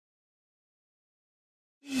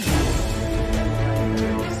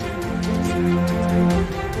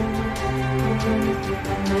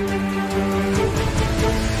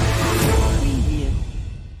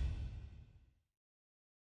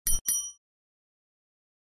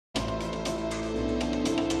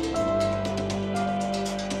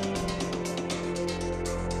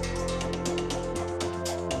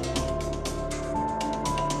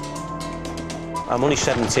I'm only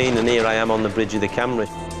 17 and here I am on the bridge of the Camry.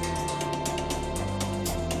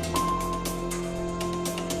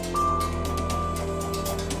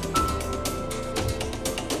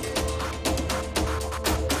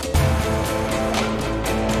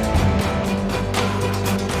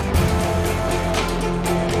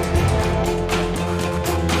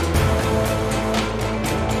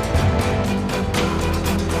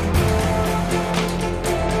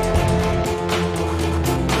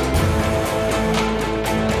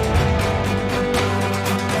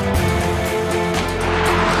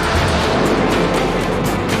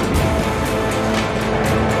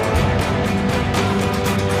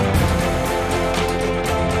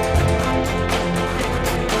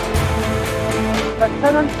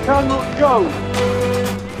 Lieutenant Colonel Jones.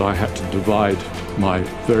 I had to divide my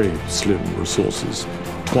very slim resources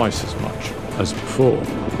twice as much as before.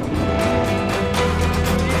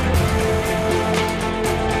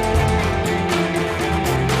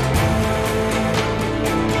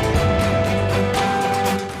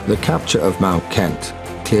 The capture of Mount Kent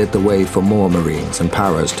cleared the way for more Marines and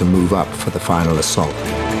Paras to move up for the final assault.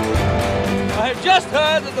 I have just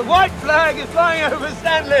heard that the white flag is flying over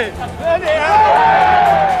Stanley.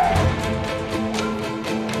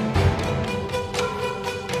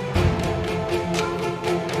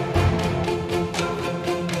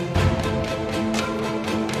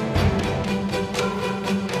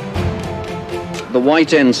 The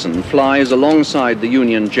white ensign flies alongside the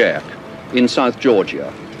Union Jack in South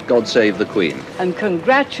Georgia. God save the Queen. And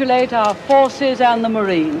congratulate our forces and the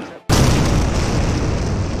Marines.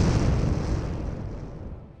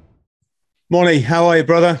 Molly, how are you,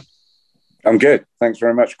 brother? I'm good. Thanks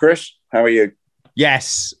very much, Chris. How are you?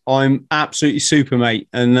 Yes, I'm absolutely super, mate.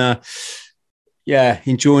 And yeah,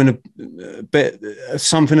 enjoying a bit,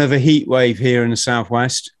 something of a heat wave here in the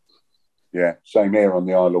southwest. Yeah, same here on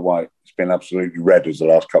the Isle of Wight. It's been absolutely red as the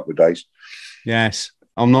last couple of days. Yes,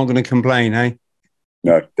 I'm not going to complain, eh?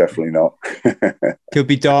 No, definitely not. Could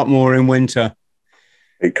be Dartmoor in winter.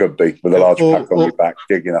 It could be, with a large pack on your back,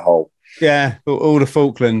 digging a hole. Yeah, all the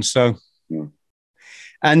Falklands, so...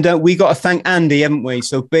 And we got to thank Andy, haven't we?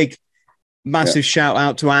 So big, massive shout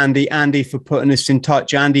out to Andy for putting us in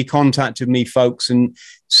touch. Andy contacted me, folks, and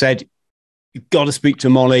said, you've got to speak to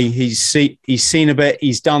Molly. He's seen a bit,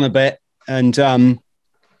 he's done a bit. And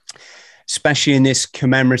especially in this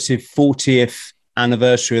commemorative 40th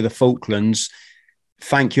anniversary of the Falklands,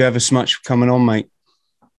 thank you ever so much for coming on, mate.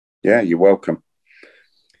 Yeah, you're welcome.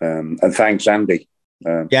 And thanks, Andy,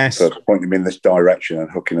 yes, for pointing me in this direction and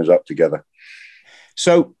hooking us up together.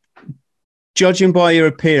 So, judging by your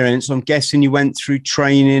appearance, I'm guessing you went through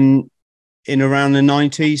training in around the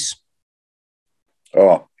 90s?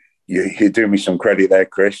 Oh, you do me some credit there,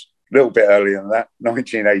 Chris. A little bit earlier than that.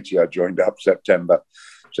 1980, I joined up September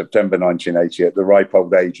 1980 at the ripe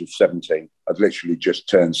old age of 17. I'd literally just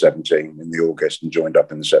turned 17 in the August and joined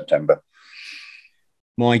up in the September.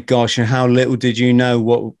 My gosh, and how little did you know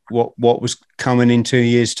what was coming in 2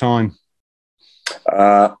 years' time?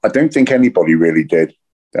 I don't think anybody really did.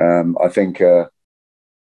 I think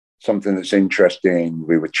something that's interesting,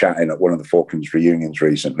 we were chatting at one of the Falklands reunions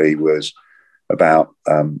recently, was about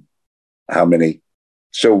how many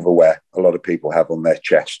silverware a lot of people have on their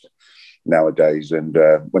chest nowadays. And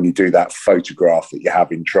when you do that photograph that you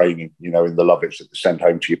have in training, you know, in the Lovets that are sent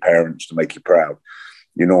home to your parents to make you proud,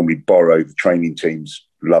 you normally borrow the training team's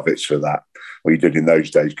Lovets for that. Well, you did in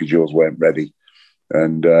those days because yours weren't ready.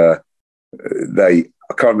 And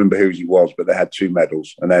I can't remember whose it was, but they had 2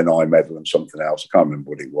 medals, an NI medal and something else. I can't remember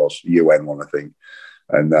what it was, UN one, I think.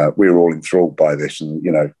 And we were all enthralled by this. And,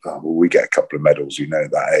 you know, we get a couple of medals, you know,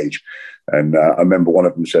 at that age. And I remember one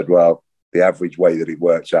of them said, well, the average way that it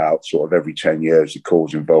works out, sort of every 10 years, the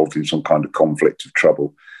corps involved in some kind of conflict of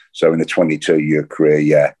trouble. So in a 22-year career,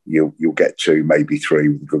 yeah, you'll get 2, maybe 3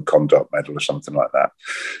 with a good conduct medal or something like that.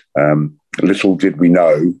 Little did we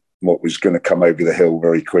know what was going to come over the hill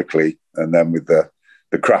very quickly. And then with the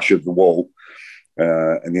crash of the wall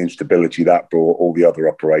and the instability that brought, all the other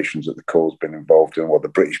operations that the Corps has been involved in, or the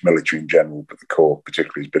British military in general, but the Corps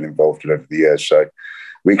particularly has been involved in over the years. So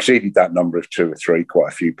we exceeded that number of 2 or 3,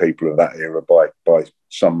 quite a few people of that era by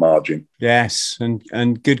some margin. Yes,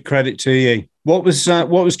 and good credit to you. What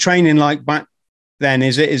was training like back then?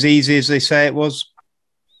 Is it as easy as they say it was?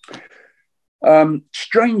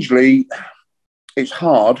 Strangely, it's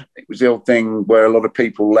hard. It was the old thing where a lot of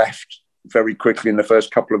people left very quickly in the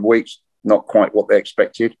first couple of weeks, not quite what they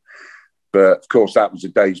expected. But of course, that was the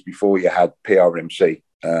days before you had PRMC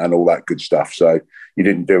and all that good stuff. So you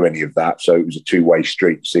didn't do any of that. So it was a 2-way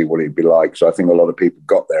street to see what it'd be like. So I think a lot of people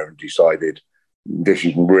got there and decided this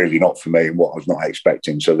is really not for me and what I was not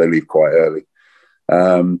expecting. So they leave quite early.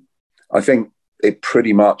 I think it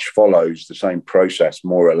pretty much follows the same process,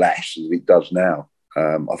 more or less, as it does now.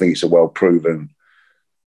 I think it's a well-proven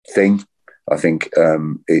thing. I think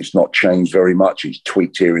it's not changed very much. It's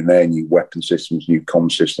tweaked here and there, new weapon systems, new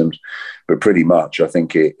comm systems, but pretty much I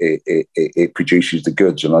think it produces the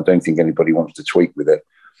goods, and I don't think anybody wants to tweak with it.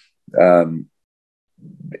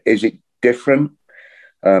 Is it different?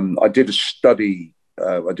 I did a study.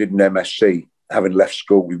 I did an MSc, having left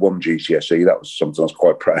school with one GCSE. That was something I was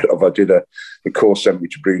quite proud of. I did a course sent me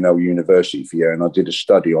to Brunel University for a year, and I did a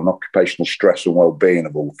study on occupational stress and well-being,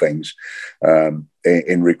 of all things,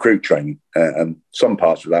 in recruit training. And some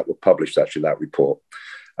parts of that were published, actually, that report.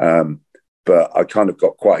 But I kind of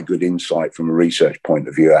got quite a good insight from a research point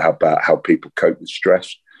of view about how people cope with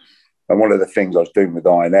stress. And one of the things I was doing with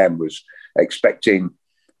INM was expecting,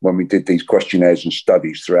 when we did these questionnaires and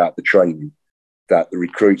studies throughout the training, that the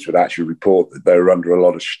recruits would actually report that they were under a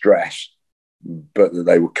lot of stress, but that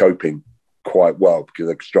they were coping quite well because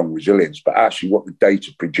of strong resilience. But actually what the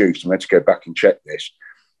data produced, and I had to go back and check this,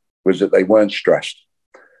 was that they weren't stressed,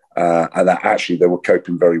 and that actually they were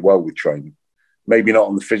coping very well with training. Maybe not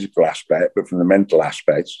on the physical aspect, but from the mental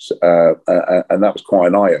aspects. And that was quite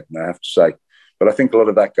an eye-opener, I have to say. But I think a lot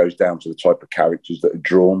of that goes down to the type of characters that are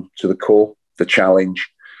drawn to the corps, the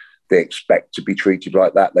challenge. They expect to be treated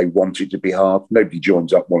like that. They want it to be hard. Nobody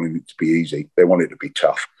joins up wanting it to be easy. They want it to be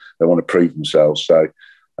tough. They want to prove themselves. So,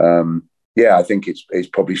 yeah, I think it's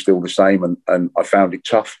probably still the same. And I found it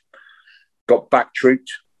tough. Got back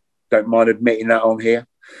trooped. Don't mind admitting that on here.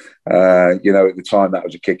 At the time that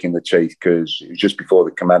was a kick in the teeth because it was just before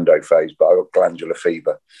the commando phase, but I got glandular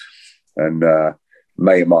fever. And a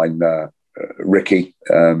mate of mine, Ricky,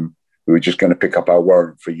 we were just going to pick up our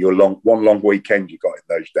warrant for one long weekend you got in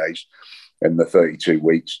those days, in the 32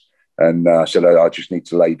 weeks. And I said, I just need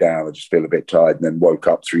to lay down. I just feel a bit tired. And then woke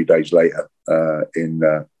up 3 days later in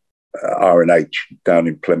R&H down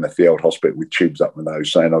in Plymouth, the old hospital, with tubes up my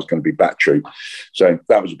nose, saying I was going to be back troop. So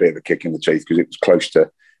that was a bit of a kick in the teeth because it was close to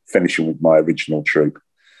finishing with my original troop.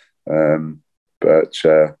 But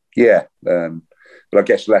I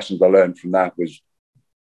guess lessons I learned from that was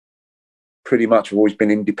pretty much I've always been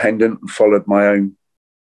independent and followed my own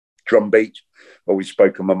drumbeat, always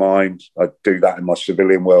spoken my mind. I do that in my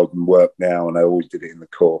civilian world and work now, and I always did it in the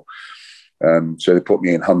Corps. So they put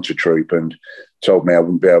me in Hunter Troop and told me I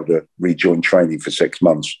wouldn't be able to rejoin training for 6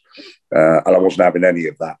 months. And I wasn't having any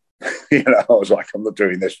of that. I was like, I'm not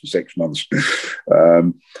doing this for 6 months.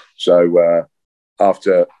 So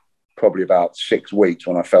after probably about 6 weeks,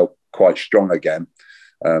 when I felt quite strong again,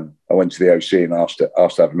 I went to the OC and asked to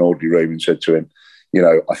have an orderly room and said to him,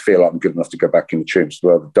 I feel like I'm good enough to go back in the troops.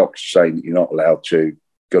 Well, the doctor's saying that you're not allowed to,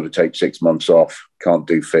 got to take 6 months off, can't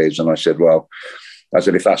do FIS. And I said,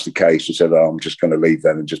 if that's the case, I said, I'm just going to leave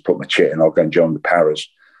then and just put my chit in. I'll go and join the paras.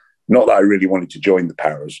 Not that I really wanted to join the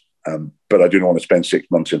paras, but I didn't want to spend 6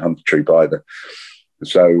 months in Hunter Troop either.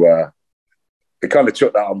 So they kind of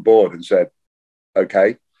took that on board and said,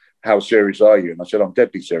 okay, how serious are you? And I said, I'm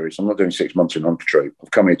deadly serious. I'm not doing 6 months in Hunter Troop.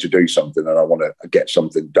 I've come here to do something and I want to get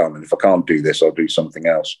something done. And if I can't do this, I'll do something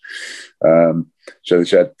else. So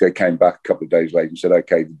they came back a couple of days later and said,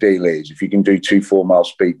 okay, the deal is if you can do 2 4-mile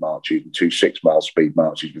speed marches and 2 6-mile speed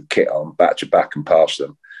marches with kit on back to back and pass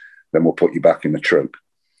them, then we'll put you back in the troop.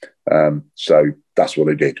 So that's what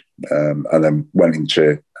I did. And then went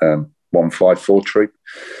into 154 Troop,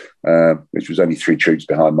 which was only 3 troops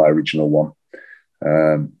behind my original one.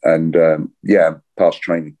 Past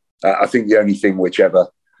training. I think the only thing which ever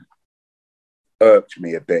irked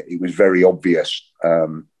me a bit, it was very obvious. There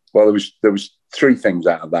was 3 things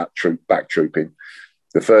out of that troop, back trooping.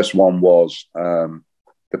 The first one was the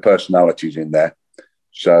personalities in there.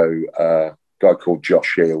 So a guy called Josh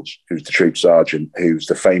Shields, who's the troop sergeant, who's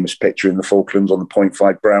the famous picture in the Falklands on the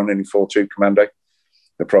 .5 Browning in 4-2 Commando,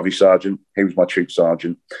 the Provi sergeant. He was my troop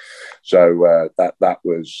sergeant. So that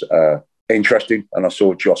was interesting. And I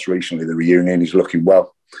saw Josh recently, the reunion. He's looking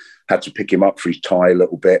well. Had to pick him up for his tie a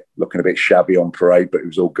little bit, looking a bit shabby on parade, but it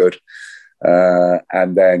was all good.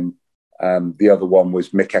 And then the other one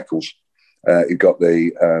was Mick Eccles, who got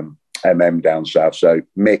the MM down south. So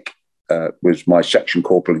Mick was my section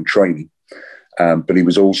corporal in training, but he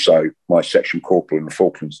was also my section corporal in the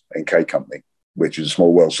Falklands in K Company, which is a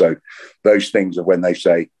small world. So those things are when they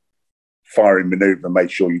say firing manoeuvre,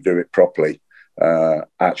 make sure you do it properly,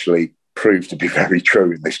 actually proved to be very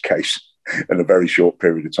true in this case in a very short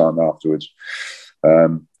period of time afterwards.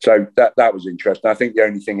 So that was interesting. I think the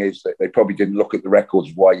only thing is that they probably didn't look at the records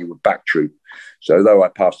of why you were back troop. So though I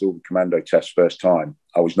passed all the commando tests first time,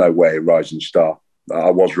 I was nowhere a rising star.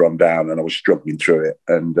 I was run down and I was struggling through it.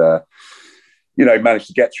 And managed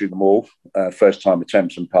to get through them all, first time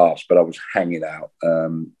attempts and passed, but I was hanging out.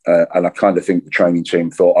 And I kind of think the training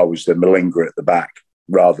team thought I was the malingerer at the back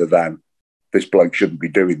rather than this bloke shouldn't be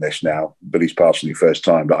doing this now, but he's passing the first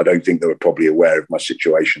time. But I don't think they were probably aware of my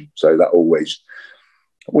situation. So that always,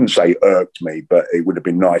 I wouldn't say irked me, but it would have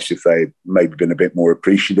been nice if they'd maybe been a bit more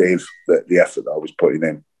appreciative that the effort that I was putting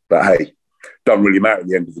in. But hey, doesn't really matter at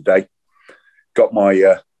the end of the day. Got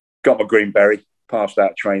my green berry, passed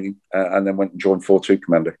out training, and then went and joined 4-2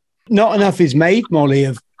 Commando. Not enough is made, Molly,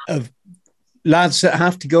 of lads that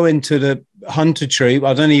have to go into the hunter troop.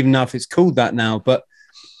 I don't even know if it's called that now, but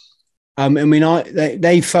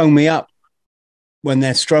they phone me up when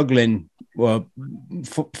they're struggling. Well,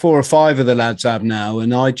 4 or 5 of the lads have now,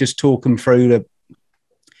 and I just talk them through the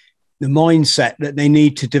mindset that they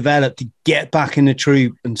need to develop to get back in the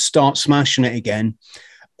troop and start smashing it again.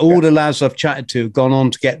 All the lads I've chatted to have gone on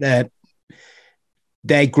to get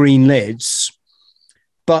their green lids,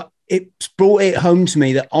 but it's brought it home to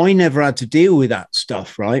me that I never had to deal with that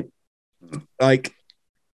stuff, right? Like,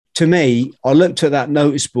 to me, I looked at that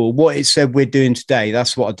notice board, what it said we're doing today,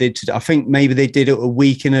 that's what I did today. I think maybe they did it a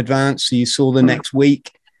week in advance, so you saw the next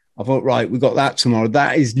week. I thought, right, we got that tomorrow.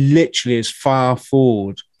 That is literally as far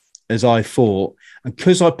forward as I thought. And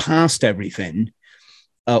because I passed everything,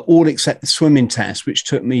 all except the swimming test, which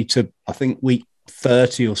took me to, I think, week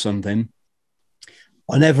 30 or something,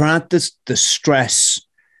 I never had the stress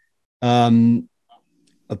of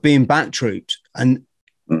being back trooped. And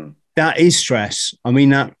that is stress. I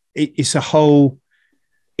mean, it's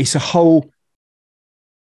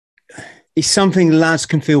something lads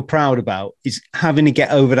can feel proud about, is having to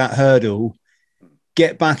get over that hurdle,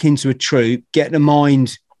 get back into a troop, get the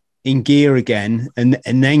mind in gear again, and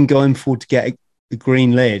then going forward to get the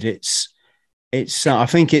green lid. I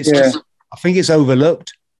think it's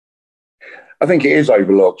overlooked. I think it is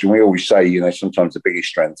overlooked. And we always say, sometimes the biggest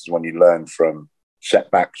strength is when you learn from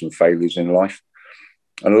setbacks and failures in life.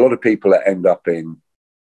 And a lot of people that end up in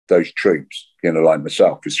those troops, like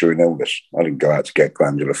myself, is through an illness. I didn't go out to get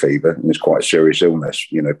glandular fever, and it's quite a serious illness,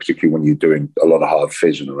 particularly when you're doing a lot of hard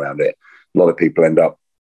fizzing around it. A lot of people end up,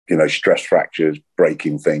 stress fractures,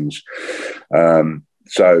 breaking things.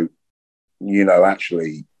 So,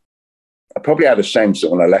 actually, I probably had a sense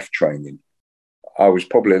that when I left training, I was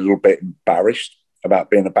probably a little bit embarrassed about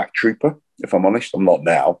being a back trooper, if I'm honest. I'm not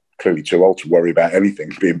now, clearly too old to worry about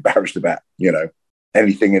anything, be embarrassed about,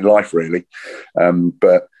 anything in life, really.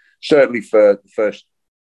 But certainly for the first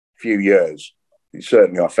few years,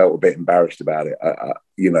 I felt a bit embarrassed about it.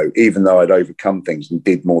 Even though I'd overcome things and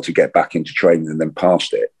did more to get back into training and then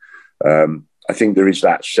passed it, I think there is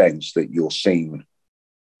that sense that you're seen.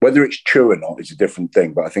 Whether it's true or not is a different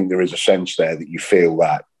thing, but I think there is a sense there that you feel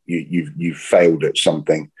that you've failed at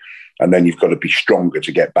something, and then you've got to be stronger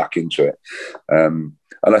to get back into it. And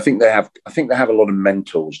I think they have a lot of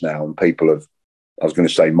mentors now, and people of, I was going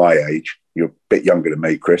to say my age, you're a bit younger than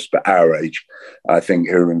me, Chris, but our age, I think,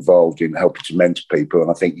 who are involved in helping to mentor people.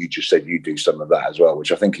 And I think you just said you do some of that as well,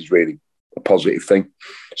 which I think is really a positive thing.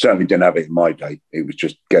 Certainly didn't have it in my day. It was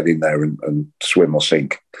just get in there and swim or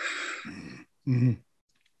sink. Mm-hmm.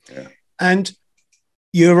 Yeah. And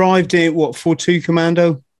you arrived at 4-2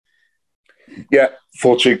 Commando? Yeah,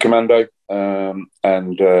 4-2 Commando,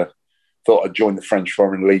 and thought I'd join the French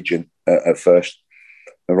Foreign Legion at first.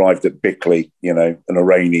 Arrived at Bickley, on a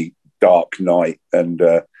rainy, dark night, and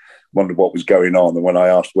wondered what was going on. And when I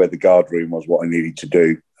asked where the guard room was, what I needed to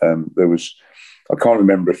do, I can't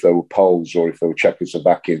remember if there were Poles or if there were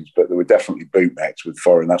Czechoslovakians, but there were definitely bootnecks with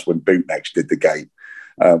foreign. That's when bootnecks did the gate.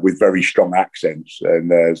 With very strong accents.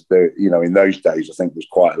 And in those days, I think there's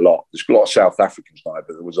quite a lot. There's a lot of South Africans now,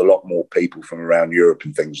 but there was a lot more people from around Europe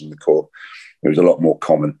and things in the Corps. It was a lot more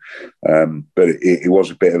common. But it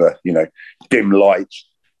was a bit of a, dim lights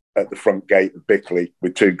at the front gate of Bickley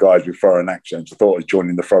with 2 guys with foreign accents. I thought I was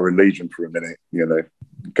joining the Foreign Legion for a minute,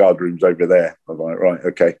 guard rooms over there. I was like, right,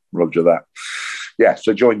 okay, roger that. Yeah,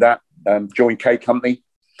 so joined that, joined K Company.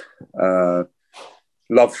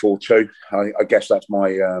 Love 4-2. I guess that's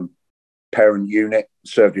my parent unit.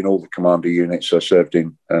 Served in all the Commando units. So I served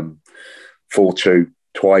in 4-2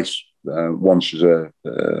 twice. Once as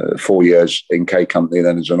 4 years in K Company,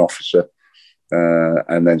 then as an officer,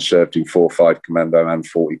 and then served in 4-5 Commando and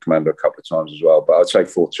 40 Commando a couple of times as well. But I'd say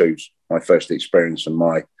 4-2's my first experience and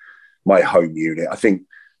my home unit. I think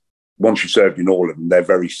once you've served in all of them, they're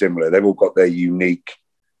very similar. They've all got their unique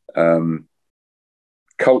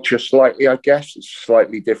culture slightly, I guess. It's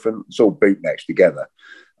slightly different. It's all bootnecks together.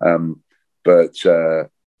 But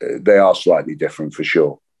they are slightly different for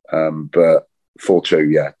sure. But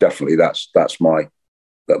 4-2, yeah, definitely that's my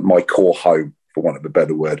core home, for want of a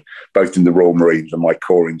better word, both in the Royal Marines and my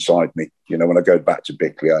core inside me. You know, when I go back to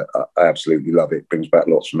Bickley, I absolutely love it. It brings back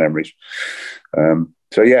lots of memories.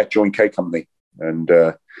 So yeah, joined K Company, and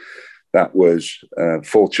that was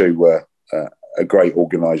 4-2 were a great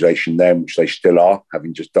organisation then, which they still are,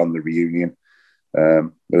 having just done the reunion.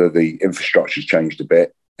 The infrastructure's changed a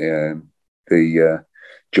bit.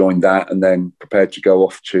 Joined that and then prepared to go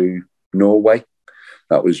off to Norway.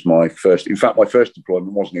 That was my first. In fact, my first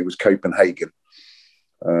deployment wasn't. It was Copenhagen.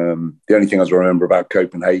 The only thing I remember about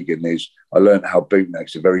Copenhagen is I learned how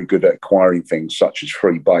bootnecks are very good at acquiring things such as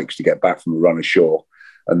free bikes to get back from the run ashore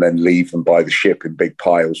and then leave them by the ship in big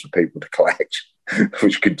piles for people to collect,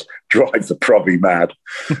 which could drive the provvy mad.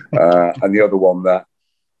 And the other one, that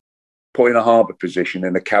putting a harbour position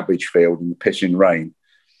in a cabbage field in the pissing rain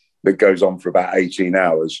that goes on for about 18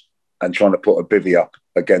 hours and trying to put a bivvy up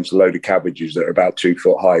against a load of cabbages that are about 2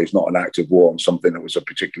 foot high is not an act of war and something that was a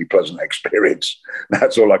particularly pleasant experience.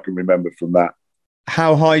 That's all I can remember from that.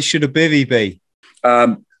 How high should a bivvy be?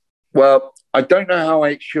 Well, I don't know how high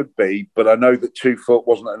it should be, but I know that 2 foot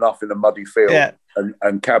wasn't enough in a muddy field,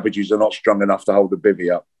 and cabbages are not strong enough to hold a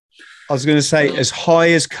bivvy up. I was going to say as high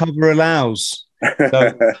as cover allows.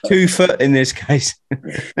 So 2 foot in this case.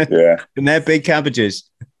 Yeah. And they're big cabbages.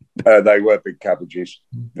 They were big cabbages.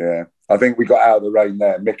 Yeah. I think we got out of the rain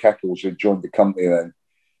there. Mick Eccles had joined the company then,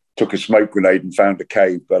 took a smoke grenade and found a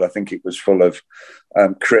cave, but I think it was full of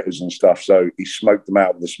critters and stuff. So he smoked them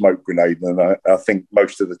out with a smoke grenade. And I think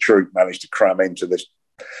most of the troop managed to cram into this.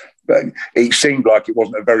 But it seemed like it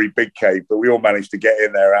wasn't a very big cave, but we all managed to get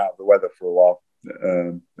in there out of the weather for a while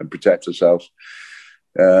and protect ourselves.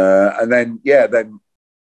 And then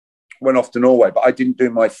went off to Norway, but I didn't do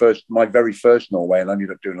my very first Norway, and I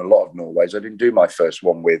ended up doing a lot of Norways. I didn't do my first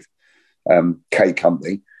one with K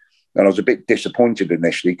Company, and I was a bit disappointed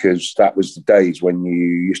initially because that was the days when you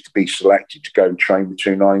used to be selected to go and train the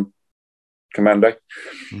 2-9 Commando.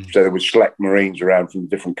 So there were select Marines around from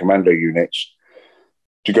different Commando units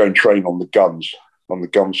to go and train on the guns, on the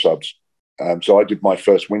gun subs. So I did my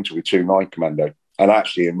first winter with 2-9 Commando, and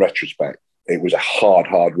actually, in retrospect, it was a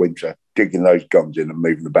hard winter. Digging those guns in and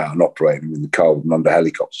moving about and operating them in the cold and under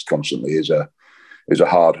helicopters constantly is a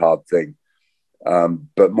hard thing.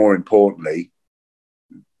 But more importantly,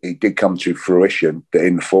 it did come to fruition that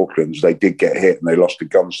in the Falklands, they did get hit and they lost a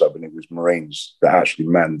gun sub, and it was Marines that actually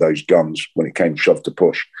manned those guns when it came shove to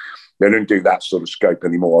push. They don't do that sort of scope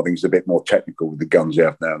anymore. I think it's a bit more technical with the guns they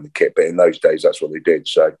have now and the kit, but in those days, that's what they did.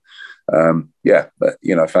 So, I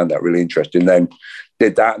found that really interesting. Then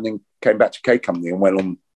did that and then came back to K Company and went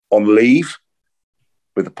on leave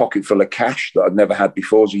with a pocket full of cash that I'd never had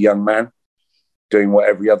before as a young man, doing what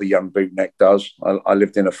every other young bootneck does. I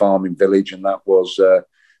lived in a farming village, and that was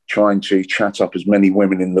trying to chat up as many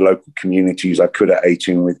women in the local community as I could at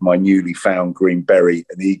 18 with my newly found green berry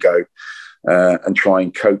and ego, and try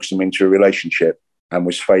and coax them into a relationship, and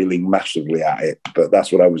was failing massively at it. But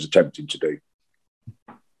that's what I was attempting to do.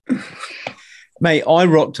 Mate, I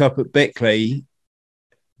rocked up at Bickley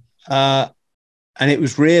and it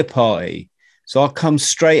was rear party. So I come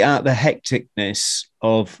straight out the hecticness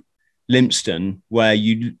of Lympstone, where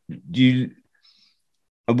you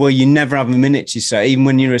never have a minute to say. Even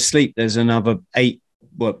when you're asleep, there's another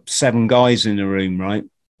 7 guys in the room, right?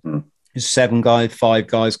 There's 7 guys, 5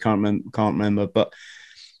 guys, can't remember. But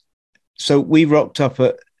so we rocked up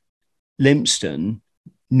at Lympstone,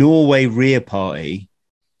 Norway rear party,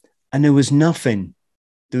 and there was nothing.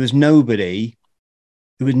 There was nobody.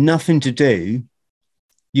 There was nothing to do.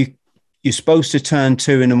 You're supposed to turn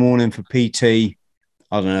 2 in the morning for PT, I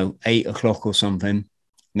don't know, 8 o'clock or something. And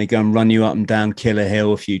they go and run you up and down Killer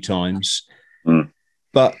Hill a few times.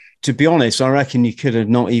 But to be honest, I reckon you could have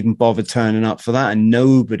not even bothered turning up for that. And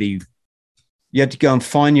nobody, you had to go and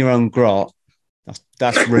find your own grot.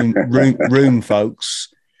 That's room,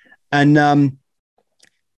 folks. And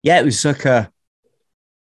it was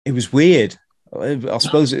it was weird. I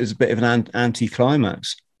suppose it was a bit of an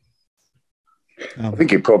anti-climax. I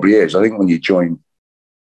think it probably is. I think when you join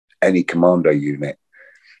any commando unit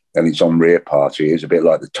and it's on rear party, it's a bit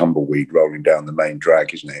like the tumbleweed rolling down the main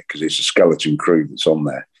drag, isn't it? Because it's a skeleton crew that's on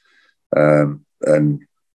there.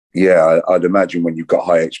 I'd imagine when you've got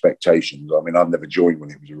high expectations. I mean, I've never joined when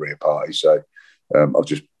it was a rear party, so I've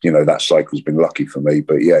just, that cycle's been lucky for me.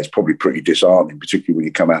 But yeah, it's probably pretty disheartening, particularly when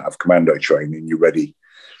you come out of commando training, you're ready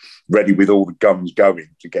with all the guns going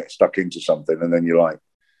to get stuck into something, and then you're like,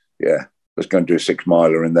 yeah, let's go and do a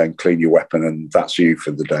 6-miler and then clean your weapon, and that's you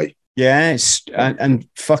for the day. Yeah, and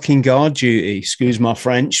fucking guard duty, excuse my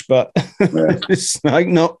French, but it's like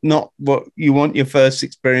not what you want your first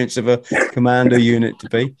experience of a commando unit to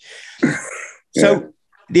be. So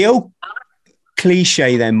the old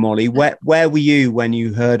cliche then, Molly. Where were you when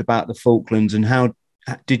you heard about the Falklands, and how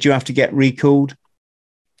did you have to get recalled?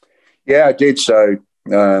 Yeah, I did. So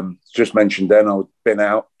just mentioned then, I'd been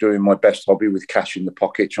out doing my best hobby with cash in the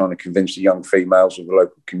pocket, trying to convince the young females of the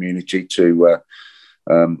local community to,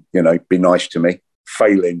 be nice to me,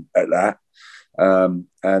 failing at that. And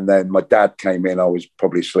then my dad came in. I was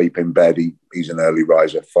probably asleep in bed. He's an early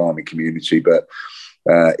riser, farming community, but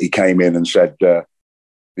he came in and said,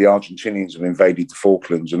 the Argentinians have invaded the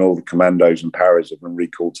Falklands and all the commandos and paras have been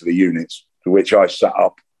recalled to the units, to which I sat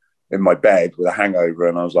up in my bed with a hangover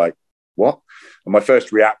and I was like, what? And my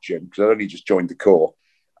first reaction, because I'd only just joined the Corps,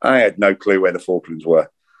 I had no clue where the Falklands were.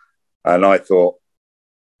 And I thought,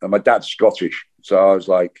 and my dad's Scottish, so I was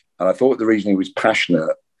like, and I thought the reason he was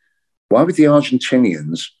passionate, why would the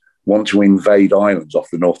Argentinians want to invade islands off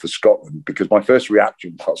the north of Scotland? Because my first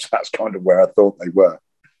reaction was, that's kind of where I thought they were.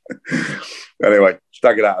 Anyway,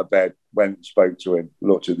 staggered out of bed, went and spoke to him,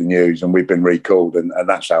 looked at the news, and we've been recalled. And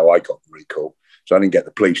that's how I got the recall. So I didn't get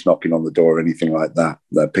the police knocking on the door or anything like that.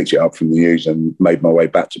 I picked it up from the news and made my way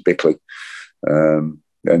back to Bickley. I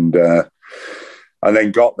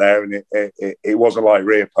then got there, and it was a light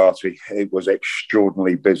rear party. It was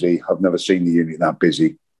extraordinarily busy. I've never seen the unit that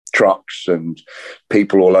busy. Trucks and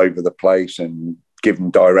people all over the place, and give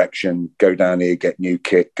them direction, go down here, get new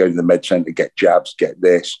kit, go to the med centre, get jabs, get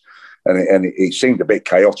this. And it seemed a bit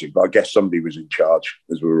chaotic, but I guess somebody was in charge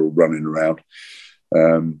as we were all running around.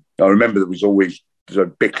 I remember there was always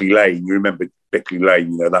Bickley Lane. You remember Bickley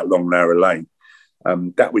Lane, that long, narrow lane.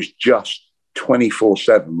 That was just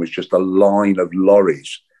 24/7, was just a line of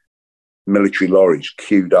lorries, military lorries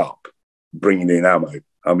queued up, bringing in ammo.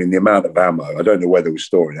 I mean, the amount of ammo, I don't know where they were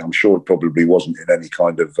storing it. I'm sure it probably wasn't in any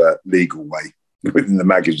kind of legal way within the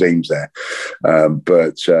magazines there.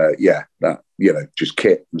 Just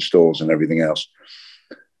kit and stores and everything else.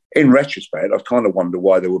 In retrospect, I kind of wonder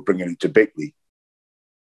why they were bringing it to Bickley,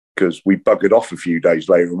 because we buggered off a few days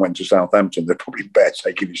later and went to Southampton. They're probably better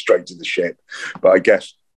taking it straight to the ship. But I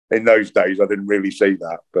guess in those days, I didn't really see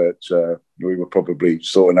that. But we were probably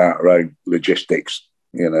sorting out our own logistics,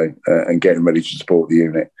 and getting ready to support the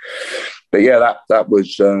unit. But yeah, that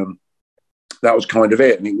was kind of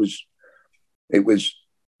it. And it was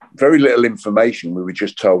very little information. We were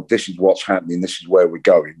just told, this is what's happening, this is where we're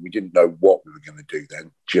going. We didn't know what we were going to do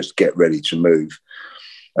then, just get ready to move.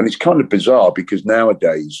 And it's kind of bizarre because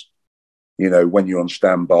nowadays, when you're on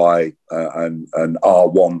standby and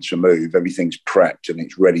R1 to move, everything's prepped and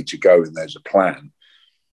it's ready to go and there's a plan.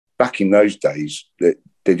 Back in those days, there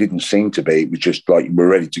didn't seem to be. It was just like we're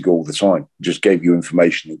ready to go all the time. Just gave you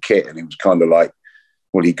information and kit, and it was kind of like,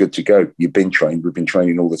 well, you're good to go. You've been trained. We've been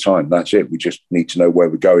training all the time. That's it. We just need to know where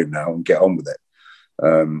we're going now and get on with it.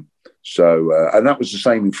 And that was the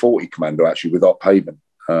same in 40 Commando, actually, with Op Haven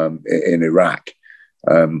in Iraq.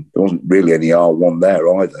 There wasn't really any R1 there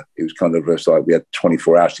either. It was kind of just like we had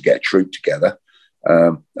 24 hours to get a troop together,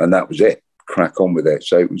 and that was it. Crack on with it.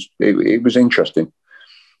 So it was interesting.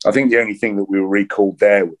 I think the only thing that we were recalled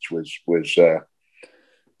there, which was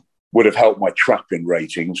would have helped my trapping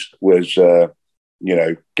ratings, was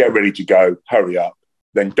get ready to go, hurry up,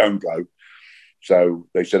 then don't go. So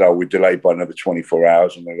they said, we're delayed by another 24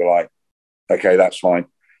 hours, and they were like, okay, that's fine.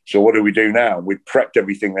 So what do we do now? We'd prepped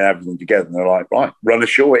everything and everything together, and they're like, right, run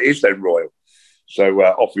ashore it is then, Royal. So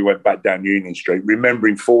off we went back down Union Street,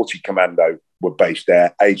 remembering 40 Commando were based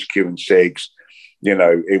there, HQ and SIGs.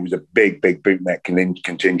 It was a big bootneck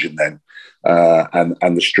contingent then,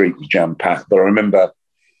 and the street was jam-packed. But I remember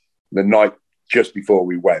the night just before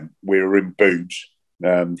we went, we were in Boots.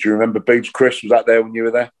 Do you remember Boots, Chris? Was that there when you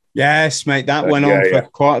were there? Yes, mate. That went on for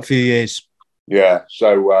quite a few years. Yeah.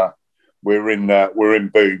 So we're in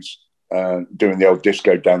Boots doing the old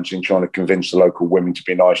disco dancing, trying to convince the local women to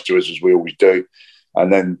be nice to us, as we always do.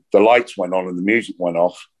 And then the lights went on and the music went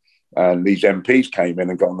off. And these MPs came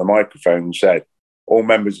in and got on the microphone and said, all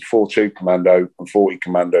members of 42 Commando and 40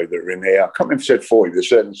 Commando that are in here, I can't remember if they said 40, but they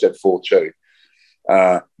certainly said 42.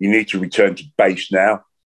 You need to return to base now.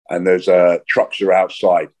 And there's trucks are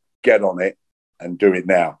outside. Get on it and do it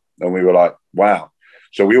now. And we were like, wow.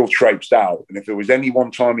 So we all traipsed out. And if there was any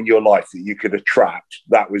one time in your life that you could have trapped,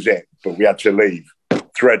 that was it. But we had to leave.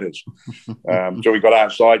 Threaders. So we got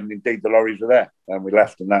outside, and indeed the lorries were there. And we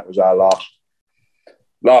left, and that was our last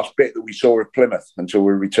bit that we saw of Plymouth until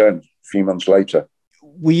we returned a few months later.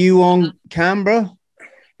 Were you on Canberra?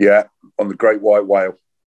 Yeah, on the Great White Whale.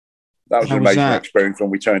 That was an amazing experience when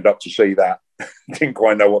we turned up to see that. Didn't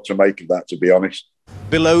quite know what to make of that, to be honest.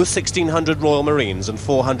 Below 1,600 Royal Marines and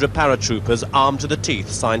 400 paratroopers armed to the teeth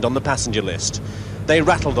signed on the passenger list. They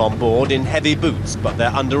rattled on board in heavy boots, but they're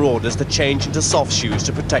under orders to change into soft shoes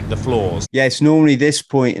to protect the floors. Yes, normally this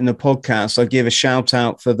point in the podcast, I give a shout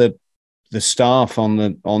out for the staff on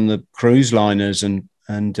the cruise liners and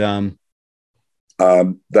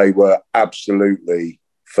they were absolutely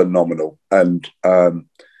phenomenal, and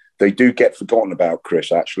they do get forgotten about,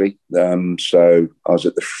 Chris, actually. So I was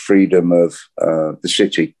at the Freedom of the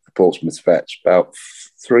City, the Portsmouth Vets, about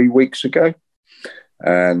 3 weeks ago,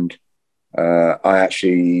 and I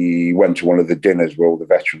actually went to one of the dinners where all the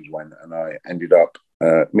veterans went, and I ended up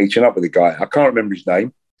meeting up with a guy. I can't remember his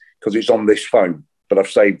name because it's on this phone, but I've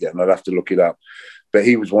saved it and I'd have to look it up. But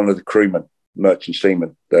he was one of the crewmen, merchant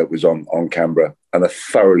seamen that was on Canberra, and a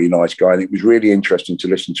thoroughly nice guy. And it was really interesting to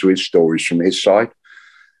listen to his stories from his side,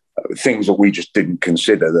 things that we just didn't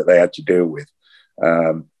consider that they had to deal with.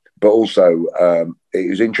 But also, it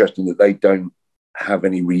was interesting that they don't have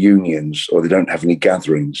any reunions or they don't have any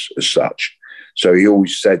gatherings as such. So he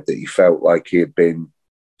always said that he felt like he had been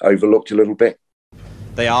overlooked a little bit.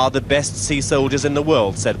 They are the best sea soldiers in the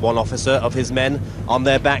world, said one officer of his men. On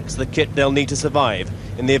their backs, the kit they'll need to survive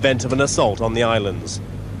in the event of an assault on the islands.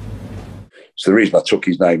 So the reason I took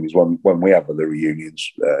his name is when we have other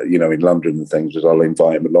reunions, in London and things, is I'll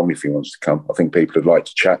invite him along if he wants to come. I think people would like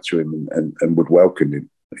to chat to him and would welcome him.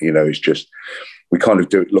 It's just, we kind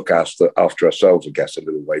of look after ourselves, I guess, a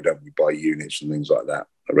little way, don't we, by units and things like that,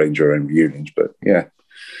 arrange our own reunions. But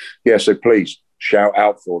yeah, so please shout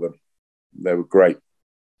out for them. They were great.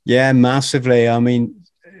 Yeah, massively. I mean,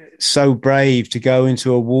 so brave to go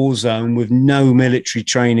into a war zone with no military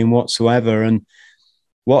training whatsoever. And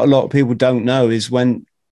what a lot of people don't know is when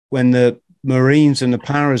the Marines and the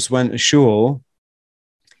paras went ashore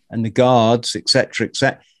and the guards, etc.,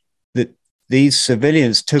 that these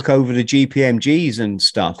civilians took over the GPMGs and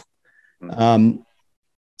stuff. One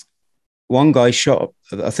guy shot,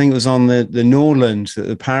 I think it was on the Norland that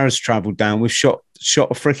the paras travelled down, was shot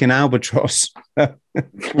a freaking albatross.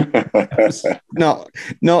 not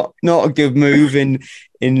a good move in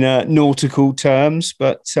nautical terms,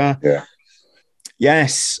 but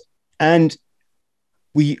yes. And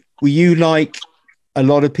were you, like a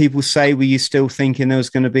lot of people say, were you still thinking there was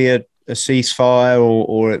going to be a ceasefire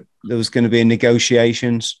or there was going to be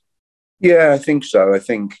negotiations? Yeah, I think so. I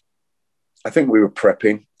think we were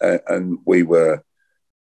prepping and we were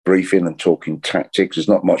briefing and talking tactics. There's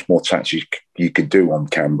not much more tactics you could do on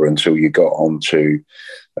Canberra until you got onto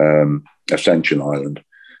Ascension Island.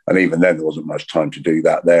 And even then, there wasn't much time to do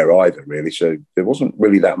that there either, really. So there wasn't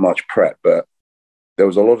really that much prep, but there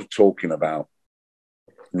was a lot of talking about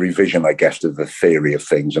revision, I guess, of the theory of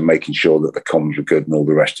things and making sure that the comms were good and all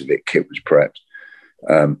the rest of it, kit was prepped.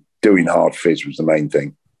 Doing hard fizz was the main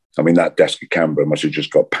thing. I mean, that desk at Canberra must have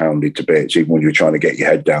just got pounded to bits. Even when you were trying to get your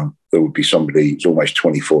head down, there would be somebody who's almost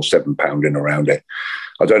 24/7 pounding around it.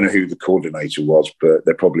 I don't know who the coordinator was, but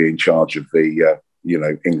they're probably in charge of the,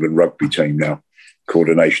 England rugby team now,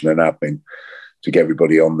 coordination and admin, to get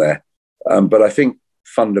everybody on there. But I think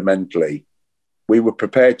fundamentally, we were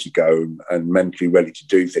prepared to go and mentally ready to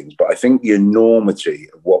do things. But I think the enormity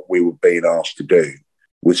of what we were being asked to do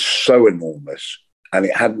was so enormous, and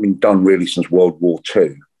it hadn't been done really since World War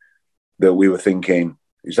II, that we were thinking,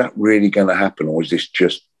 is that really going to happen? Or is this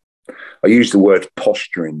just, I use the word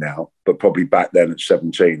posturing now, but probably back then at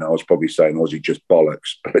 17, I was probably saying, was it just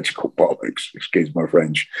bollocks, political bollocks, excuse my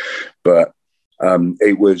French. But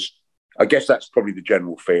it was, I guess that's probably the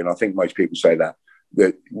general feeling. I think most people say that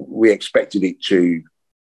we expected it to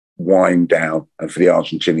wind down and for the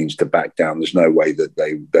Argentinians to back down. There's no way that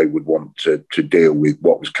they would want to deal with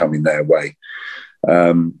what was coming their way.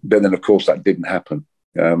 But then, of course, that didn't happen.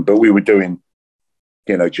 But we were doing,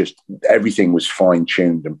 just everything was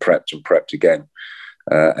fine-tuned and prepped again.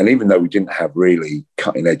 And even though we didn't have really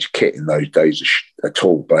cutting-edge kit in those days at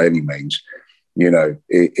all, by any means,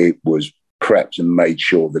 it was prepped and made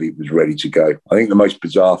sure that it was ready to go. I think the most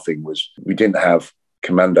bizarre thing was we didn't have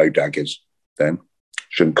Commando daggers then.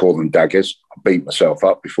 Shouldn't call them daggers. I beat myself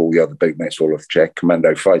up before the other big mates all off the check.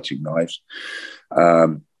 Commando fighting knives.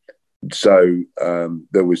 So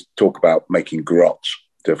there was talk about making grots,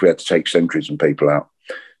 so if we had to take sentries and people out.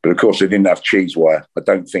 But of course, they didn't have cheese wire. I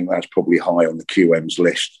don't think that's probably high on the QM's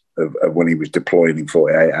list of when he was deploying in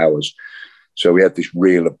 48 hours. So we had this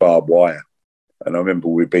reel of barbed wire. And I remember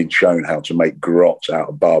we'd been shown how to make grots out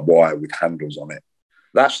of barbed wire with handles on it.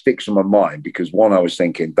 That sticks in my mind because, one, I was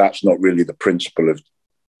thinking that's not really the principle of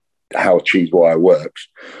how cheese wire works.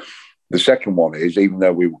 The second one is, even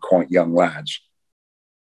though we were quite young lads,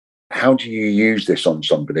 how do you use this on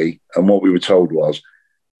somebody? And what we were told was,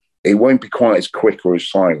 it won't be quite as quick or as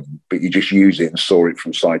silent, but you just use it and saw it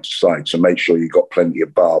from side to side. So make sure you got plenty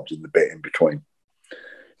of barbs in the bit in between.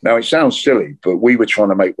 Now, it sounds silly, but we were trying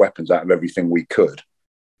to make weapons out of everything we could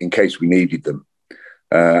in case we needed them.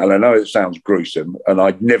 And I know it sounds gruesome, and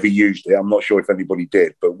I'd never used it. I'm not sure if anybody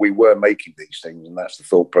did, but we were making these things, and that's the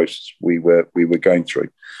thought process we were going through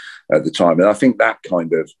at the time. And I think that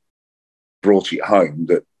kind of brought it home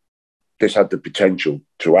that this had the potential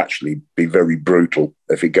to actually be very brutal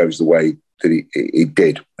if it goes the way that it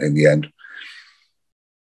did in the end.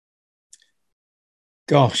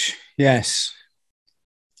 Gosh, yes.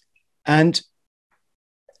 And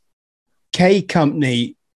K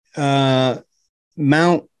Company,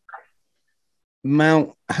 Mount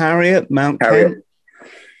Harriet. Kent?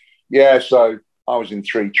 Yeah, so I was in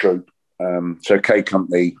 3 Troop. So K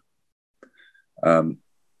Company,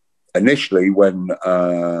 initially when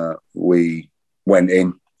we went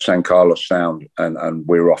in San Carlos Sound and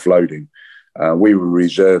we were offloading, we were a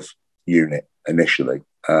reserve unit initially.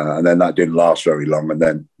 And then that didn't last very long. And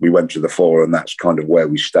then we went to the 4, and that's kind of where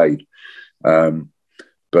we stayed.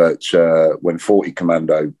 But when 40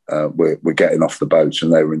 Commando were getting off the boats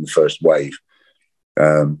and they were in the first wave,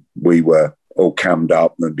 we were all cammed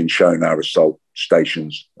up and had been shown our assault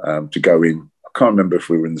stations to go in. I can't remember if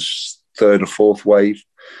we were in the 3rd or 4th wave,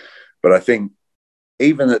 but I think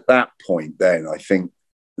even at that point then, I think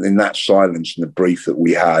in that silence and the brief that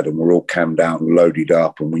we had, and we're all cammed out and loaded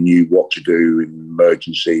up, and we knew what to do in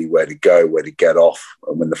emergency, where to go, where to get off,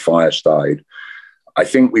 and when the fire started, I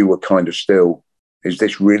think we were kind of still, is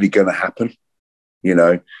this really going to happen? You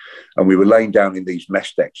know, and we were laying down in these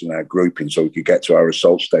mess decks in our grouping so we could get to our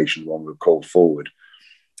assault station when we were called forward.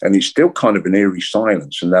 And it's still kind of an eerie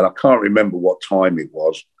silence. And then I can't remember what time it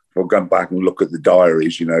was. If I'll go back and look at the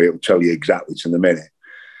diaries, you know, it'll tell you exactly to the minute.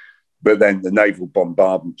 But then the naval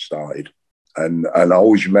bombardment started. And I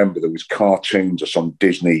always remember there was cartoons or some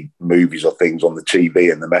Disney movies or things on the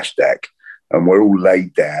TV in the mess deck. And we're all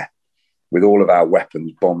laid there with all of our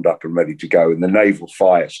weapons bombed up and ready to go. And the naval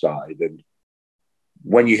fire started. And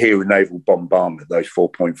when you hear a naval bombardment, those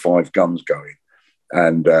 4.5 guns going,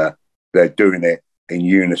 and they're doing it in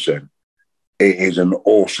unison, it is an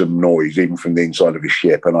awesome noise, even from the inside of a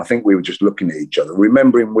ship. And I think we were just looking at each other,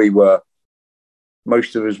 remembering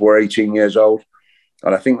most of us were 18 years old.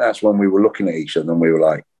 And I think that's when we were looking at each other and we were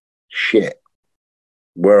like, shit,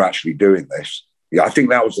 we're actually doing this. Yeah, I think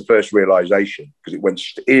that was the first realization, because it went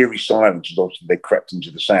eerie silence as obviously they crept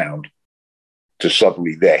into the sound to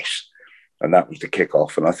suddenly this. And that was the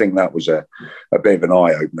kickoff. And I think that was a bit of an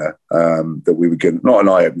eye-opener that we were going to, not an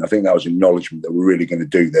eye-opener, I think that was acknowledgement that we're really going to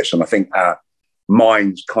do this. And I think our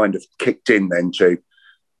minds kind of kicked in then to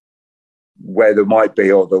where there might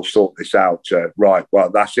be, or they'll sort this out. Right, well,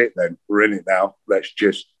 that's it then. We're in it now. Let's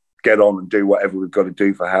just get on and do whatever we've got to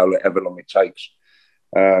do for however long it takes.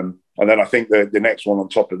 And then I think the next one on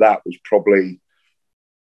top of that was probably,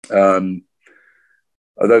 although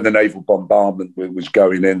the naval bombardment was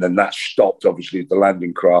going in, and that stopped, obviously, as the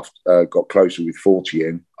landing craft got closer with 40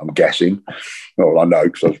 in, I'm guessing. Well, I know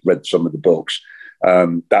because I've read some of the books.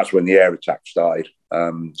 That's when the air attack started.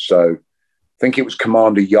 So I think it was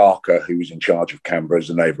Commander Yarker who was in charge of Canberra as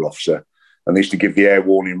a naval officer. And they used to give the air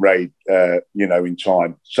warning raid, in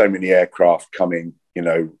time. So many aircraft coming,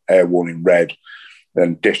 air warning red,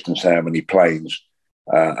 then distance how many planes.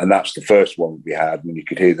 And that's the first one we had. And you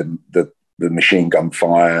could hear the machine gun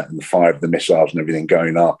fire and the fire of the missiles and everything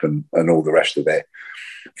going up and all the rest of it.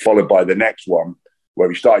 Followed by the next one where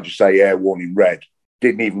we started to say air warning red,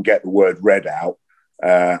 didn't even get the word red out.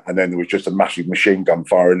 And then there was just a massive machine gun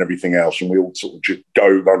fire and everything else. And we all sort of just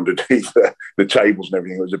dove underneath the tables and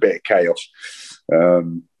everything. It was a bit of chaos.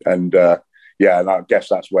 And I guess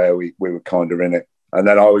that's where we were kind of in it. And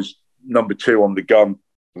then I was number 2 on the gun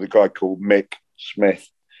with a guy called Mick Smith.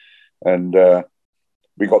 And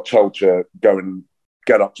we got told to go and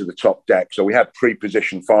get up to the top deck. So we had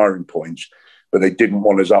pre-positioned firing points, but they didn't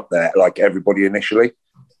want us up there like everybody initially.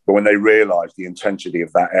 But when they realised the intensity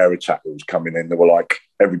of that air attack that was coming in, they were like,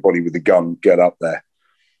 everybody with a gun, get up there.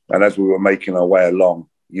 And as we were making our way along,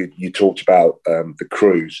 you talked about the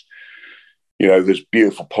crews. There's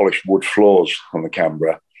beautiful polished wood floors on the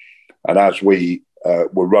Canberra. And as we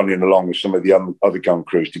were running along with some of the other gun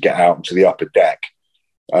crews to get out into the upper deck,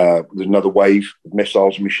 there's another wave of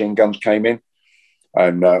missiles and machine guns came in.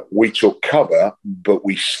 And we took cover, but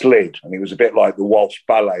we slid. And it was a bit like the waltz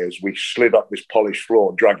ballet as we slid up this polished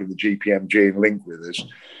floor, dragging the GPMG and Link with us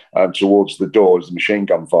towards the door as the machine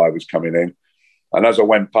gun fire was coming in. And as I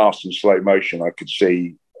went past in slow motion, I could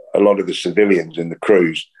see a lot of the civilians in the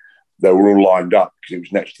crews. They were all lined up because it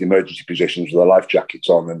was next to the emergency positions with their life jackets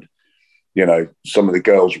on. And, some of the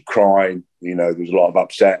girls were crying. There was a lot of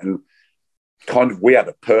upset. And kind of we had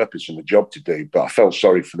a purpose and a job to do. But I felt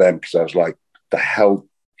sorry for them because I was like, the hell,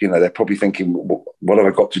 you know, they're probably thinking, what have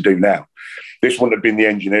I got to do now? This wouldn't have been the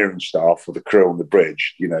engineering staff or the crew on the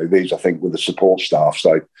bridge. You know, these, I think, were the support staff.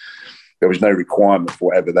 So there was no requirement for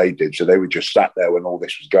whatever they did. So they were just sat there when all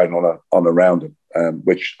this was going on around them,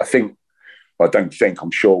 which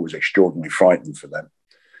I'm sure was extraordinarily frightening for them.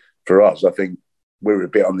 For us, I think we were a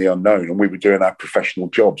bit on the unknown and we were doing our professional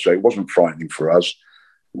job. So it wasn't frightening for us.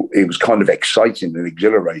 It was kind of exciting and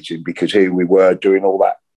exhilarating because here we were doing all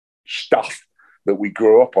that stuff that we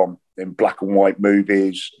grew up on in black and white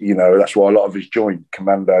movies. You know, that's why a lot of us joined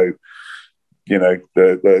Commando, you know,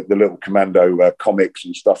 the little Commando comics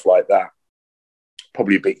and stuff like that.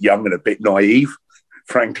 Probably a bit young and a bit naive,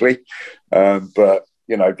 frankly. But,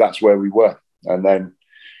 you know, that's where we were. And then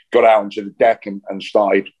got out onto the deck and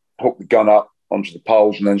started, hooked the gun up onto the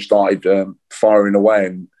poles and then started firing away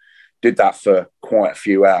and did that for quite a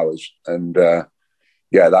few hours. And,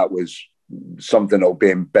 that was something that will be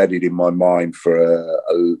embedded in my mind for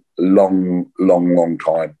a long, long, long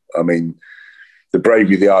time. I mean, the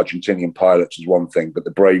bravery of the Argentinian pilots is one thing, but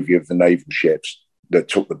the bravery of the naval ships that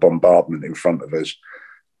took the bombardment in front of us,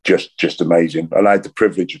 just amazing. And I had the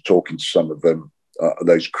privilege of talking to some of them,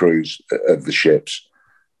 those crews of the ships,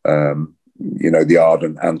 you know, the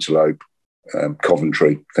Ardent, Antelope,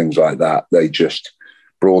 Coventry, things like that. They just,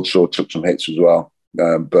 broadsword took some hits as well.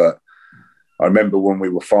 But I remember when we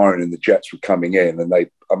were firing and the jets were coming in and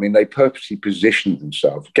they purposely positioned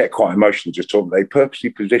themselves, get quite emotional just talking, they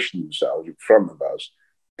purposely positioned themselves in front of us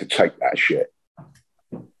to take that shit.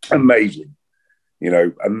 Amazing. You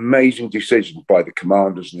know, amazing decisions by the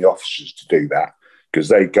commanders and the officers to do that because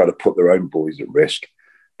they've got to put their own boys at risk.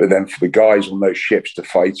 But then for the guys on those ships to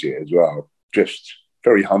fight it as well, just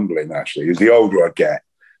very humbling, actually. As the older I get,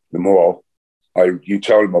 the more you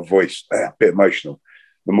tell my voice, a bit emotional,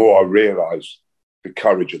 the more I realise the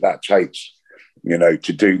courage that takes, you know,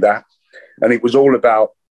 to do that. And it was all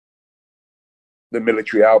about the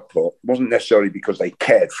military output. It wasn't necessarily because they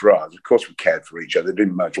cared for us. Of course we cared for each other. It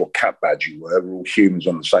didn't matter what cat badge you were. We're all humans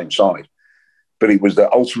on the same side. But it was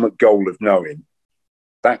the ultimate goal of knowing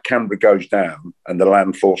that camera goes down and the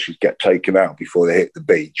land forces get taken out before they hit the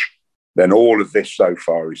beach, then all of this so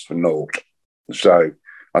far is for naught. So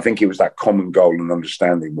I think it was that common goal and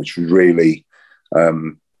understanding which was really,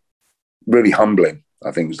 really humbling,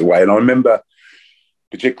 I think was the way. And I remember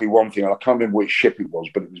particularly one thing, and I can't remember which ship it was,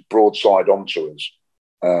 but it was broadside onto us.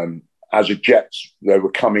 As a jets, they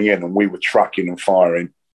were coming in and we were tracking and firing.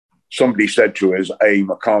 Somebody said to us,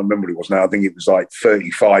 aim, I can't remember what it was now, I think it was like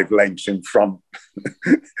 35 lengths in front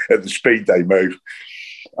at the speed they move.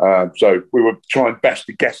 So we were trying best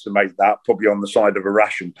to guesstimate that, probably on the side of a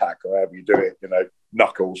ration pack or however you do it, you know,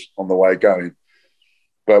 knuckles on the way going.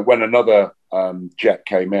 But when another jet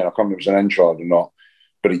came in, I can't remember if it was an Entrad or not,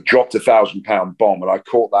 but he dropped a 1,000-pound bomb and I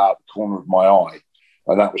caught that out the corner of my eye.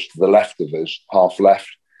 And that was to the left of us, half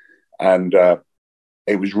left. And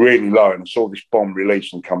it was really low. And I saw this bomb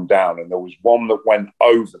release and come down. And there was one that went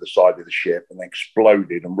over the side of the ship and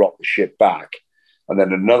exploded and rocked the ship back. And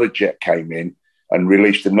then another jet came in and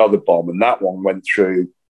released another bomb. And that one went through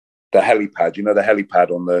the helipad, you know, the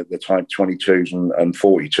helipad on the Type 22s and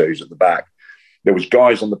 42s at the back. There was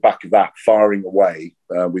guys on the back of that firing away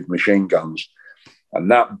with machine guns. And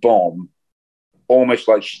that bomb, almost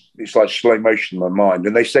like, it's like slow motion in my mind.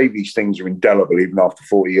 And they say these things are indelible even after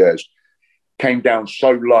 40 years. Came down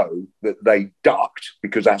so low that they ducked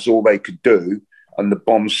because that's all they could do. And the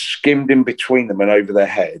bomb skimmed in between them and over their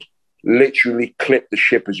head, literally clipped the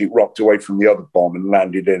ship as it rocked away from the other bomb and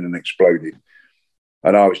landed in and exploded.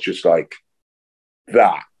 And I was just like,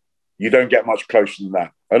 that. You don't get much closer than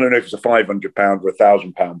that. I don't know if it's a 500-pound or a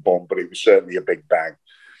 1,000-pound bomb, but it was certainly a big bang.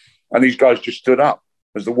 And these guys just stood up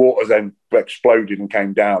as the water then exploded and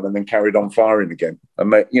came down and then carried on firing again.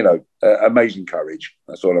 You know, amazing courage.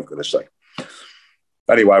 That's all I've got to say.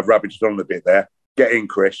 Anyway, I've rabbited on a bit there. Get in,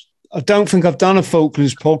 Chris. I don't think I've done a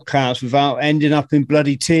Falklands podcast without ending up in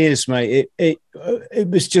bloody tears, mate. It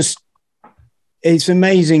was just, it's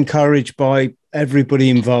amazing courage by everybody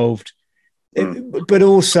involved. But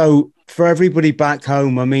also for everybody back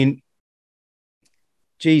home. I mean,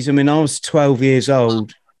 geez, I was 12 years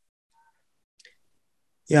old.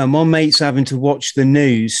 Yeah, my mate's having to watch the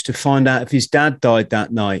news to find out if his dad died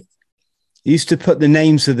that night. He used to put the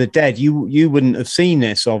names of the dead. You wouldn't have seen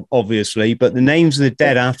this, obviously, but the names of the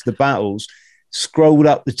dead after the battles scrolled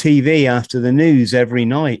up the TV after the news every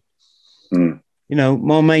night. You know,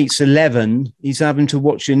 my mate's 11. He's having to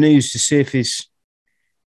watch the news to see if his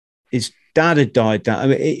dad had died. That I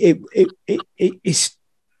mean, it's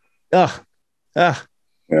yeah.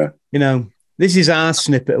 You know, this is our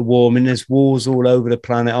snippet of warming. There's wars all over the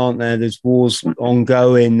planet, aren't there? There's wars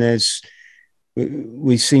ongoing. There's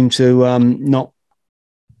we seem to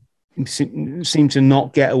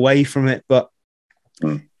not get away from it, but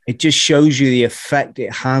it just shows you the effect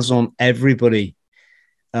it has on everybody.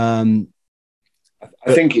 I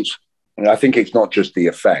think it's not just the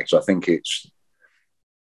effects. I think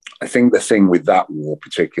the thing with that war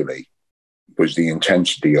particularly was the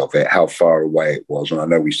intensity of it, how far away it was. And I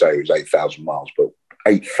know we say it was 8,000 miles, but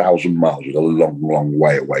 8,000 miles was a long, long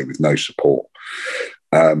way away with no support.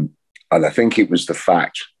 And I think it was the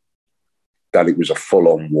fact that it was a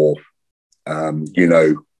full-on war.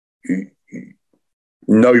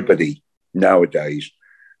 Nobody nowadays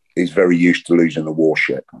is very used to losing a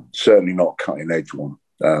warship, certainly not a cutting-edge one.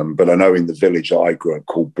 But I know in the village that I grew up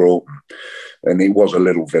called Broughton, and it was a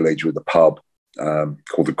little village with a pub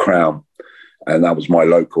called the Crown, and that was my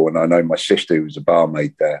local. And I know my sister, who was a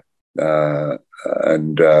barmaid there,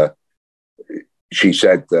 and she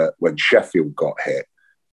said that when Sheffield got hit,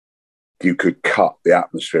 you could cut the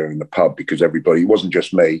atmosphere in the pub because everybody, it wasn't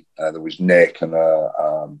just me, there was Nick and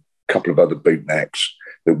a couple of other bootnecks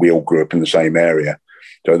that we all grew up in the same area.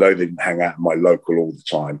 So although they didn't hang out in my local all the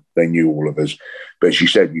time, they knew all of us. But she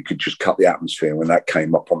said you could just cut the atmosphere when that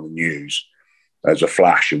came up on the news as a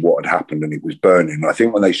flash of what had happened, and it was burning. And I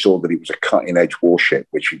think when they saw that it was a cutting-edge warship,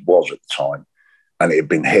 which it was at the time, and it had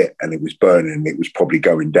been hit and it was burning and it was probably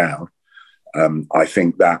going down, I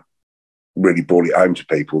think that really brought it home to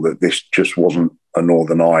people that this just wasn't a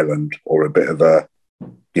Northern Ireland or a bit of a,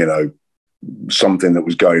 something that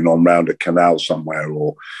was going on round a canal somewhere,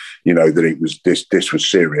 or, that it was this was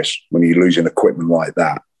serious. When you're losing equipment like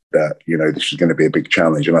that, this is going to be a big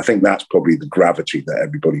challenge. And I think that's probably the gravity that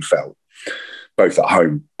everybody felt, both at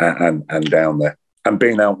home and down there, and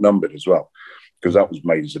being outnumbered as well, because that was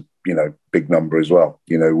made as a, big number as well.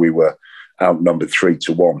 We were outnumbered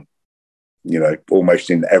 3-1, almost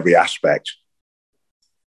in every aspect.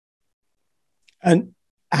 And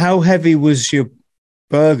how heavy was your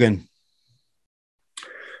Bergen?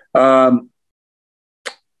 Well,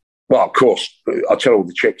 of course, I'll tell all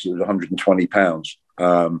the chicks it was 120 pounds.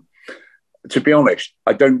 To be honest,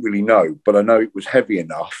 I don't really know, but I know it was heavy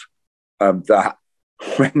enough that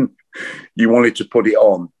when you wanted to put it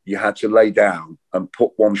on, you had to lay down and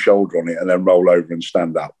put one shoulder on it and then roll over and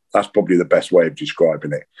stand up. That's probably the best way of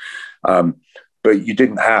describing it. But you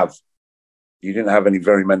didn't have any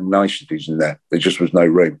very many niceties in there. There just was no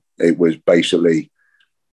room. It was basically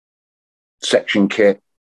section kit,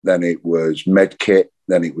 then it was med kit,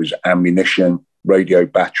 then it was ammunition, radio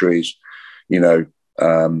batteries.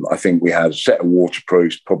 I think we had a set of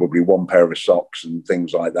waterproofs, probably one pair of socks and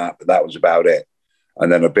things like that, but that was about it.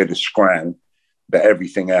 And then a bit of scran, but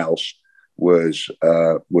everything else was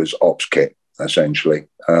ops kit, essentially.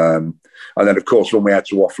 And then, of course, when we had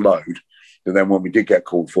to offload, and then when we did get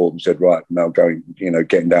called forward and said, right, now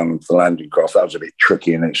getting down into the landing craft, that was a bit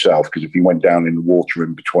tricky in itself, because if you went down in the water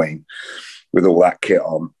in between with all that kit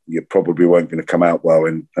on, you probably weren't going to come out well.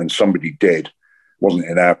 And somebody did. Wasn't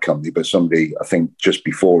in our company, but somebody, I think just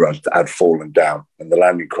before us, had fallen down, and the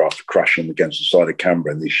landing craft crashing against the side of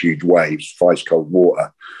Canberra in these huge waves, ice cold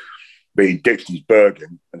water. But he ditched his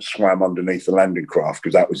Bergen and swam underneath the landing craft,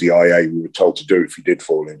 because that was the IA we were told to do if he did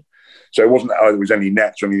fall in. So it wasn't that there was any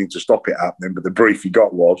nets or anything to stop it happening, but the brief he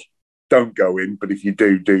got was, don't go in, but if you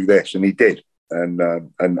do this. And he did, and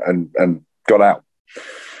got out.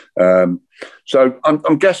 So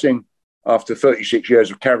I'm guessing after 36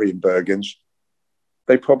 years of carrying Bergens,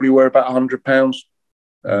 they probably were about 100 pounds,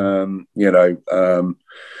 and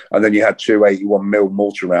then you had 2 81mm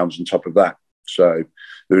mortar rounds on top of that. So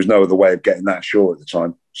there was no other way of getting that ashore at the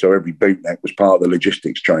time. So every bootneck was part of the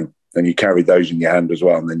logistics train, and you carried those in your hand as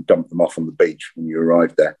well, and then dumped them off on the beach when you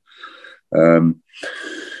arrived there.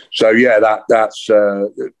 That's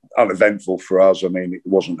uneventful for us. I mean, it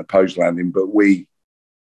wasn't a post landing, but we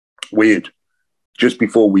had, just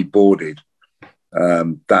before we boarded,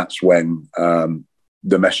 that's when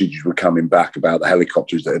the messages were coming back about the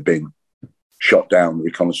helicopters that had been shot down, the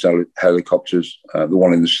reconnaissance helicopters, the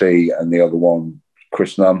one in the sea and the other one,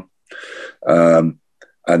 Chris Nunn, and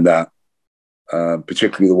that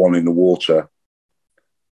particularly the one in the water,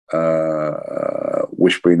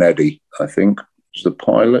 Whispering Eddie, I think, was the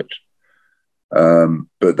pilot,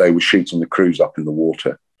 but they were shooting the crews up in the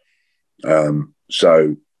water.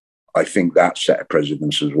 So I think that set a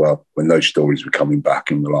precedence as well, when those stories were coming back,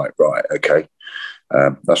 and we're like, right, okay,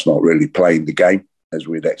 that's not really playing the game as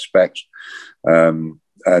we'd expect. And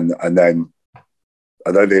then,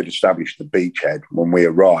 although they had established the beachhead, when we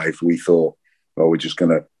arrived, we thought, well, we're just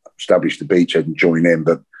going to establish the beachhead and join in.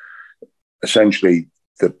 But essentially,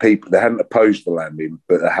 the people, they hadn't opposed the landing,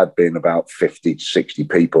 but there had been about 50 to 60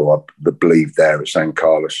 people, I believe, there at San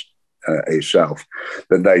Carlos itself,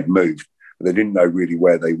 that they'd moved. They didn't know really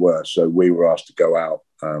where they were, so we were asked to go out.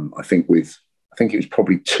 I think it was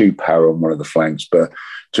probably 2 para on one of the flanks, but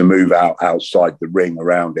to move out outside the ring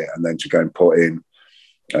around it, and then to go and put in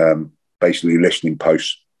basically listening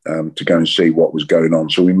posts to go and see what was going on.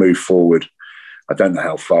 So we moved forward. I don't know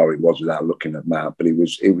how far it was without looking at map, but it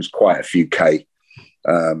was quite a few K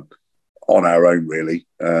on our own, really,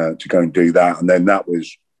 to go and do that. And then that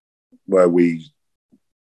was where we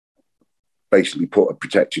basically put a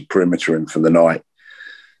protected perimeter in for the night.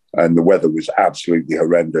 And the weather was absolutely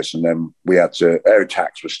horrendous. And then air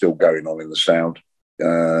attacks were still going on in the Sound.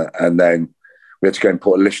 And then we had to go and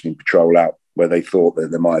put a listening patrol out where they thought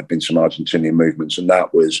that there might have been some Argentinian movements. And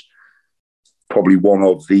that was probably one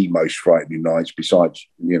of the most frightening nights, besides,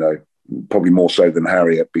 probably more so than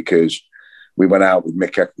Harriet, because we went out with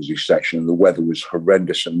Mick Eccles' section and the weather was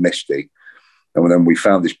horrendous and misty. And then we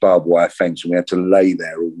found this barbed wire fence and we had to lay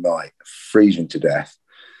there all night, freezing to death,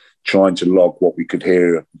 trying to log what we could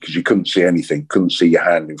hear, because you couldn't see anything, couldn't see your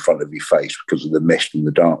hand in front of your face because of the mist and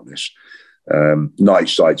the darkness. Night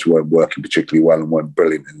sights weren't working particularly well and weren't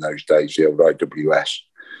brilliant in those days, the old IWS.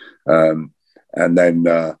 And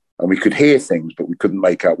we could hear things, but we couldn't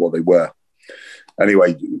make out what they were.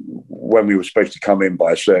 Anyway, when we were supposed to come in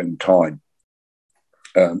by a certain time,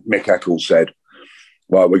 Mick Eccles said,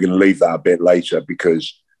 well, we're going to leave that a bit later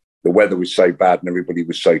because the weather was so bad and everybody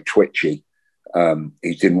was so twitchy.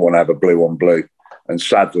 He didn't want to have a blue on blue. And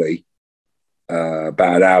sadly,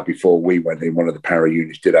 about an hour before we went in, one of the para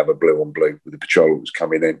units did have a blue on blue with the patrol that was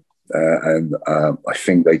coming in. And I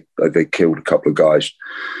think they killed a couple of guys.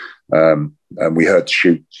 And we heard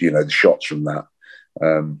the shots from that.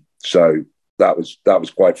 So that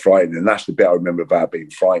was quite frightening. And that's the bit I remember about being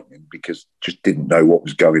frightening, because just didn't know what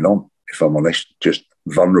was going on, if I'm honest, just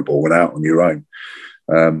vulnerable and out on your own.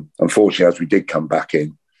 Unfortunately, as we did come back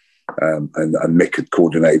in, and Mick had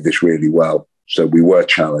coordinated this really well, so we were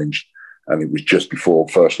challenged, and it was just before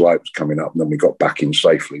first light was coming up, and then we got back in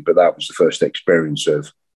safely. But that was the first experience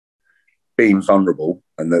of being vulnerable,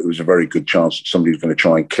 and that there was a very good chance that somebody was going to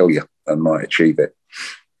try and kill you and might achieve it.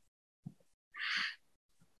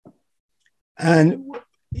 And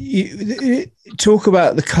you talk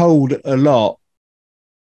about the cold a lot,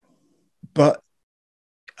 but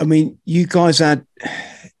I mean, you guys had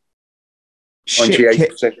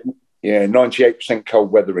 98%. Yeah, 98%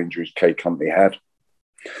 cold weather injuries K Company had.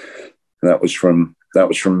 And that was from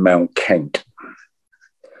Mount Kent.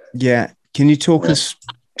 Yeah, can you talk us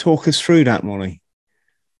through that, Molly?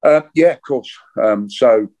 Yeah, of course.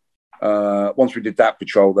 So once we did that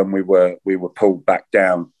patrol, then we were pulled back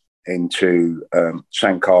down into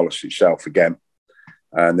San Carlos itself again,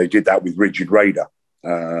 and they did that with rigid radar.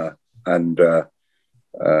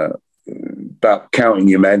 About counting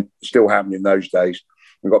your men, still happened in those days.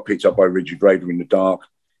 We got picked up by rigid radar in the dark,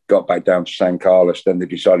 got back down to San Carlos. Then they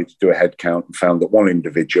decided to do a head count and found that one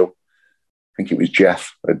individual, I think it was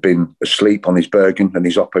Jeff, had been asleep on his Bergen and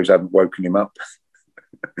his oppos hadn't woken him up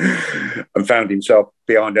and found himself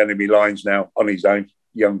behind enemy lines now on his own,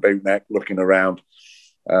 young bootneck, looking around.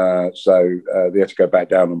 So they had to go back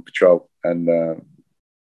down on patrol, and the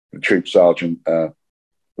troop sergeant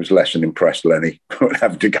was less than impressed, Lenny,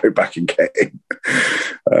 having to go back and get in.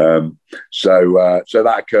 So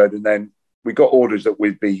that occurred, and then we got orders that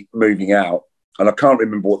we'd be moving out, and I can't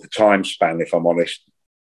remember what the time span, if I'm honest,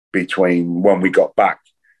 between when we got back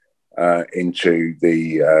into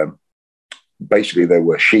the basically there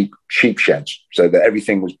were sheep sheds, so that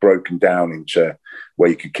everything was broken down into where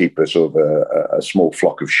you could keep a sort of a small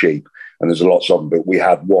flock of sheep, and there's lots of them, but we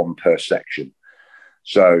had one per section.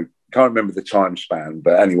 So can't remember the time span,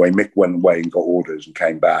 but anyway, Mick went away and got orders and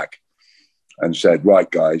came back and said, right,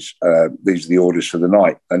 guys, these are the orders for the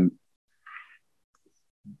night. And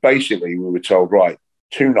basically we were told, right,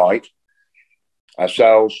 tonight,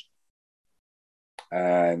 ourselves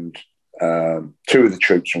and two of the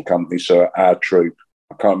troops from company, so our troop,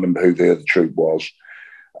 I can't remember who the other troop was,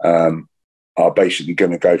 are basically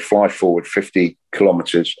going to go fly forward 50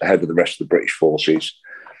 kilometres ahead of the rest of the British forces.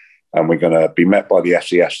 And we're going to be met by the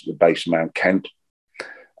SES at the base of Mount Kent.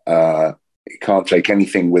 You can't take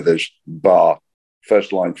anything with us bar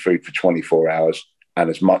first line food for 24 hours and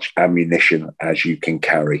as much ammunition as you can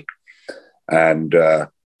carry. And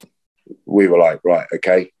we were like, right,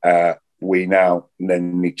 okay. We now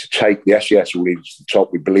then need to take the SES will lead us to the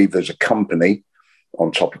top. We believe there's a company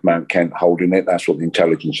on top of Mount Kent holding it. That's what the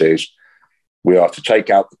intelligence is. We are to take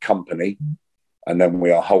out the company, and then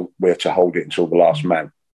we're to hold it until the last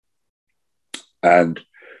man. And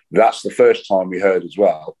that's the first time we heard as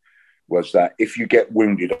well, was that if you get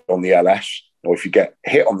wounded on the LS, or if you get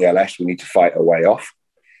hit on the LS, we need to fight our way off.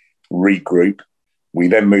 regroup. We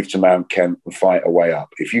then move to Mount Kent and fight our way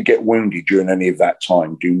up. If you get wounded during any of that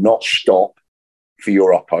time, do not stop for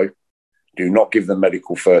your oppo. Do not give them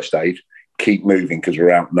medical first aid. Keep moving because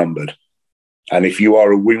we're outnumbered. And if you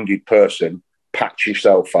are a wounded person, patch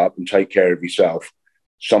yourself up and take care of yourself.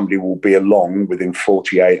 Somebody will be along within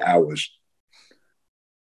 48 hours.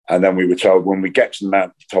 And then we were told when we get to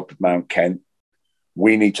the top of Mount Kent,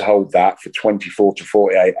 we need to hold that for 24 to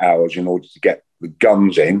 48 hours in order to get the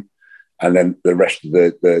guns in and then the rest of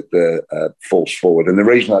the force forward. And the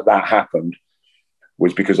reason that happened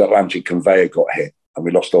was because Atlantic Conveyor got hit and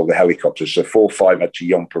we lost all the helicopters. So 4 or 5 had to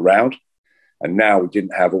yomp around. And now we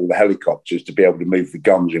didn't have all the helicopters to be able to move the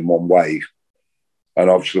guns in one wave. And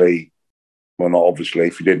obviously, well, not obviously,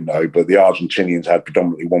 if you didn't know, but the Argentinians had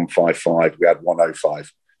predominantly 155, we had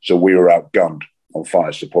 105. So we were outgunned on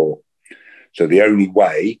fire support. So the only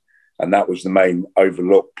way, and that was the main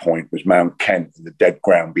overlooked point, was Mount Kent and the dead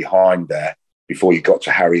ground behind there before you got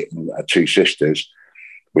to Harriet and Two Sisters,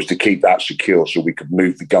 was to keep that secure so we could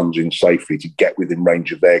move the guns in safely to get within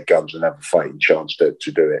range of their guns and have a fighting chance to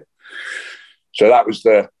do it. So that was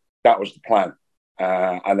the plan.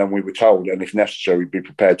 And then we were told, and if necessary, be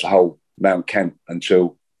prepared to hold Mount Kent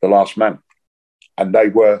until the last man. And they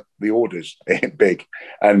were the orders, big.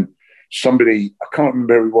 And somebody, I can't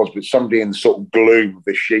remember who it was, but somebody in the sort of gloom of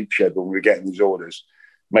the sheep shed when we were getting these orders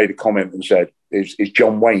made a comment and said, is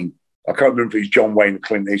John Wayne, I can't remember if it's John Wayne or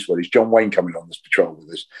Clint Eastwood, is John Wayne coming on this patrol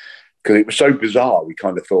with us? Because it was so bizarre, we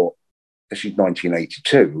kind of thought, this is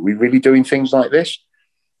 1982. Are we really doing things like this?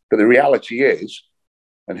 But the reality is,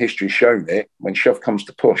 and history's shown it, when shove comes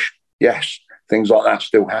to push, yes, things like that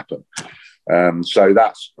still happen. So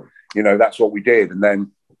that's what we did. And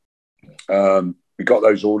then we got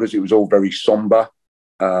those orders. It was all very somber.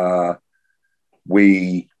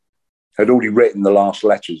 We had already written the last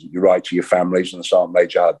letters that you write to your families, and the Sergeant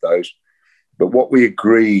Major had those. But what we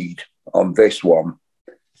agreed on this one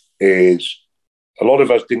is a lot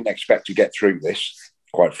of us didn't expect to get through this,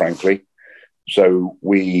 quite frankly. So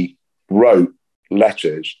we wrote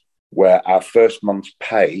letters where our first month's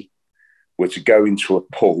pay were to go into a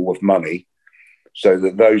pool of money so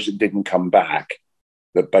that those that didn't come back,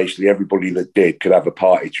 that basically everybody that did could have a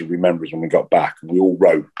party to remember us when we got back. And we all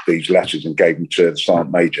wrote these letters and gave them to the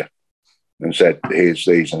Sergeant Major and said, here's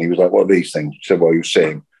these. And he was like, what are these things? I said, well, you'll see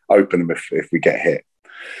them. Open them if we get hit.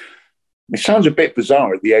 It sounds a bit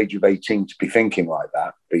bizarre at the age of 18 to be thinking like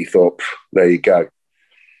that, but he thought, there you go.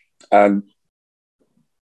 And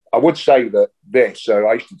I would say that so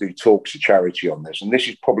I used to do talks of charity on this, and this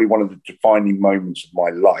is probably one of the defining moments of my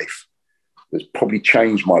life that's probably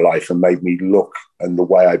changed my life and made me look and the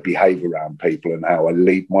way I behave around people and how I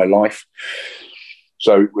lead my life.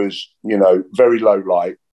 So it was, very low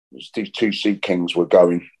light. These 2 Sea Kings were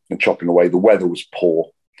going and chopping away. The weather was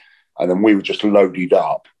poor. And then we were just loaded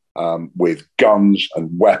up with guns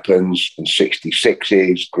and weapons and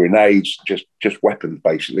 66s, grenades, just weapons,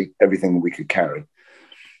 basically, everything we could carry.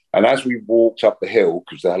 And as we walked up the hill,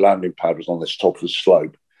 because the landing pad was on this top of the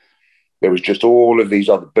slope, there was just all of these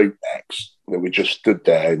other bootlegs that were just stood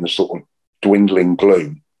there in the sort of dwindling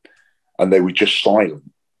gloom. And they were just silent.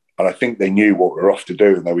 And I think they knew what we were off to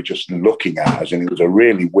do, and they were just looking at us, and it was a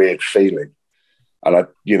really weird feeling. And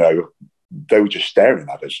they were just staring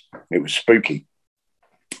at us. It was spooky.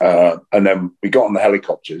 And then we got on the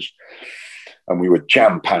helicopters and we were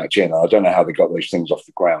jam-packed in. I don't know how they got those things off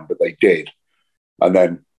the ground, but they did. And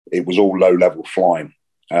then it was all low-level flying.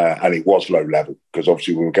 And it was low-level because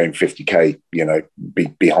obviously we were going 50K,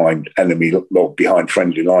 behind enemy, or behind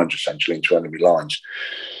friendly lines, essentially, into enemy lines.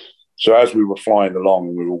 So as we were flying along,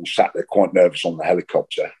 and we were all sat there quite nervous on the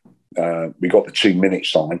helicopter, we got the 2-minute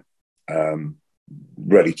sign,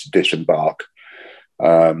 ready to disembark.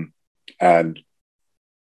 And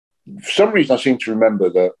for some reason, I seem to remember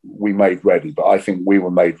that we made ready, but I think we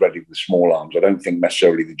were made ready with small arms. I don't think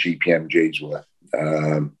necessarily the GPMGs were,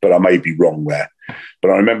 but I may be wrong there.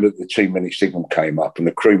 But I remember that the 2-minute signal came up and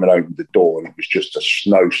the crewman opened the door and it was just a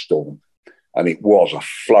snowstorm. And it was a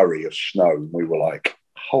flurry of snow. And we were like,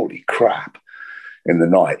 holy crap, in the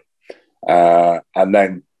night. And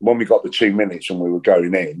then when we got the 2 minutes and we were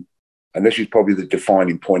going in, and this is probably the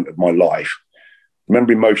defining point of my life,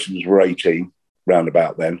 remembering most of us were 18, round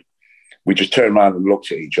about then, we just turned around and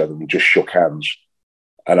looked at each other and we just shook hands.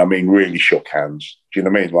 And I mean, really shook hands. Do you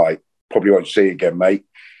know what I mean? Like, probably won't see you again, mate.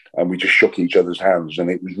 And we just shook each other's hands.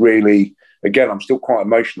 And it was really, again, I'm still quite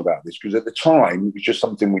emotional about this because at the time, it was just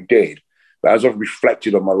something we did. But as I've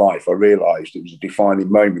reflected on my life, I realised it was a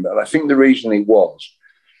defining moment. And I think the reason it was,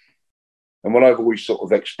 and what I've always sort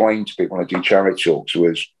of explained to people when I do charity talks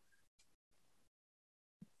was,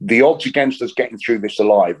 the odds against us getting through this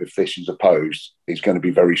alive, if this is opposed, is going to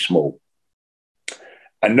be very small.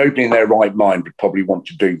 And nobody in their right mind would probably want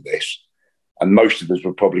to do this. And most of us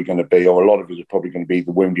were probably going to be, or a lot of us are probably going to be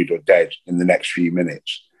either wounded or dead in the next few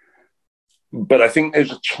minutes. But I think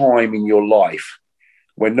there's a time in your life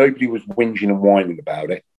when nobody was whinging and whining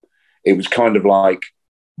about it. It was kind of like,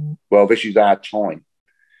 well, this is our time.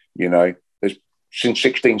 You know, since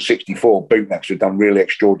 1664, bootnecks have done really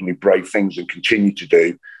extraordinarily brave things and continue to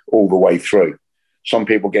do all the way through. Some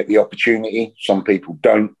people get the opportunity, some people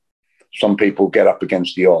don't. Some people get up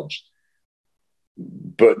against the odds.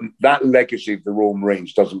 But that legacy of the Royal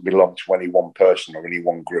Marines doesn't belong to any one person or any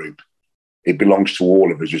one group. It belongs to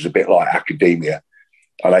all of us. It's a bit like academia.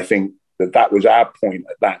 And I think that was our point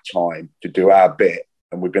at that time, to do our bit.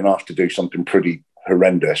 And we've been asked to do something pretty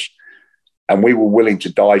horrendous. And we were willing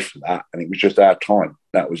to die for that. And it was just our time.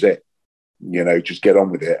 That was it. You know, just get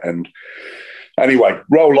on with it. And anyway,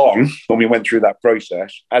 roll on. When we went through that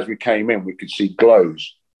process, as we came in, we could see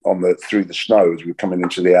glows through the snow as we were coming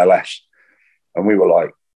into the LS. And we were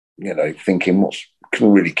like, you know, thinking,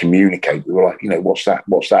 couldn't really communicate. We were like, you know, what's that?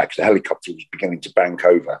 What's that? Because the helicopter was beginning to bank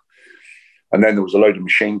over. And then there was a load of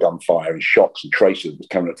machine gun fire and shots and traces that was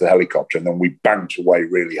coming up to the helicopter. And then we banked away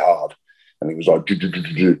really hard. And it was like,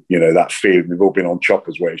 you know, that fear. We've all been on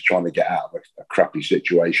choppers where he's trying to get out of a crappy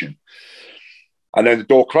situation. And then the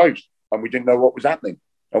door closed and we didn't know what was happening.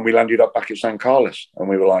 And we landed up back at San Carlos and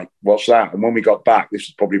we were like, what's that? And when we got back, this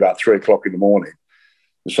was probably about 3 o'clock in the morning,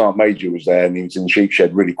 the Sergeant Major was there and he was in the sheep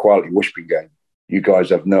shed really quietly whispering, going, you guys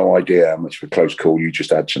have no idea how much of a close call you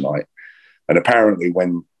just had tonight. And apparently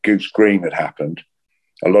when Goose Green had happened,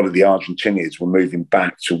 a lot of the Argentinians were moving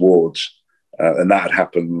back towards, and that had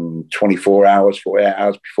happened 48 hours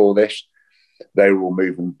before this. They were all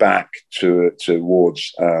moving back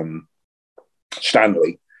towards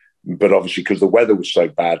Stanley. But obviously, because the weather was so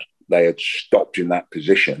bad, they had stopped in that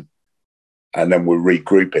position and then were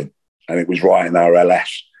regrouping. And it was right in our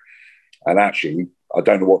LS. And actually, I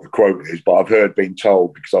don't know what the quote is, but I've been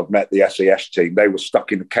told, because I've met the SAS team, they were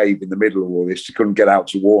stuck in a cave in the middle of all this. They couldn't get out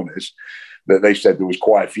to warn us. That they said there was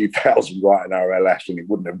quite a few thousand right in our LS and it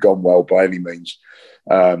wouldn't have gone well by any means.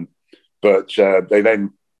 But they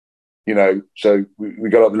then, you know, so we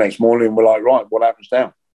got up the next morning and we're like, right, what happens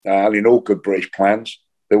now? And in all good British plans,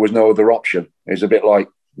 there was no other option. It's a bit like,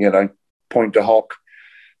 you know, Pointe du Hoc,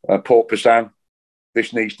 Port Pisan,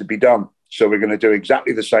 this needs to be done. So we're going to do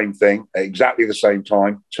exactly the same thing at exactly the same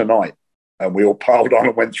time tonight. And we all piled on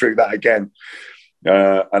and went through that again.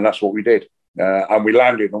 And that's what we did. And we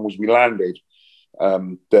landed, and as we landed,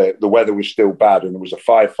 the weather was still bad and there was a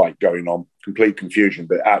firefight going on, complete confusion.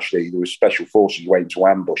 But actually there was special forces waiting to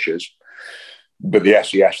ambush us. But the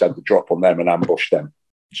SES had the drop on them and ambushed them.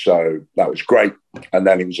 So that was great. And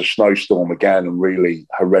then it was a snowstorm again and really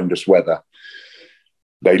horrendous weather.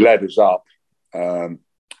 They led us up.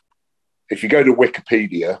 If you go to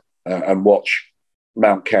Wikipedia and watch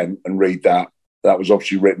Mount Kent and read that was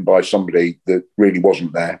obviously written by somebody that really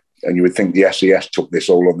wasn't there. And you would think the SES took this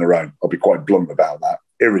all on their own. I'll be quite blunt about that.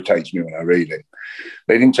 Irritates me when I read it.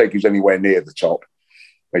 They didn't take us anywhere near the top.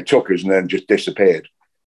 They took us and then just disappeared.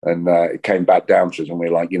 And it came back down to us and we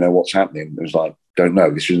were like, you know, what's happening? It was like, don't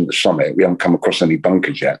know. This isn't the summit. We haven't come across any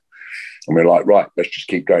bunkers yet. And we were like, right, let's just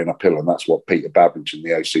keep going uphill. And that's what Peter Babington,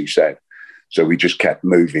 the OC, said. So we just kept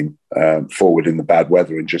moving forward in the bad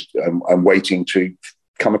weather and just and waiting to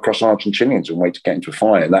come across Argentinians and wait to get into a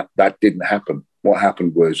fire. And that didn't happen. What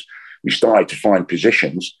happened was we started to find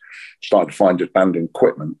positions, started to find abandoned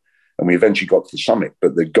equipment, and we eventually got to the summit,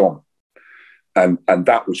 but they'd gone. And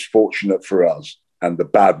that was fortunate for us. And the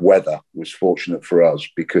bad weather was fortunate for us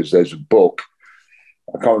because there's a book,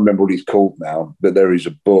 I can't remember what it's called now, but there is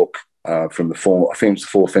a book from the I think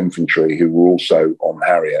it's the 4th Infantry, who were also on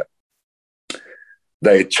Harriet.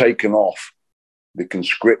 They had taken off the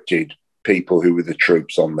conscripted people who were the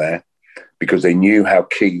troops on there because they knew how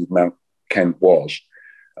key Mount Kent was.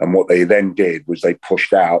 And what they then did was they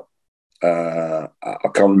pushed out, I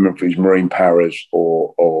can't remember if it was Marine Paras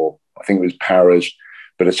or I think it was Paras,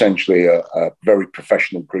 but essentially a very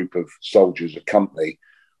professional group of soldiers, a company,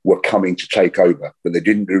 were coming to take over. But they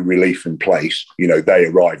didn't do relief in place. You know, they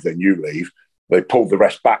arrived, then you leave. They pulled the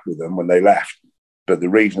rest back with them when they left. But the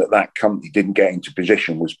reason that company didn't get into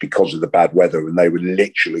position was because of the bad weather. And they were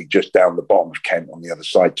literally just down the bottom of Kent on the other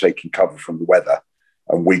side, taking cover from the weather.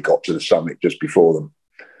 And we got to the summit just before them.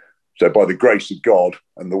 So by the grace of God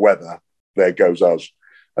and the weather, there goes us.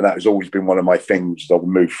 And that has always been one of my things that I'll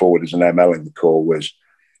move forward as an ML in the Corps was,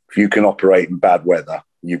 if you can operate in bad weather,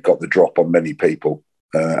 you've got the drop on many people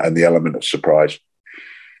and the element of surprise.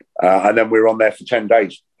 And then we were on there for 10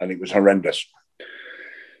 days and it was horrendous.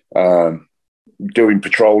 doing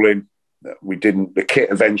patrolling. The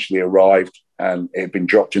kit eventually arrived and it had been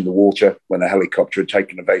dropped in the water when a helicopter had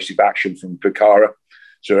taken evasive action from Bukhara.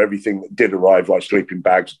 So everything that did arrive, like sleeping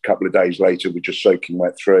bags, a couple of days later, were just soaking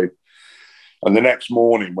wet through. And the next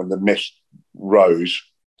morning, when the mist rose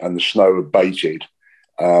and the snow abated,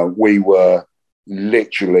 we were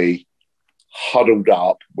literally huddled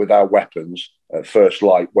up with our weapons at first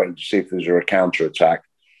light, waiting to see if there's a counter-attack,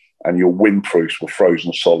 and your windproofs were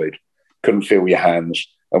frozen solid. Couldn't feel your hands.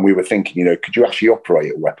 And we were thinking, could you actually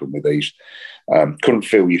operate a weapon with these? Couldn't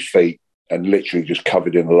feel your feet, and literally just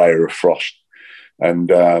covered in a layer of frost.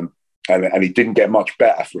 And it didn't get much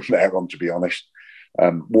better from there on, to be honest.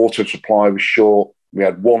 Water supply was short. We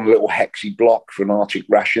had one little hexy block for an Arctic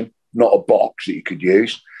ration, not a box that you could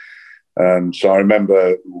use. So I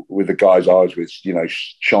remember with the guys I was with,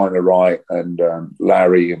 China Wright and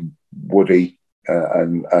Larry and Woody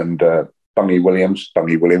and Bungie Williams.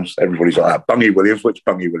 Everybody's like that. Bungie Williams. Which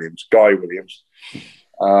Bungie Williams? Guy Williams.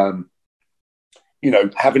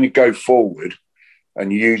 Having to go forward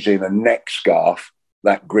and using a neck scarf,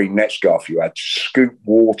 that green neck scarf you had, to scoop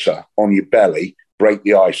water on your belly, break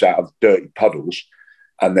the ice out of dirty puddles,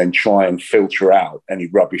 and then try and filter out any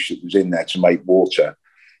rubbish that was in there to make water.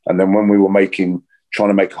 And then when we were trying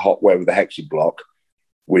to make a hot wear with a hexi block,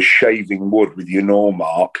 we're shaving wood with your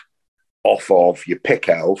Normark off of your pick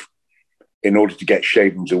elf in order to get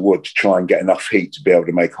shavings of wood to try and get enough heat to be able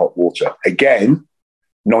to make hot water. Again,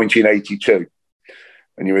 1982.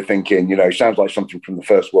 And you were thinking, sounds like something from the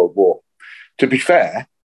First World War. To be fair,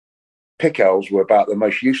 pick elves were about the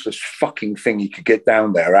most useless fucking thing you could get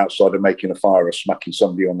down there outside of making a fire or smacking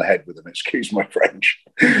somebody on the head with them, excuse my French,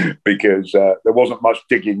 because there wasn't much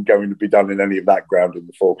digging going to be done in any of that ground in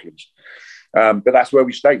the Falklands. But that's where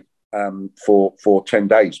we stayed for 10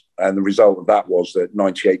 days. And the result of that was that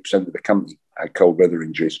 98% of the company had cold weather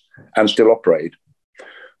injuries and still operated.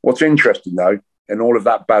 What's interesting, though, in all of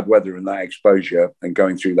that bad weather and that exposure and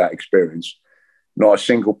going through that experience, not a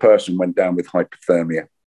single person went down with hypothermia,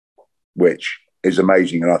 which is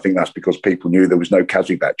amazing. And I think that's because people knew there was no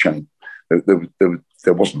Kazibak chain.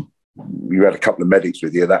 There wasn't. You had a couple of medics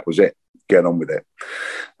with you. That was it. Get on with it.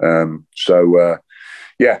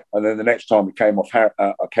 Yeah. And then the next time I came off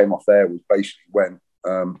there was basically when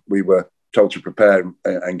we were told to prepare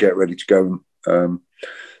and get ready to go and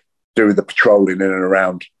do the patrolling in and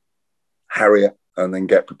around Harriet, and then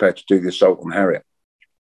get prepared to do the assault on Harriet.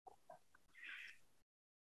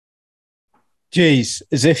 Geez,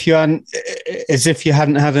 as if you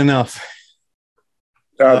hadn't had enough.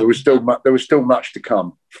 There was still much to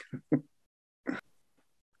come.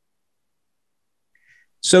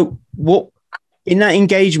 So, what in that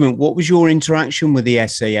engagement? What was your interaction with the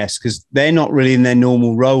SAS? Because they're not really in their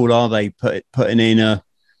normal role, are they? Putting in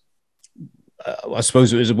I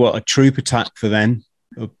suppose it was a troop attack for them,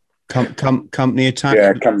 a company attack.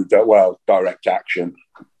 Yeah, direct action.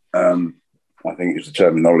 I think it's the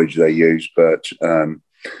terminology they use, but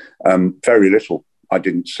very little. I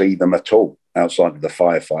didn't see them at all outside of the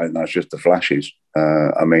firefight, and that's just the flashes.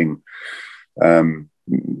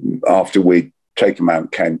 After we'd taken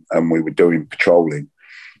Mount Kent and we were doing patrolling,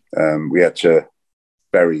 we had to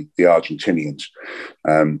bury the Argentinians.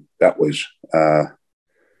 That was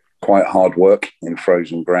quite hard work in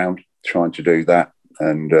frozen ground, trying to do that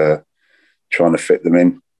and trying to fit them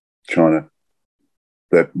in,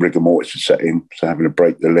 the rigor mortis to set in, so having to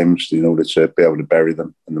break the limbs in order to be able to bury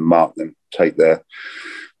them and then mark them, take their,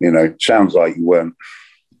 sounds like you weren't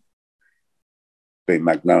being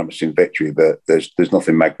magnanimous in victory, but there's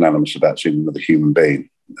nothing magnanimous about seeing another human being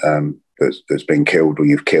that's been killed or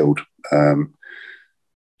you've killed. There's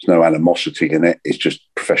no animosity in it. It's just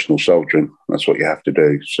professional soldiering. That's what you have to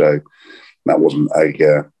do. So that wasn't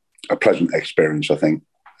a pleasant experience, I think.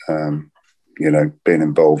 Being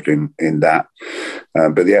involved in that.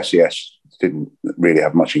 But the SES didn't really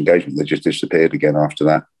have much engagement. They just disappeared again after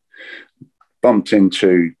that. Bumped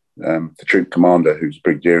into the troop commander, who's a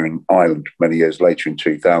brigadier in Ireland many years later in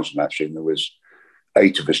 2000, actually, and there was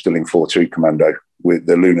 8 of us still in 4-2 Commando. With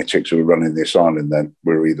the lunatics who were running this island then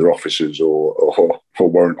were either officers or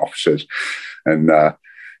warrant officers. And,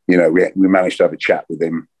 we managed to have a chat with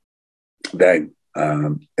him then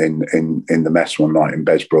in the mess one night in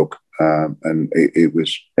Besbrook. And it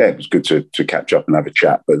was good to catch up and have a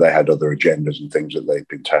chat, but they had other agendas and things that they'd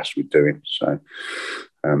been tasked with doing. So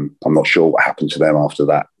I'm not sure what happened to them after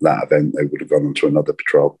that event. They would have gone on to another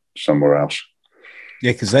patrol somewhere else.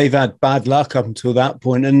 Yeah, because they've had bad luck up until that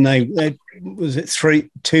point, and they was it 3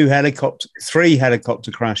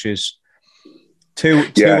 helicopter crashes. Two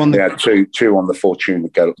on the Fortuna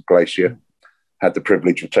Glacier. had the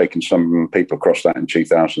privilege of taking some people across that in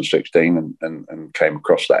 2016 and came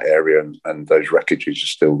across that area, and those wreckages are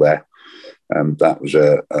still there. That was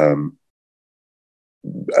a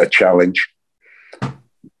challenge.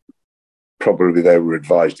 Probably they were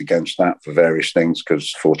advised against that for various things,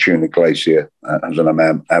 because Fortuna Glacier, as an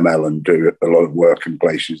ML and do a lot of work in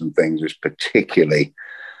glaciers and things, is particularly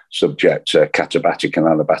subject to katabatic and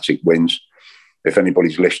anabatic winds. If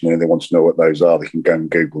anybody's listening and they want to know what those are, they can go and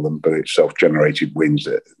Google them, but it's self-generated winds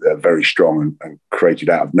that are very strong and created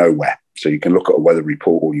out of nowhere. So you can look at a weather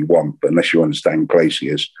report all you want, but unless you understand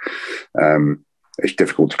glaciers, it's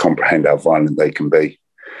difficult to comprehend how violent they can be.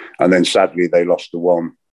 And then sadly, they lost the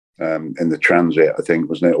one in the transit, I think,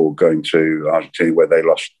 wasn't it, or going to Argentina, where they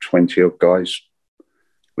lost 20 odd guys,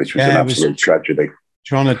 which was an absolute tragedy.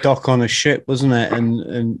 Trying to dock on a ship, wasn't it?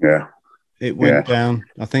 And it went down.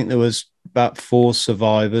 I think there was about 4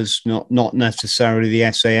 survivors, not necessarily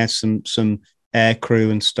the SAS, and some air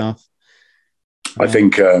crew and stuff. I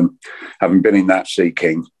think having been in that Sea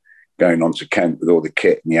King, going on to Kent with all the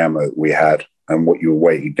kit and the ammo that we had, and what you were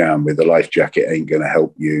weighted down with, the life jacket ain't going to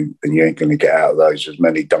help you, and you ain't going to get out of those as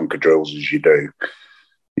many dunker drills as you do.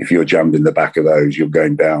 If you're jammed in the back of those, you're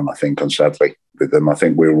going down, I think, unsadly, with them. I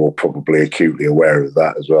think we were all probably acutely aware of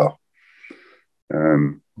that as well.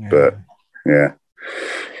 But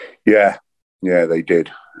they did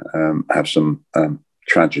have some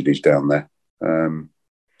tragedies down there. And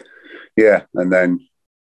then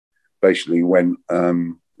basically went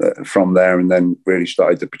from there, and then really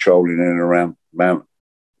started the patrolling in and around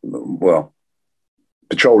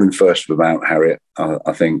patrolling first for Mount Harriet.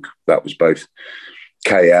 I think that was both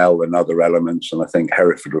KL and other elements, and I think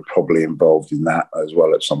Hereford were probably involved in that as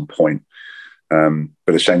well at some point.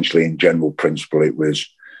 But essentially, in general principle, it was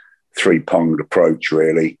 3-pronged approach,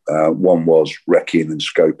 really. One was recceing and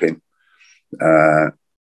scoping.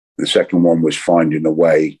 The second one was finding a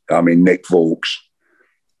way. I mean, Nick Vaux,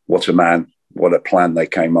 what a man, what a plan they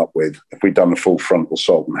came up with. If we'd done a full frontal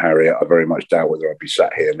assault on Harriet, I very much doubt whether I'd be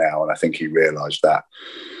sat here now, and I think he realised that.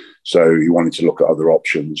 So he wanted to look at other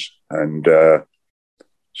options. And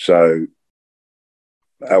so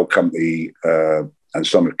L Company and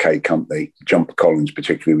some of K Company, Jumper Collins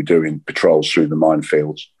particularly, were doing patrols through the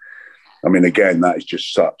minefields. I mean, again, that is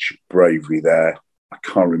just such bravery there. I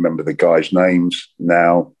can't remember the guys' names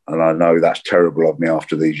now, and I know that's terrible of me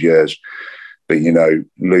after these years. But, you know,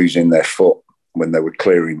 losing their foot when they were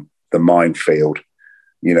clearing the minefield,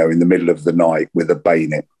 you know, in the middle of the night with a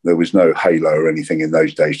bayonet. There was no halo or anything in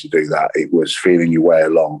those days to do that. It was feeling your way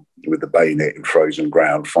along with the bayonet in frozen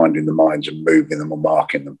ground, finding the mines and moving them or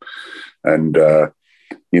marking them. And,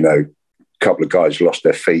 you know, a couple of guys lost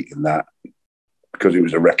their feet in that because it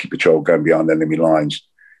was a recce patrol going behind enemy lines.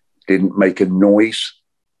 Didn't make a noise,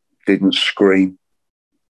 didn't scream,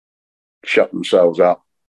 shut themselves up,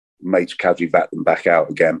 mates casevac them back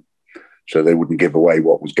out again so they wouldn't give away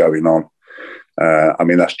what was going on. I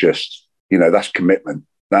mean, that's just, you know, that's commitment.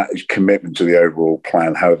 That is commitment to the overall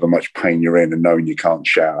plan, however much pain you're in and knowing you can't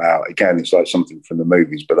shout out. Again, it's like something from the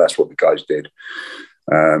movies, but that's what the guys did.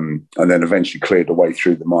 And then eventually cleared the way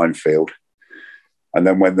through the minefield. And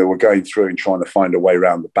then when they were going through and trying to find a way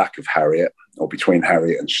around the back of Harriet, or between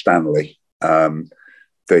Harriet and Stanley, the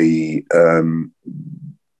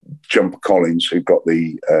Jumper Collins, who got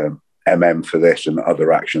the MM for this and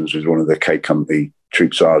other actions, was one of the K Company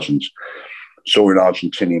troop sergeants, saw an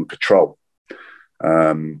Argentinian patrol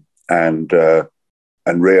and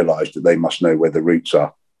realised that they must know where the routes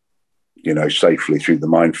are, you know, safely through the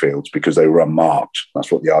minefields, because they were unmarked.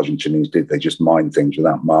 That's what the Argentinians did. They just mined things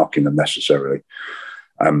without marking them necessarily.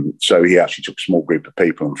 So he actually took a small group of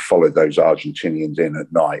people and followed those Argentinians in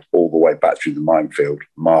at night all the way back through the minefield,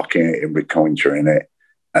 marking it and reconnoitering it,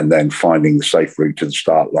 and then finding the safe route to the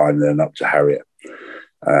start line and then up to Harriet.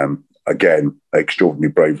 Again,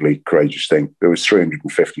 extraordinarily bravely courageous thing. There was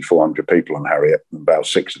 350, 400 people on Harriet, and about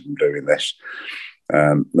 6 of them doing this.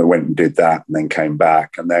 They went and did that and then came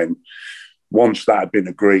back. And then once that had been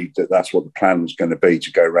agreed that that's what the plan was going to be,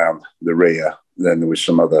 to go around the rear, then there was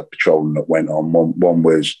some other patrolling that went on. One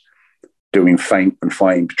was doing feint and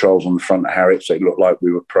fighting patrols on the front of Harriet, so it looked like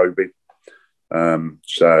we were probing.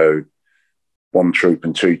 So 1 troop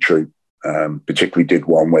and 2 troop particularly did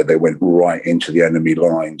one where they went right into the enemy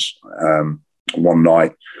lines. One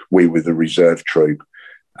night, we were the reserve troop,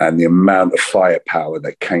 and the amount of firepower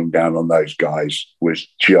that came down on those guys was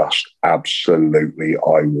just absolutely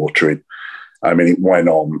eye-watering. I mean, it went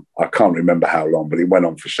on, I can't remember how long, but it went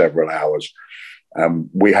on for several hours.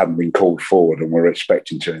 We hadn't been called forward, and we were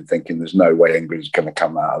expecting to and thinking there's no way England's going to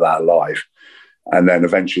come out of that alive. And then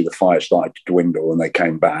eventually the fire started to dwindle and they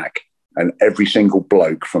came back, and every single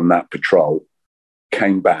bloke from that patrol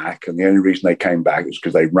came back, and the only reason they came back was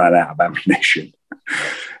because they ran out of ammunition.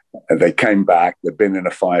 And they came back. They'd been in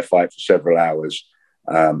a firefight for several hours,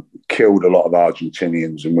 killed a lot of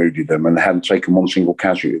Argentinians and wounded them, and they hadn't taken one single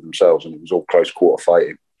casualty themselves, and it was all close quarter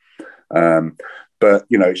fighting. But,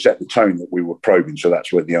 you know, it set the tone that we were probing, so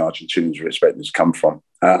that's where the Argentinians were expecting us to come from.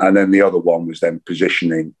 And then the other one was then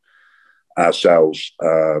positioning ourselves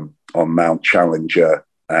on Mount Challenger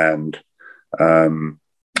and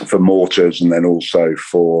for mortars, and then also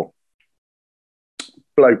for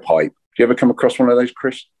blowpipe. Do you ever come across one of those,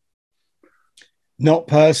 Chris? Not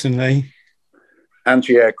personally.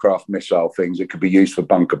 Anti-aircraft missile things that could be used for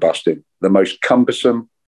bunker busting. The most cumbersome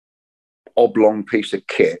oblong piece of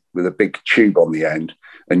kit with a big tube on the end,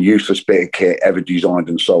 and useless bit of kit ever designed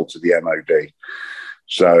and sold to the MOD.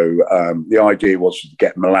 So the idea was to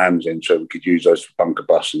get Milans in so we could use those for bunker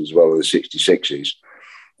busting as well as the 66s.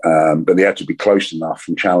 But they had to be close enough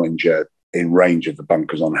from Challenger in range of the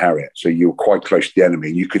bunkers on Harriet. So you were quite close to the enemy,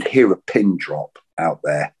 and you could hear a pin drop out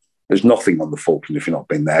there. There's nothing on the Falklands if you've not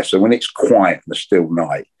been there. So when it's quiet and a still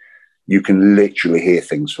night, you can literally hear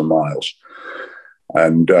things for miles.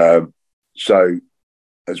 And so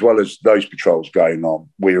as well as those patrols going on,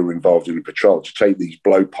 we were involved in a patrol to take these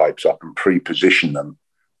blowpipes up and pre-position them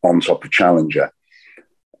on top of Challenger.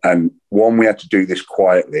 And one, we had to do this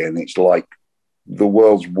quietly, and it's like the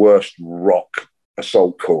world's worst rock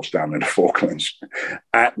assault course down in the Falklands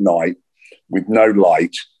at night with no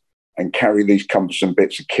light, and carry these cumbersome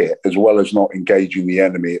bits of kit, as well as not engaging the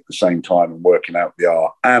enemy at the same time and working out the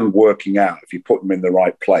art, and working out if you put them in the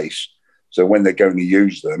right place. So when they're going to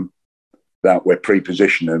use them, that we're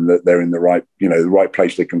pre-positioning them, that they're in the right, you know, the right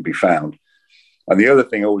place they can be found. And the other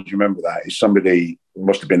thing I always remember that is somebody,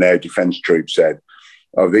 must have been air defense troops, said,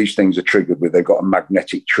 oh, these things are triggered with, they've got a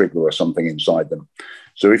magnetic trigger or something inside them.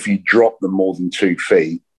 So if you drop them more than 2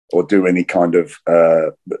 feet or do any kind of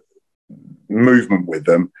movement with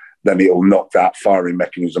them, then it'll knock that firing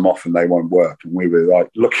mechanism off and they won't work. And we were like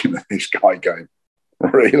looking at this guy going,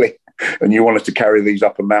 really? And you want us to carry these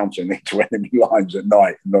up a mountain into enemy lines at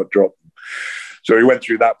night and not drop them? So we went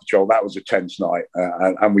through that patrol. That was a tense night,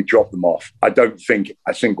 and we dropped them off. I don't think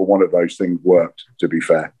a single one of those things worked, to be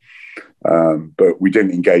fair. But we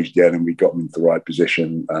didn't engage the enemy. We got them into the right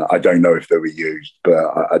position. I don't know if they were used, but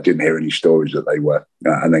I didn't hear any stories that they were,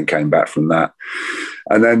 and then came back from that.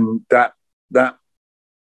 And then that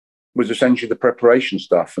was essentially the preparation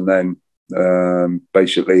stuff. And then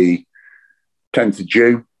basically 10th of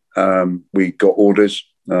June, we got orders.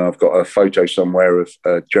 I've got a photo somewhere of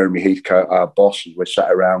Jeremy Heathcote, our boss, as we're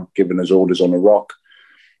sat around giving us orders on a rock.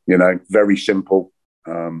 You know, very simple,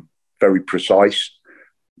 very precise,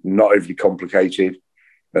 not overly complicated,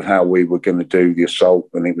 of how we were going to do the assault.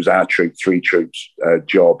 And it was our troop, 3 troops'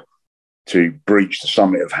 job to breach the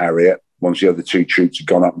summit of Harriet. Once the other 2 troops had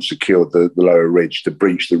gone up and secured the lower ridge, to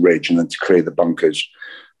breach the ridge and then to clear the bunkers,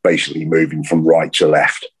 basically moving from right to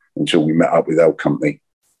left until we met up with L Company.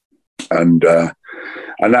 And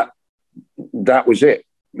that was it.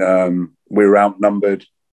 We were outnumbered.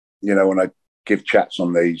 You know, when I give chats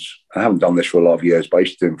on these, I haven't done this for a lot of years, but I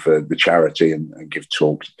used to do them for the charity and give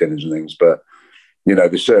talks, dinners and things. But, you know,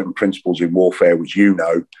 there's certain principles in warfare, which you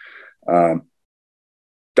know,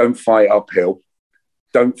 don't fight uphill,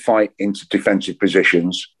 don't fight into defensive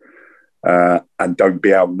positions, and don't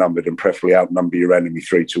be outnumbered, and preferably outnumber your enemy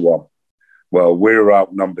 3-1. Well, we were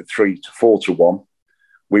outnumbered 3-4-1.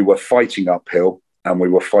 We were fighting uphill, and we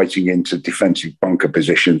were fighting into defensive bunker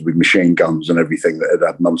positions with machine guns and everything that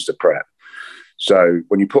had monster prep. So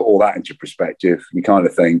when you put all that into perspective, you kind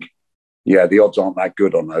of think, yeah, the odds aren't that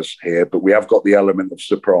good on us here, but we have got the element of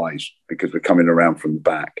surprise because we're coming around from the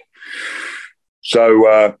back.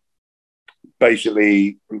 So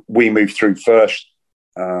basically, we moved through first,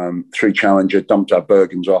 through Challenger, dumped our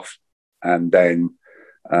Bergens off, and then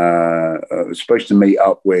was supposed to meet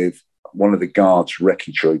up with one of the Guards'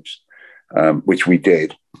 recce troops, which we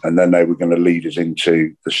did, and then they were going to lead us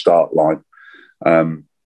into the start line.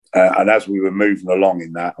 And as we were moving along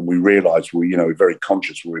in that, and we realised we're very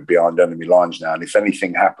conscious we were behind enemy lines now, and if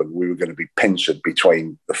anything happened, we were going to be pincered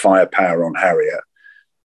between the firepower on Harriet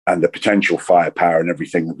and the potential firepower and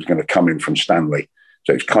everything that was going to come in from Stanley.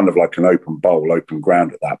 So it's kind of like an open bowl, open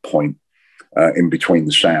ground at that point, in between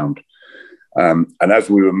the sound. And as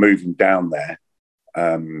we were moving down there,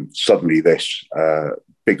 suddenly this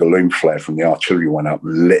big illume flare from the artillery went up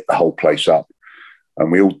and lit the whole place up.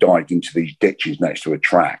 And we all dived into these ditches next to a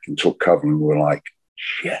track and took cover, and we were like,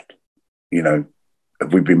 shit,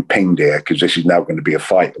 have we been pinged here? Because this is now going to be a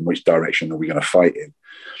fight. In which direction are we going to fight in?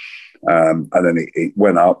 And then it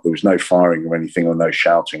went up. There was no firing or anything or no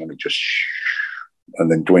shouting, and it just and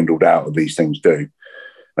then dwindled out, as these things do.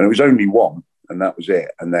 And it was only one, and that was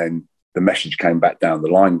it. And then the message came back down the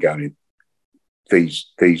line going,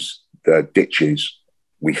 these ditches,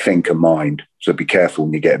 we think are mined, so be careful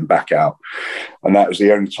when you're getting back out. And that was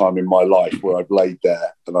the only time in my life where I've laid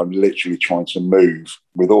there and I'm literally trying to move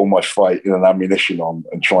with all my fighting and ammunition on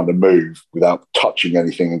and trying to move without touching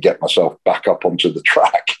anything and get myself back up onto the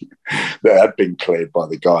track that had been cleared by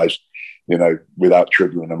the guys, you know, without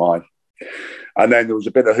triggering a mine. And then there was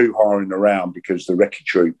a bit of hoo-haing around because the recce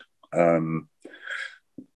troop, the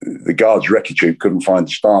guards' recce troop couldn't find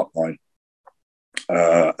the start line.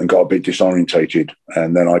 And got a bit disorientated.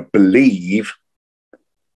 And then I believe,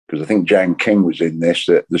 because I think Jan King was in this,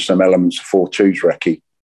 that there's some elements of 4-2's recce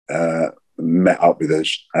met up with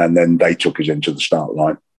us, and then they took us into the start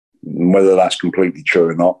line. And whether that's completely true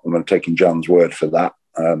or not, I'm taking Jan's word for that.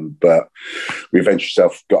 But we eventually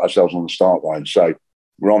got ourselves on the start line. So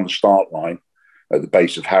we're on the start line at the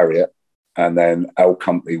base of Harriet, and then L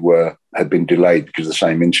Company had been delayed because of the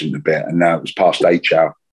same incident a bit, and now it was past H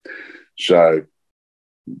hour. So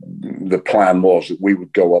the plan was that we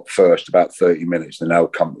would go up first about 30 minutes, and L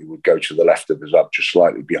Company would go to the left of us, up just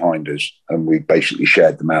slightly behind us, and we basically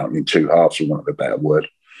shared the mountain in two halves, for want of a better word.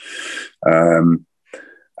 And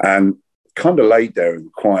kind of laid there in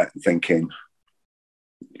the quiet and thinking,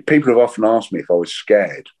 people have often asked me if I was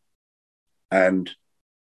scared, and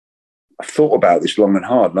I've thought about this long and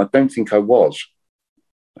hard, and I don't think I was.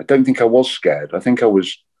 I don't think I was scared. I think I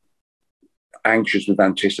was anxious with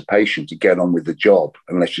anticipation to get on with the job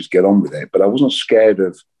and let's just get on with it. But I wasn't scared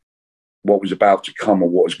of what was about to come or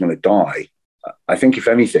what was going to die. I think, if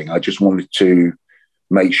anything, I just wanted to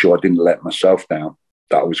make sure I didn't let myself down,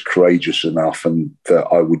 that I was courageous enough and that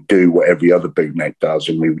I would do what every other bootneck does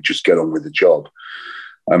and we would just get on with the job.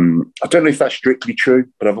 I don't know if that's strictly true,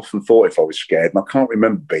 but I've often thought if I was scared, and I can't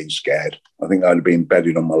remember being scared. I think I'd have been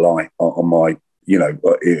embedded on my you know,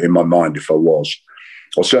 in my mind if I was.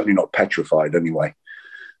 Or certainly not petrified anyway.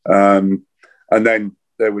 And then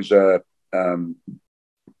there was although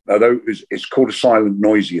it's called a silent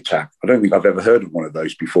noisy attack. I don't think I've ever heard of one of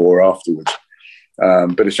those before or afterwards.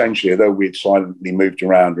 But essentially, although we had silently moved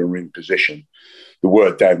around and were in position, the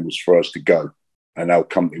word then was for us to go, and our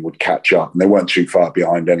company would catch up. And they weren't too far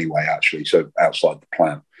behind anyway, actually, so outside the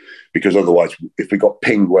plan. Because otherwise, if we got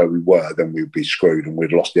pinged where we were, then we'd be screwed and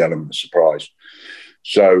we'd lost the element of surprise.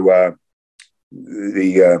 So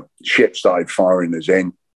the ship started firing us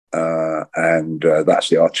in, and that's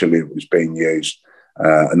the artillery that was being used,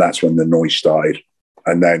 and that's when the noise started.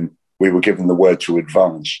 And then we were given the word to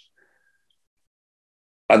advance,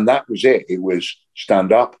 and that was it. It was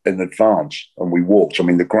stand up and advance, and we walked. I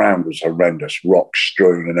mean, the ground was horrendous, rocks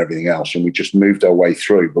strewn and everything else, and we just moved our way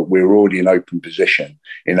through. But we were already in open position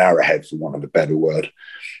in arrowhead, for want of a better word,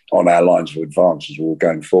 on our lines of advance as we were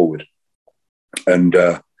going forward. And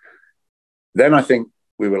then I think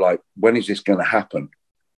we were like, when is this going to happen?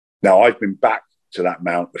 Now, I've been back to that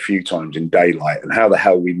mount a few times in daylight, and how the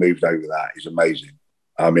hell we moved over that is amazing.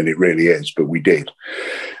 I mean, it really is, but we did.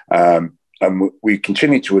 And we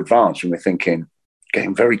continued to advance, and we're thinking,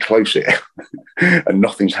 getting very close here, and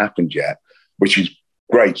nothing's happened yet, which is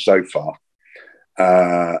great so far.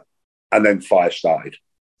 And then fire started.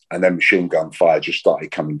 And then machine gun fire just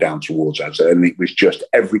started coming down towards us. And it was just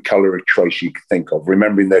every colour of tracer you could think of.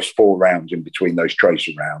 Remembering there's 4 rounds in between those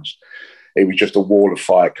tracer rounds. It was just a wall of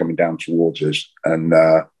fire coming down towards us. And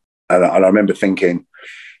I remember thinking,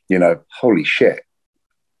 you know, holy shit.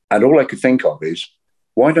 And all I could think of is,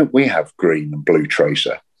 why don't we have green and blue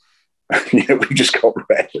tracer? You know, we just got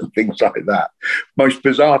red and things like that. Most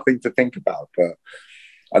bizarre thing to think about.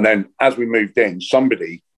 And then as we moved in,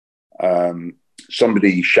 somebody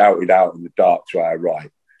shouted out in the dark to our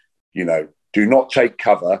right, you know, do not take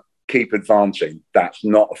cover, keep advancing. That's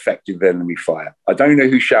not effective enemy fire. I don't know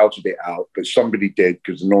who shouted it out, but somebody did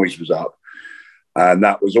because the noise was up. And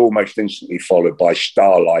that was almost instantly followed by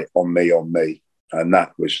starlight on me. And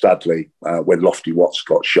that was sadly when Lofty Watts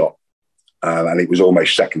got shot. And it was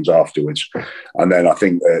almost seconds afterwards. And then I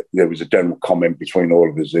think that there was a general comment between all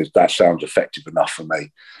of us is, that sounds effective enough for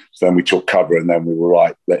me. So then we took cover, and then we were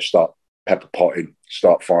right, let's start pepper potting,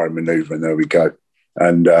 start firing manoeuvre, and there we go.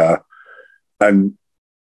 And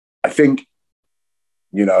I think,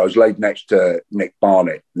 you know, I was laid next to Nick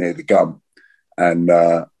Barnett near the gun, and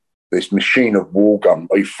this machine of war gun,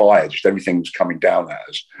 he fired, just everything was coming down at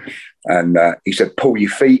us. And he said, pull your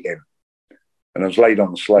feet in. And I was laid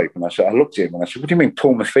on the slope, and I looked at him and I said, what do you mean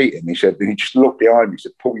pull my feet in? He said, and he just looked behind me, he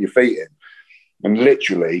said, pull your feet in. And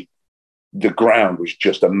literally the ground was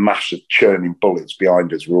just a mass of churning bullets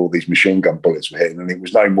behind us, where all these machine gun bullets were hitting, and it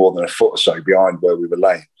was no more than a foot or so behind where we were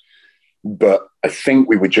laying. But I think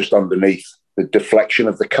we were just underneath the deflection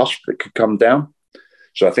of the cusp that could come down.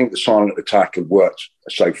 So I think the silent attack had worked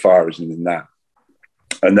so far as in that.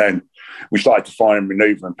 And then we started to fire and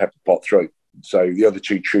manoeuvre and pepper pot through. So the other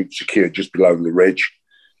two troops secured just below the ridge,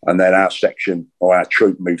 and then our section or our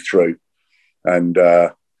troop moved through. And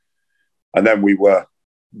then we were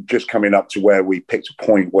just coming up to where we picked a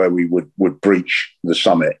point where we would breach the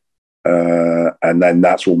summit. And then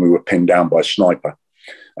that's when we were pinned down by a sniper,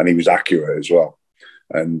 and he was accurate as well.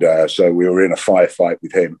 And so we were in a firefight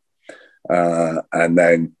with him. And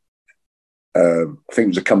then I think it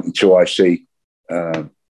was a Company 2IC,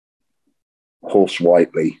 Horse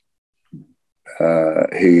Whiteley,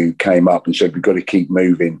 who came up and said, we've got to keep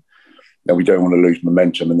moving and we don't want to lose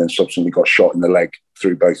momentum. And then subsequently got shot in the leg,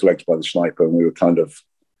 through both legs by the sniper. And we were kind of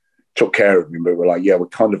took care of him, but we're like, yeah, we're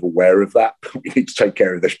kind of aware of that, but we need to take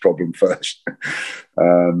care of this problem first.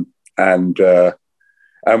 And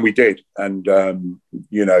we did. And,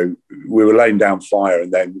 you know, we were laying down fire.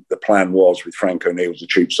 And then the plan was, with Frank O'Neill, the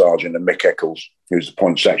troop sergeant, and Mick Eccles, who was the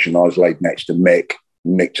point section, I was laid next to Mick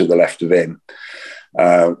to the left of him,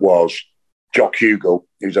 was Jock Hugel,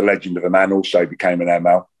 who's a legend of a man, also became an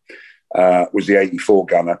ML, was the 84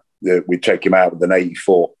 gunner. We'd take him out with an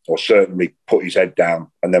 84, or certainly put his head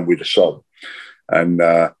down, and then we'd assault. And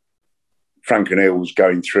Frank O'Neill was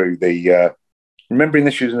going through the... remembering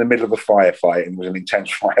this was in the middle of a firefight and was an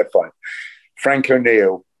intense firefight. Frank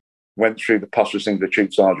O'Neill went through the pus of the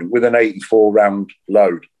troop sergeant with an 84 round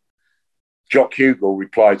load. Jock Hugel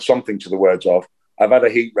replied something to the words of, I've had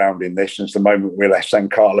a heat round in this since the moment we left San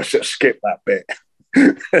Carlos. Let's skip that bit.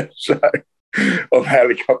 So, of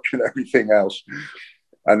helicopter and everything else.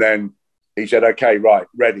 And then he said, okay, right,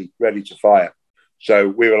 ready to fire. So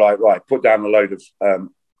we were like, right, put down a load of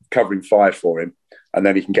covering fire for him, and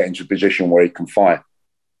then he can get into a position where he can fire.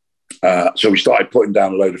 So we started putting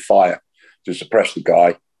down a load of fire to suppress the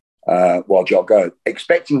guy while Jock goes,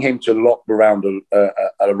 expecting him to lock around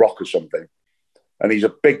a rock or something. And he's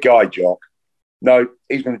a big guy, Jock. No,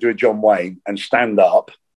 he's going to do a John Wayne and stand up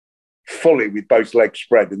fully with both legs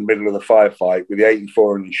spread in the middle of the firefight with the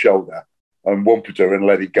 84 on his shoulder and whomped her and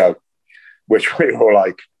let it go, which we were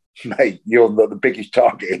like, mate, you're not the biggest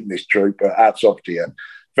target in this troop, but hats off to you.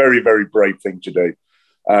 Very, very brave thing to do.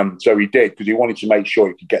 So he did, because he wanted to make sure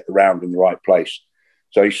he could get the round in the right place.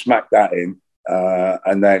 So he smacked that in,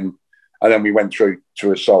 and then we went through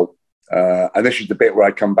to assault. And this is the bit where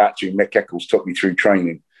I come back to. Mick Eccles took me through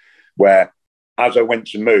training, where as I went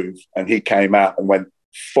to move and he came out and went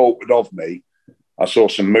forward of me, I saw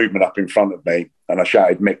some movement up in front of me, and I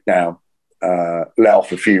shouted Mick down, let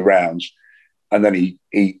off a few rounds, and then he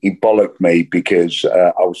bollocked me because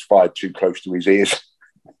I was fired too close to his ears.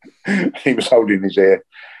 He was holding his ear.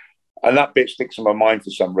 And that bit sticks in my mind for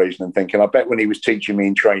some reason, and thinking, I bet when he was teaching me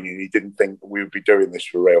in training, he didn't think that we would be doing this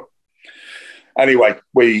for real. Anyway,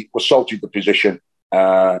 we assaulted the position,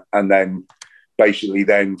 and then basically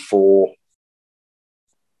then for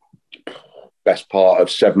best part of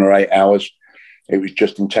 7 or 8 hours, it was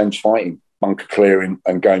just intense fighting, bunker clearing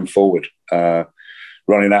and going forward,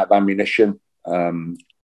 running out of ammunition,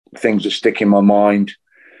 things that stick in my mind,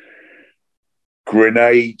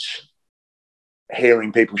 grenades,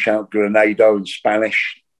 hearing people shout grenado in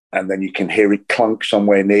Spanish, and then you can hear it clunk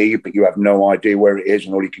somewhere near you, but you have no idea where it is,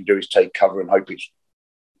 and all you can do is take cover and hope it's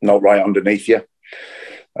not right underneath you,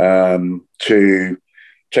 to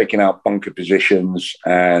taking out bunker positions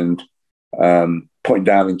and putting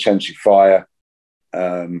down intensive fire,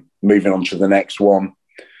 moving on to the next one.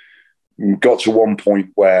 Got to one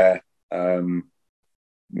point where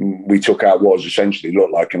we took out what was essentially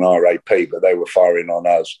looked like an RAP, but they were firing on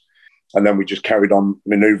us. And then we just carried on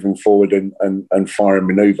manoeuvring forward and fire and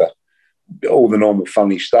manoeuvre. All the normal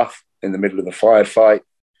funny stuff in the middle of the firefight,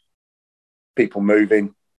 people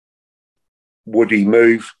moving. Woody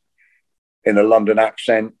move in a London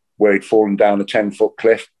accent where he'd fallen down a 10-foot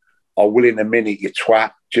cliff. I will in a minute, you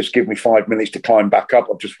twat. Just give me 5 minutes to climb back up.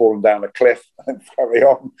 I've just fallen down a cliff and carry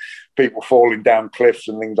on. People falling down cliffs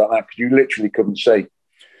and things like that because you literally couldn't see.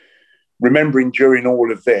 Remembering during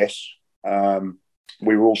all of this,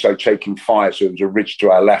 we were also taking fire. So there was a ridge to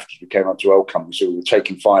our left as we came up to L Company. So we were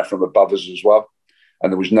taking fire from above us as well.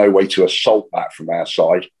 And there was no way to assault that from our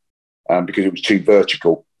side because it was too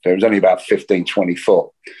vertical. So it was only about 15, 20 foot.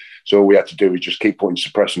 So all we had to do was just keep putting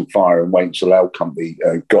suppressing fire and wait until L Company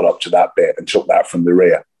got up to that bit and took that from the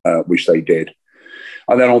rear, which they did.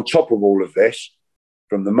 And then on top of all of this,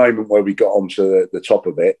 from the moment where we got onto the top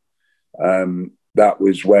of it, that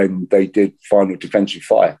was when they did final defensive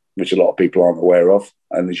fire, which a lot of people aren't aware of.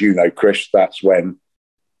 And as you know, Chris, that's when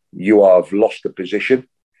you have lost the position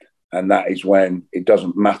And that is when it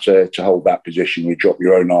doesn't matter to hold that position. You drop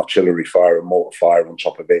your own artillery fire and mortar fire on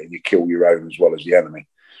top of it, and you kill your own as well as the enemy.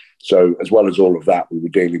 So as well as all of that, we were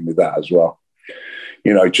dealing with that as well.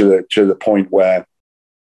 You know, to the point where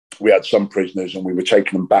we had some prisoners and we were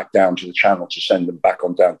taking them back down to the channel to send them back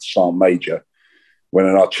on down to Sergeant Major, when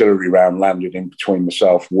an artillery round landed in between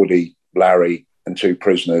myself, Woody, Larry, and 2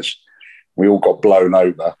 prisoners. We all got blown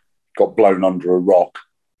over, got blown under a rock.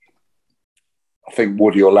 I think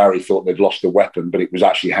Woody or Larry thought they'd lost a weapon, but it was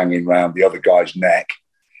actually hanging around the other guy's neck.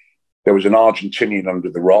 There was an Argentinian under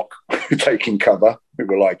the rock taking cover. We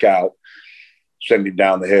were like out, sending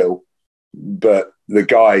down the hill. But the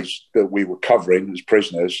guys that we were covering as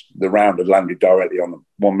prisoners, the round had landed directly on them.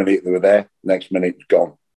 1 minute they were there, next minute it was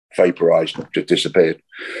gone, vaporized, just disappeared.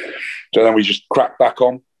 So then we just cracked back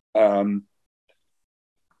on.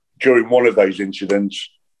 During one of those incidents,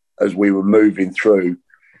 as we were moving through,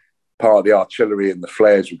 part of the artillery and the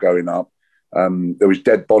flares were going up. There was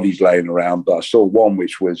dead bodies laying around, but I saw one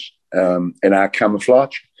which was in our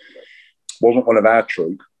camouflage. Wasn't one of our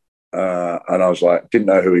troop. And I was like, didn't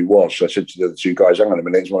know who he was. So I said to the other 2 guys, hang on a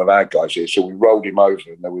minute, it's one of our guys here. So we rolled him over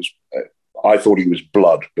and there was, I thought he was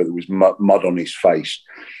blood, but there was mud on his face.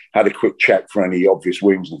 Had a quick check for any obvious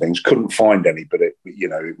wounds and things. Couldn't find any, but it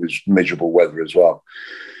was miserable weather as well.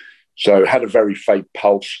 So had a very faint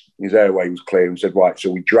pulse. His airway was clear and said, right. So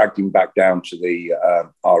we dragged him back down to the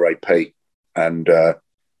RAP and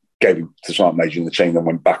gave him to Sergeant Major in the team, then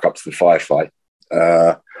went back up to the firefight.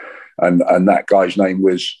 And that guy's name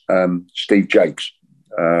was Steve Jakes.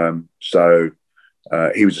 So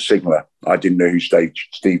he was a signaller. I didn't know who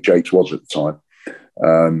Steve Jakes was at the time.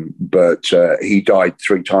 But he died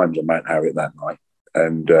 3 times on Mount Harriet that night.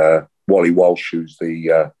 And Wally Walsh, who's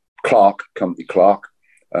the company clerk,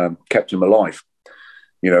 kept him alive.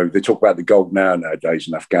 You know, they talk about the golden hour nowadays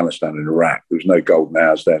in Afghanistan and Iraq. There was no golden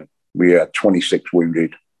hours then. We had 26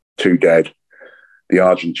 wounded, 2 dead. The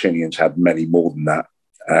Argentinians had many more than that.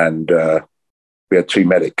 And we had 2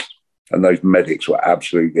 medics. And those medics were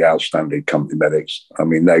absolutely outstanding company medics. I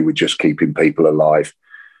mean, they were just keeping people alive.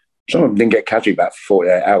 Some of them didn't get casualty for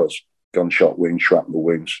 48 hours. Gunshot wounds, shrapnel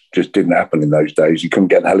wounds, just didn't happen in those days. You couldn't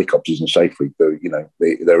get helicopters in safely. They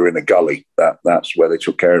were in a gully. That's where they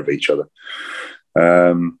took care of each other.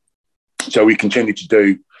 So we continued to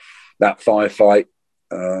do that firefight.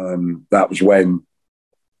 That was when,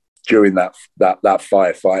 during that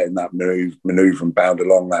firefight and that maneuver and bound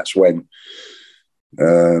along, that's when,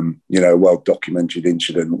 a well-documented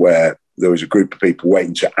incident where there was a group of people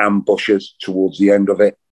waiting to ambush us towards the end of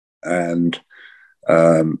it. And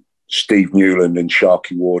Steve Newland and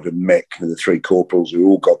Sharky Ward and Mick, the 3 corporals who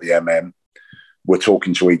all got the MM, were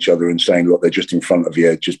talking to each other and saying, look, they're just in front of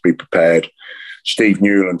you, just be prepared. Steve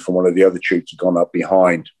Newland from one of the other troops had gone up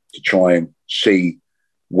behind to try and see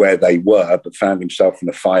where they were, but found himself in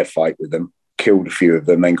a firefight with them, killed a few of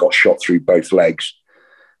them, then got shot through both legs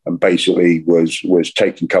and basically was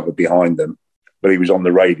taking cover behind them. But he was on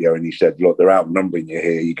the radio and he said, look, they're outnumbering you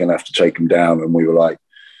here. You're going to have to take them down. And we were like,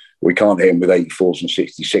 we can't hit them with 84s and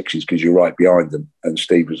 66s because you're right behind them. And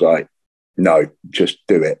Steve was like, no, just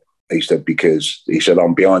do it. He said, because he said,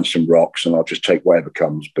 I'm behind some rocks and I'll just take whatever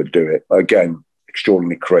comes, but do it. Again,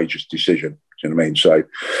 extraordinarily courageous decision. Do you know what I mean? So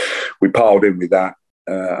we piled in with that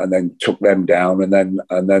and then took them down. And then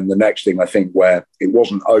the next thing, I think, where it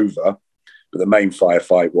wasn't over, but the main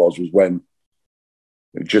firefight was when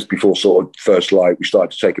just before sort of first light, we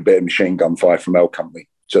started to take a bit of machine gun fire from L Company.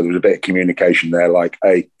 So there was a bit of communication there, like,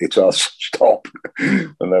 hey, it's us, stop.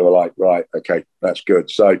 And they were like, right, okay, that's good.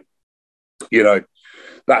 So,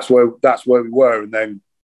 that's where we were. And then,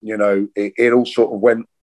 it all sort of went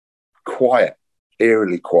quiet,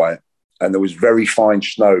 eerily quiet. And there was very fine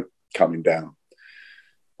snow coming down.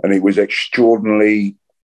 And it was extraordinarily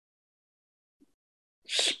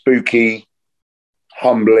spooky,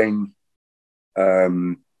 humbling,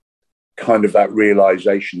 kind of that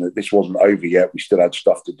realization that this wasn't over yet. We still had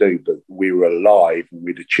stuff to do, but we were alive and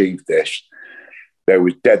we'd achieved this. There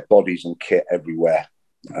was dead bodies and kit everywhere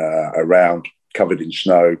around, covered in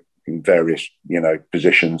snow in various,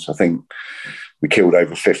 positions. I think we killed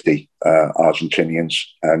over 50 Argentinians,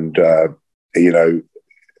 and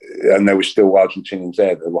and there were still Argentinians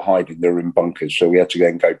there that were hiding. They were in bunkers, so we had to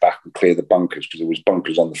then go back and clear the bunkers because there was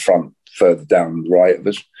bunkers on the front further down the right of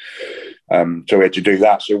us. So we had to do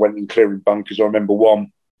that. So we went in clearing bunkers. I remember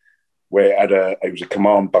one where it was a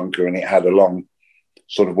command bunker and it had a long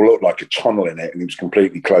sort of looked like a tunnel in it and it was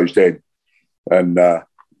completely closed in. And I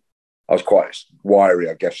was quite wiry,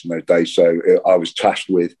 I guess, in those days. So I was tasked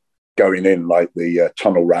with going in like the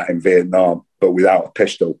tunnel rat in Vietnam, but without a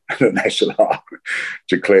pistol and an SLR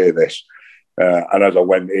to clear this. And as I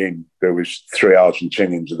went in, there was 3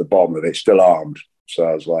 Argentinians at the bottom of it, still armed. So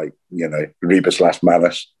I was like, you know, rebus las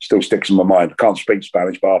manos, still sticks in my mind. I can't speak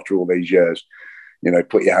Spanish, but after all these years, you know,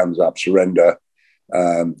 put your hands up, surrender.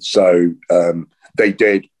 So they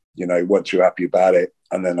did, you know, weren't too happy about it.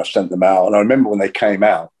 And then I sent them out. And I remember when they came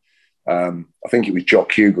out, I think it was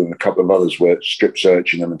Jock Hugel and a couple of others were strip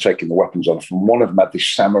searching them and taking the weapons off. And one of them had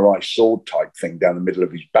this samurai sword type thing down the middle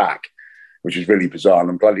of his back, which is really bizarre. And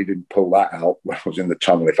I'm glad he didn't pull that out when I was in the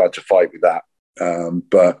tunnel if I had to fight with that.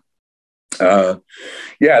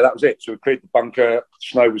 Yeah, that was it. So we cleared the bunker.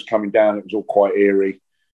 Snow was coming down. It was all quite eerie,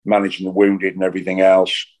 managing the wounded and everything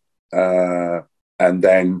else. And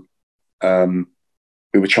then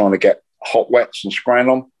we were trying to get hot wets and scran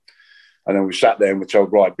on. And then we sat there and were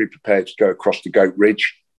told, right, be prepared to go across the Goat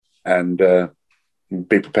Ridge and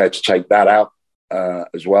be prepared to take that out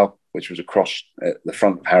as well, which was across at the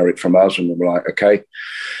front of Harriet from us. And we were like, okay.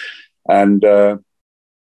 And the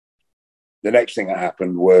next thing that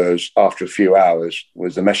happened was, after a few hours,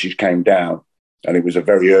 was the message came down, and it was a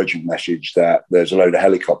very urgent message that there's a load of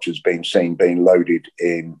helicopters being seen being loaded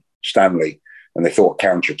in Stanley, and they thought a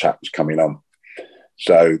counterattack was coming on.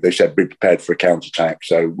 So they said, be prepared for a counterattack.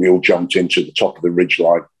 So we all jumped into the top of the ridge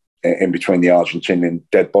line in between the Argentinian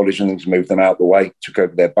dead bodies and things, moved them out the way, took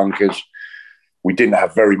over their bunkers. We didn't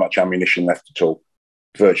have very much ammunition left at all.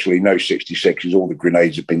 Virtually no 66s. All the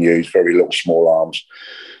grenades had been used, very little small arms.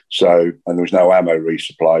 So, and there was no ammo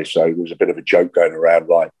resupply. So there was a bit of a joke going around,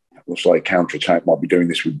 like, looks like counterattack might be doing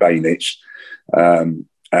this with bayonets. You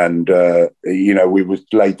know, we were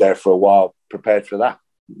laid there for a while, prepared for that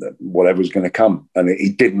whatever was going to come. And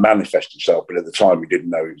it didn't manifest itself, but at the time we didn't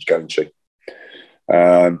know it was going to.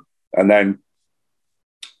 And then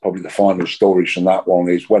probably the final stories from that one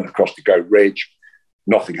is went across the Goat Ridge.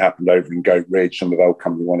 Nothing happened over in Goat Ridge. Some of our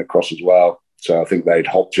company went across as well. So I think they'd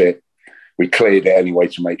hopped it. We cleared it anyway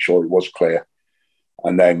to make sure it was clear.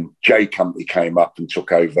 And then J Company came up and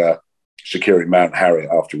took over securing Mount Harriet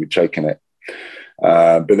after we'd taken it.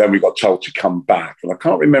 But then we got told to come back. And I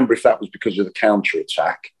can't remember if that was because of the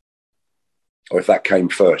counterattack or if that came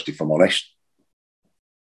first, if I'm honest.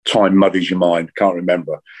 Time muddies your mind. Can't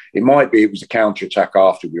remember. It might be it was a counterattack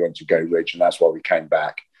after we went to Goat Ridge, and that's why we came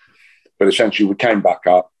back. But essentially, we came back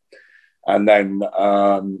up, and then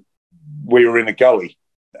we were in a gully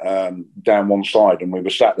down one side, and we were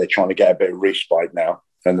sat there trying to get a bit of respite now.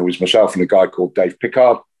 And there was myself and a guy called Dave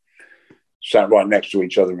Pickard, sat right next to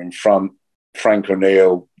each other in front. Frank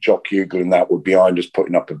O'Neill, Jock Hugel, and that were behind us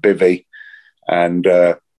putting up a bivvy. And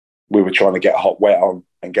we were trying to get a hot wet on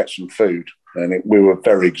and get some food. And we were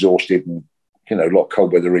very exhausted and, you know, a lot of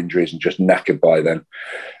cold weather injuries and just knackered by then.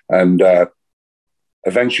 And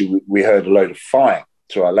eventually we heard a load of fire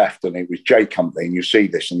to our left, and it was J Company. And you see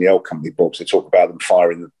this in the L Company books. They talk about them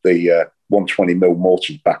firing the 120mm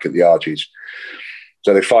mortars back at the Argies.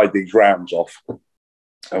 So they fired these rounds off.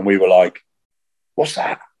 And we were like, what's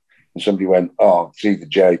that? And somebody went, oh, it's either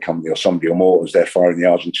J Company or somebody or mortars. They're firing the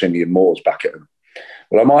Argentinian mortars back at them.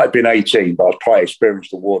 Well, I might have been 18, but I was quite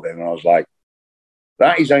experienced at war then. And I was like,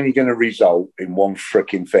 that is only going to result in one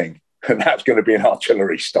freaking thing. And that's going to be an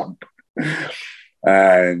artillery stomp.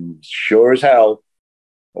 And sure as hell,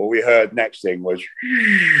 all we heard next thing was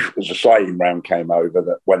a sighting round came over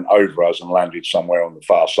that went over us and landed somewhere on the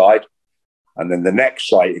far side. And then the next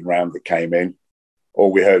sighting round that came in,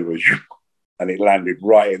 all we heard was, and it landed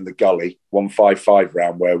right in the gully, 155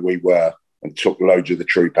 round where we were, and took loads of the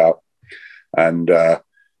troop out. And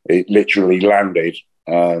it literally landed.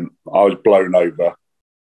 I was blown over.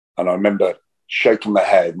 And I remember shaking my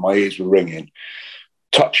head, my ears were ringing,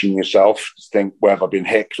 touching yourself to think, where have I been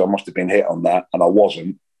hit? Because I must have been hit on that. And I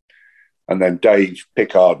wasn't. And then Dave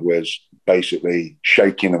Pickard was basically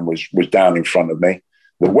shaking and was down in front of me.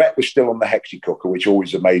 The wet was still on the hexi cooker, which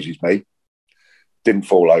always amazes me. Didn't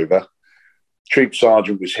fall over. Troop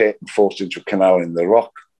sergeant was hit and forced into a canal in the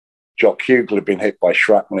rock. Jock Hugel had been hit by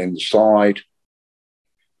shrapnel in the side.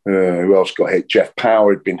 Who else got hit? Jeff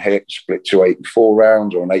Power had been hit, split to 84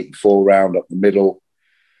 rounds or an 84 round up the middle.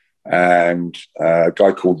 And a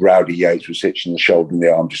guy called Rowdy Yates was hit in the shoulder and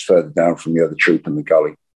the arm just further down from the other troop in the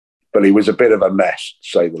gully. But he was a bit of a mess, to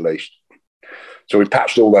say the least. So we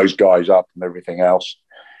patched all those guys up and everything else.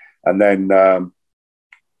 And then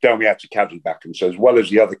we had to Kazivac them. So as well as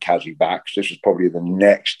the other Kazivacs, this was probably the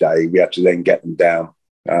next day, we had to then get them down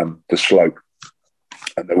the slope.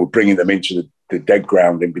 And they were bringing them into the dead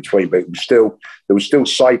ground in between. But there was still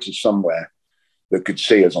sighters somewhere that could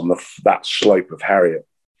see us on that slope of Harriet.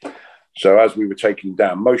 So as we were taking them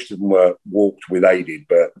down, most of them were walked with aided,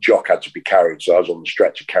 but Jock had to be carried. So I was on the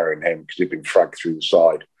stretcher carrying him because he'd been fragged through the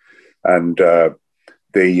side. And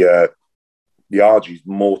the the RGs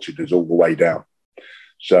mortared us all the way down.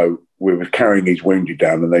 So we were carrying these wounded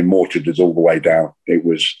down, and they mortared us all the way down. It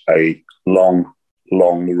was a long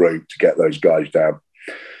route to get those guys down.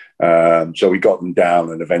 So we got them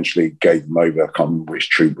down and eventually gave them over. I can't remember which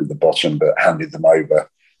troop at the bottom, but handed them over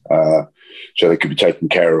so they could be taken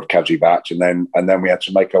care of, casevac, and then we had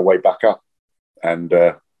to make our way back up. And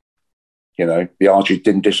you know, the RGs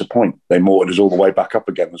didn't disappoint. They mortared us all the way back up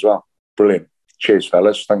again as well. Brilliant. Cheers,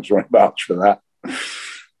 fellas. Thanks very much for that.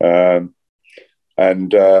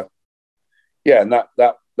 And that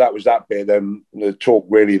was that bit. Then the talk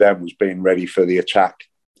really then was being ready for the attack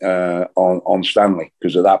on Stanley,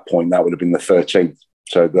 because at that point that would have been the 13th,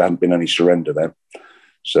 so there hadn't been any surrender then.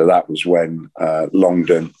 So that was when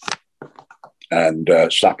Longdon and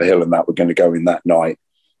Slapper Hill and that were going to go in that night,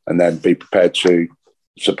 and then be prepared to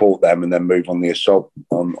support them, and then move on the assault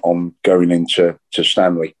on going into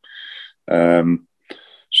Stanley. So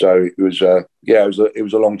it was it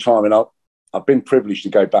was a long time, and I've been privileged to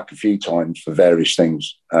go back a few times for various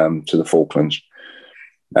things to the Falklands,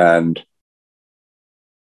 and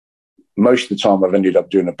most of the time I've ended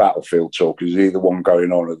up doing a battlefield talk, because either one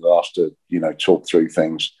going on or the last to, you know, talk through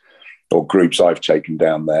things or groups I've taken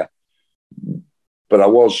down there. But I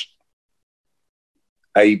was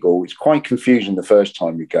able, it's quite confusing the first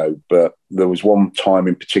time you go, but there was one time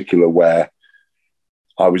in particular where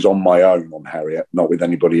I was on my own on Harriet, not with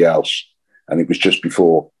anybody else, and it was just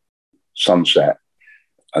before sunset.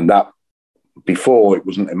 And that, before, it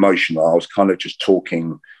wasn't emotional. I was kind of just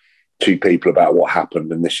talking to people about what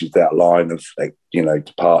happened, and this is that line of, like, you know,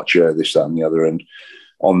 departure, this, that, and the other. And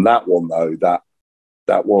on that one, though,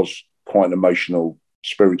 that was quite an emotional,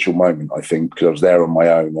 spiritual moment, I think, because I was there on my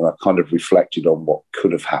own, and I kind of reflected on what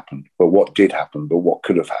could have happened, but what did happen, but what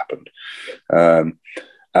could have happened.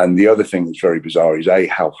 And the other thing that's very bizarre is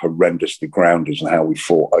how horrendous the ground is and how we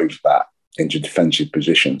fought over that into defensive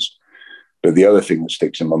positions. But the other thing that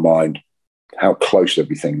sticks in my mind, how close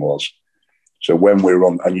everything was. So when we were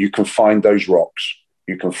on, and you can find those rocks,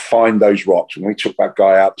 when we took that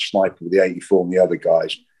guy out, the sniper with the 84 and the other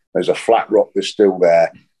guys, there's a flat rock that's still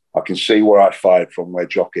there. I can see where I fired from, where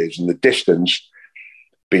Jock is, and the distance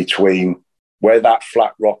between where that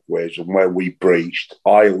flat rock was and where we breached,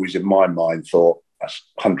 I always in my mind thought that's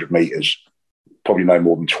 100 metres, probably no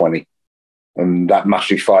more than 20. And that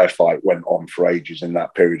massive firefight went on for ages in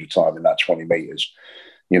that period of time, in that 20 metres,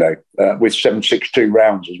 you know, with 7.62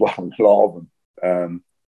 rounds as well, a lot of them,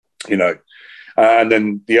 you know. And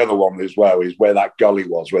then the other one as well is where that gully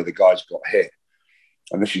was, where the guys got hit.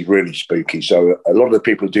 And this is really spooky. So a lot of the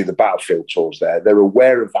people who do the battlefield tours there, they're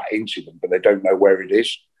aware of that incident, but they don't know where it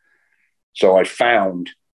is. So I found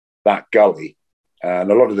that gully,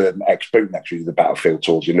 and a lot of the ex-bootneckers actually do the battlefield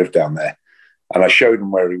tours who live down there, and I showed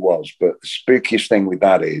them where he was. But the spookiest thing with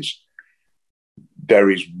that is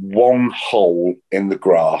there is one hole in the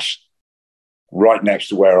grass right next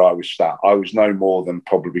to where I was sat. I was no more than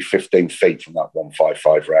probably 15 feet from that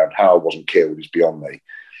 155 round. How I wasn't killed is beyond me.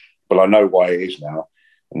 But I know why it is now.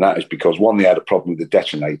 And that is because, one, they had a problem with the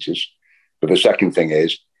detonators. But the second thing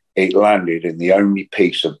is, it landed in the only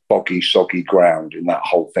piece of boggy, soggy ground in that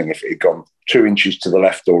whole thing. If it had gone 2 inches to the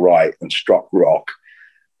left or right and struck rock,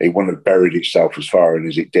 it wouldn't have buried itself as far in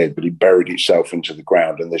as it did, but it buried itself into the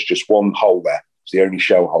ground. And there's just one hole there. It's the only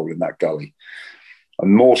shell hole in that gully.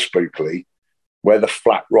 And more spookily, where the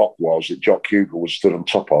flat rock was that Jock Hugo was stood on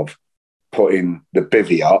top of, putting the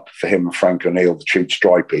bivvy up for him and Frank O'Neill, the true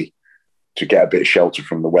stripey, to get a bit of shelter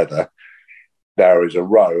from the weather, there is a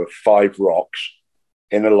row of 5 rocks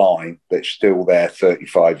in a line that's still there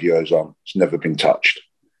 35 years on. It's never been touched.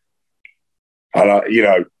 And, you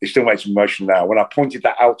know, it still makes me emotional now. When I pointed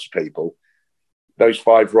that out to people, those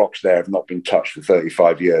 5 rocks there have not been touched for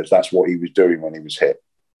 35 years. That's what he was doing when he was hit.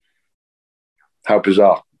 How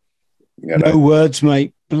bizarre. You know? No words,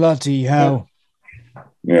 mate. Bloody hell.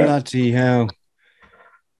 Yeah. Bloody hell.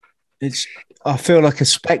 I feel like a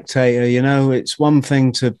spectator, you know. It's one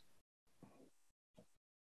thing to,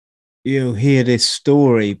 you know, hear this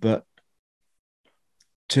story, but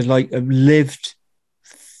to like have lived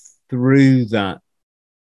through that,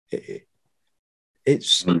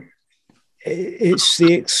 it's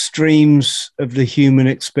the extremes of the human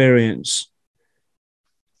experience.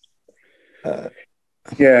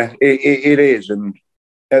 Yeah, it is. And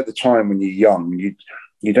at the time when you're young,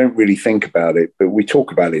 you don't really think about it, but we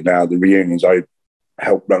talk about it now. The reunions, I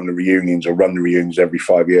help run the reunions, or run the reunions every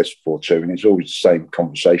 5 years for 2, and it's always the same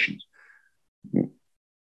conversations.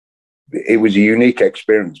 It was a unique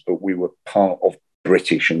experience, but we were part of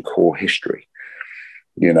British and core history,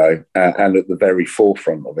 you know, and at the very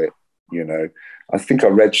forefront of it, you know. I think I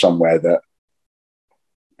read somewhere that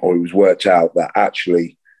or it was worked out that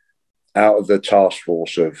actually out of the task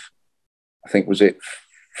force of, I think, was it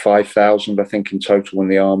 5,000, I think, in total when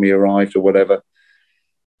the army arrived or whatever,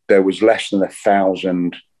 there was less than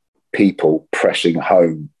 1,000 people pressing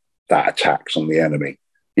home that attacks on the enemy,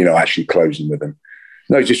 actually closing with them.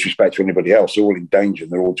 No disrespect to anybody else, they're all in danger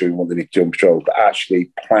and they're all doing what they need to do on patrol, but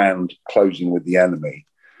actually planned closing with the enemy.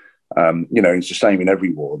 It's the same in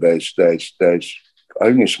every war. There's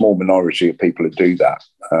only a small minority of people that do that.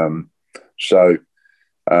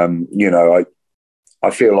 I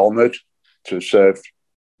feel honoured to have served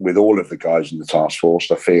with all of the guys in the task force.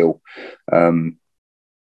 I feel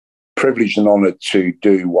privileged and honoured to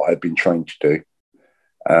do what I've been trained to do.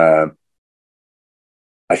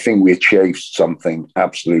 I think we achieved something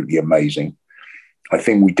absolutely amazing. I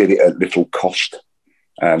think we did it at little cost.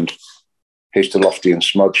 And here's to Lofty and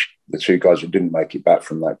Smudge, the two guys who didn't make it back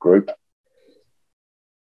from that group.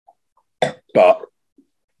 But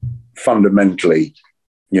fundamentally,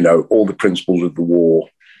 all the principles of the war,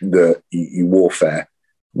 the warfare,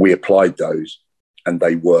 we applied those and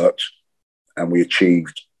they worked and we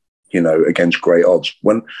achieved, against great odds.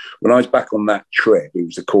 When I was back on that trip, it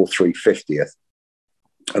was the Corps 350th,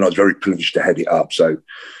 and I was very privileged to head it up. So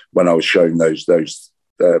when I was showing those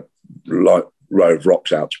row of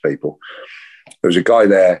rocks out to people, there was a guy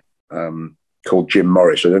there called Jim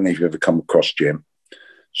Morris. I don't know if you've ever come across Jim.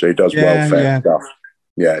 So he does welfare stuff.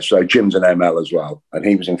 Yeah, so Jim's an ML as well, and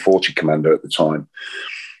he was in 40 Commando at the time.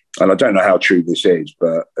 And I don't know how true this is,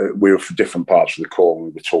 but we were for different parts of the Corps, and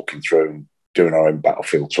we were talking through and doing our own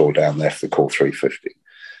battlefield tour down there for the Corps 350.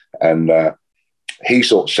 And he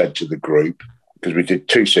sort of said to the group, because we did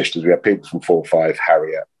two sisters, we had people from 4-5,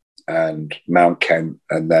 Harriet and Mount Kent,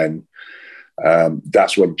 and then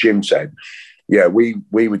that's when Jim said, yeah, we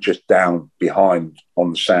were just down behind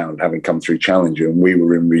on the Sound, having come through Challenger, and we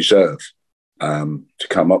were in reserve to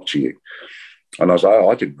come up to you. And I was like, oh,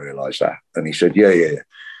 I didn't realise that. And he said, yeah.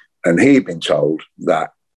 And he'd been told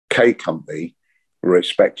that K Company were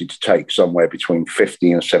expected to take somewhere between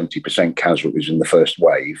 50 and 70% casualties in the first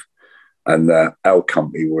wave, and the L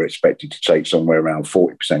Company were expected to take somewhere around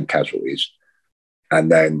 40% casualties,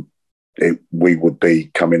 and then we would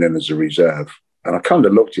be coming in as a reserve. And I kind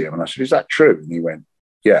of looked at him and I said, is that true? And he went,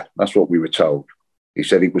 yeah, that's what we were told. He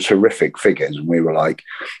said it was horrific figures, and we were like,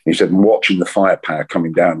 he said, watching the firepower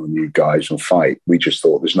coming down on you guys and fight, we just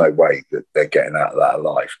thought there's no way that they're getting out of that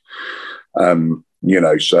alive.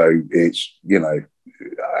 So it's,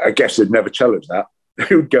 I guess they'd never tell us that.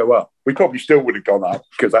 It would go up. We probably still would have gone up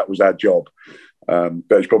because that was our job. But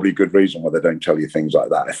it's probably a good reason why they don't tell you things like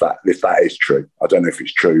that. If that is true, I don't know if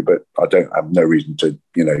it's true, but I have no reason to,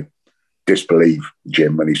 disbelieve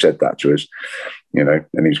Jim when he said that to us, and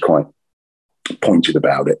he's quite pointed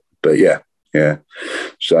about it. But yeah.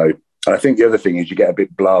 So I think the other thing is you get a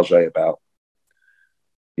bit blasé about,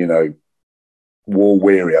 war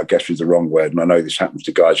weary, I guess is the wrong word. And I know this happens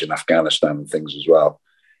to guys in Afghanistan and things as well,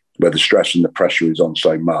 where the stress and the pressure is on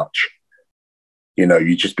so much,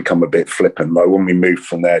 you just become a bit flippant. Like when we moved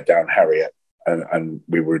from there down Harriet and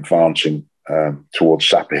we were advancing towards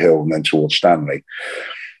Sapper Hill and then towards Stanley,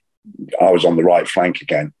 I was on the right flank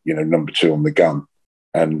again, number 2 on the gun.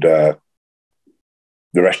 And the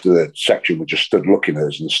rest of the section were just stood looking at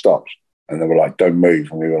us and stopped. And they were like, don't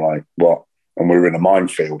move. And we were like, what? And we were in a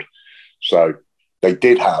minefield. So they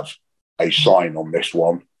did have a sign on this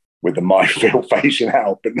one with the minefield facing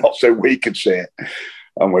out, but not so we could see it.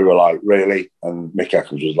 And we were like, really? And Mick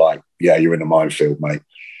Eccles was like, yeah, you're in a minefield, mate.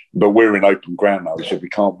 But we're in open ground now. He said, we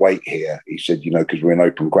can't wait here. He said, because we're in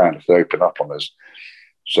open ground if they open up on us.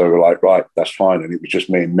 So we're like, right, that's fine. And it was just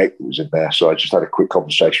me and Mick that was in there. So I just had a quick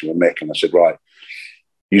conversation with Mick and I said, right,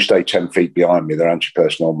 you stay 10 feet behind me. They're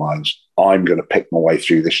anti-personnel mines. I'm going to pick my way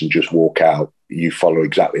through this and just walk out. You follow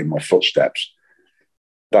exactly in my footsteps.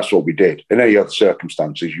 That's what we did. In any other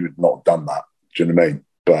circumstances, you would not have done that. Do you know what I mean?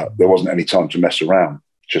 But there wasn't any time to mess around.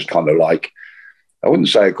 Just kind of like, I wouldn't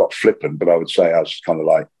say I got flippant, but I would say I was kind of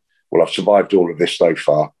like, well, I've survived all of this so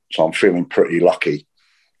far, so I'm feeling pretty lucky.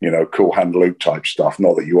 Cool hand loop type stuff.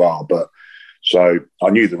 Not that you are, but so I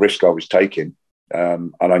knew the risk I was taking,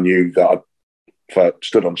 and I knew that if I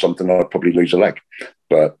stood on something, I'd probably lose a leg.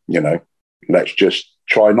 But let's just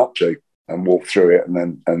try not to and walk through it, and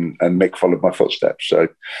then and Mick followed my footsteps. So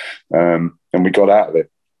and we got out of it.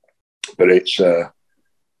 But it's I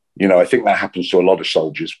think that happens to a lot of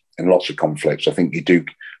soldiers in lots of conflicts. I think you do. I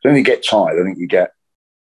don't think you get tired. I think you get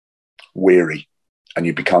weary, and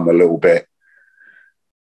you become a little bit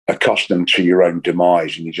accustomed to your own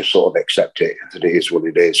demise, and you just sort of accept it that it is what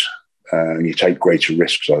it is, and you take greater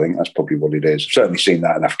risks. I think that's probably what it is. I've certainly seen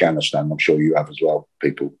that in Afghanistan. I'm sure you have as well,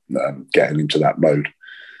 people getting into that mode.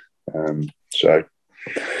 So,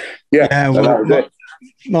 yeah, well, that was it.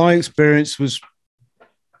 My experience was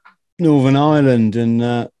Northern Ireland,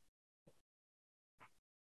 and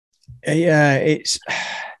it's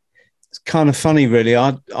kind of funny, really.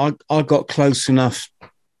 I got close enough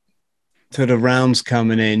to the rounds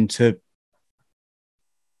coming in to,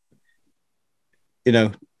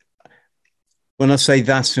 when I say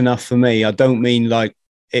that's enough for me, I don't mean like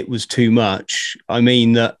it was too much. I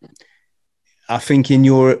mean that I think in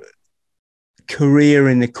your career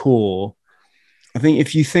in the Corps, I think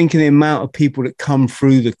if you think of the amount of people that come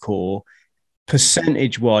through the Corps,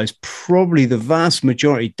 percentage-wise, probably the vast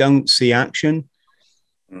majority don't see action,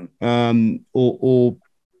 or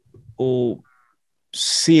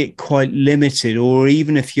see it quite limited, or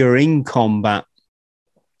even if you're in combat,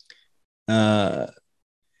 don't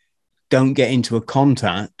get into a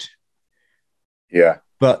contact. Yeah.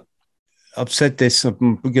 But I've said this,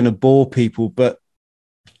 I'm going to bore people, but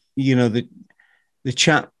the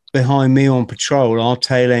chap behind me on patrol, our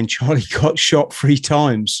tail end Charlie, got shot 3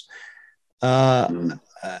 times, and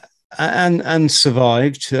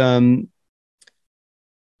survived. You've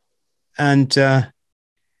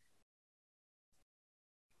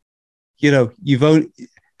only,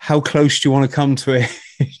 how close do you want to come to it?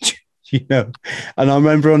 And I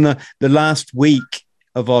remember on the last week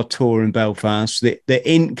of our tour in Belfast, the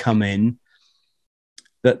int come in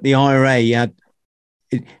that the IRA had.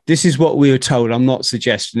 This is what we were told. I'm not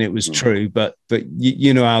suggesting it was true, but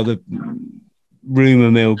you know how the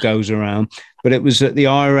rumor mill goes around. But it was that the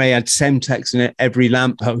IRA had Semtex in every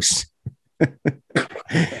lamppost.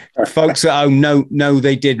 Folks at home, no,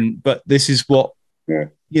 they didn't. But this is what,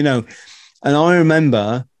 And I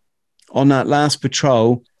remember on that last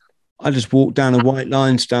patrol, I just walked down the white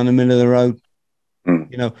lines down the middle of the road.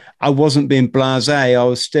 I wasn't being blasé. I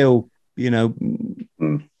was still,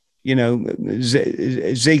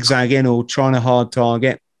 zigzagging or trying a hard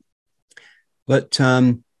target. But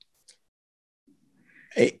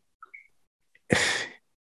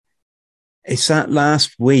it's that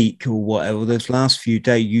last week or whatever, those last few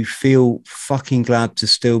days, you feel fucking glad to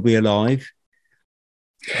still be alive.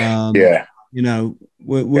 I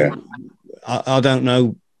don't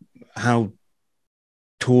know how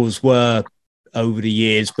tours were over the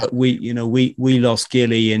years, but we lost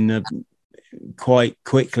Gilly quite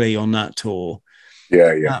quickly on that tour.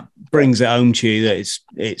 That brings it home to you that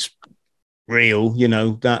it's real.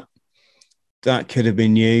 That could have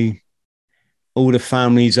been you. All the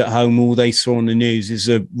families at home, all they saw on the news is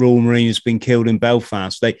a Royal Marine has been killed in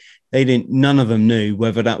Belfast. They didn't. None of them knew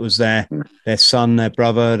whether that was their son, their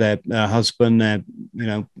brother, their husband, their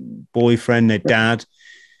boyfriend, their dad.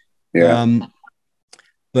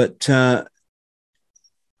 But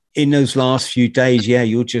in those last few days,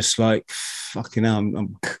 you're just like, fucking hell,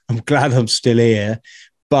 I'm glad I'm still here.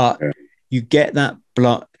 But you get that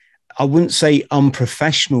I wouldn't say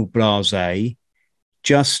unprofessional blasé,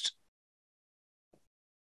 just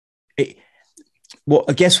I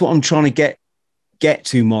guess what I'm trying to get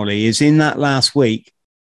to, Molly, is in that last week,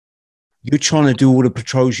 you're trying to do all the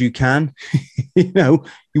patrols you can. You want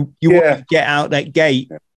to get out that gate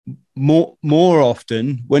more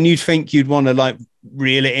often when you think you'd want to like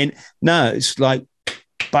reel it in. No, it's like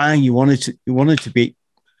bang, you wanted to be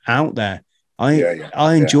out there.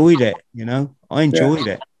 I enjoyed it, I enjoyed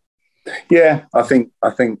it. Yeah, I think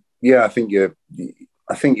you're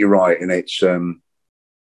right, and it's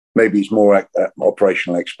maybe it's more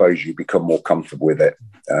operational exposure. You become more comfortable with it,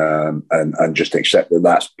 and just accept that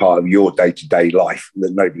that's part of your day-to-day life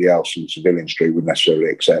that nobody else in civilian street would necessarily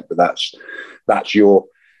accept. But that's your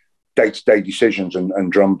day-to-day decisions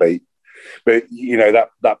and drumbeat. But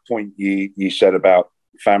that point you said about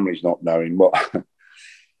families not knowing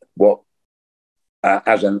what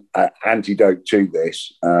as an antidote to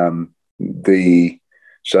this,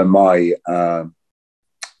 my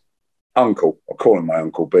uncle, I call him my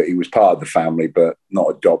uncle, but he was part of the family, but not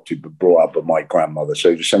adopted, but brought up by my grandmother.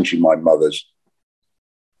 So he's essentially my mother's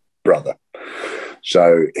brother.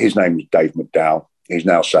 So his name was Dave McDowell. He's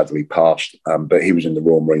now sadly passed, but he was in the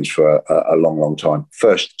Royal Marines for a long, long time.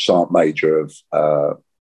 First Sergeant Major of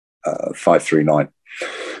 539.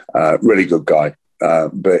 Really good guy.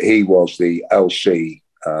 But he was the LC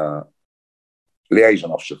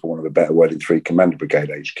liaison officer, for want of a better word, in 3 Commando Brigade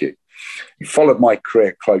HQ. He followed my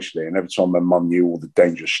career closely, and every time my mum knew all the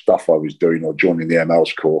dangerous stuff I was doing or joining the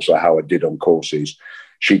ML's course or how I did on courses,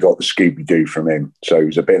 she got the Scooby-Doo from him. So he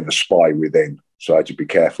was a bit of a spy within, so I had to be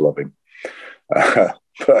careful of him.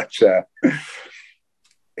 But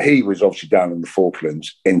he was obviously down in the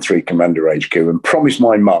Falklands in 3 Commander HQ and promised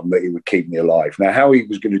my mum that he would keep me alive. Now, how he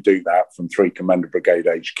was going to do that from 3 Commander Brigade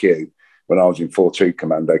HQ, when I was in 4-2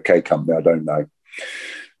 Commando, K Company, I don't know.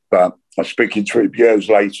 But I was speaking to him years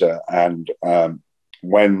later, and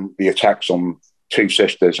when the attacks on Two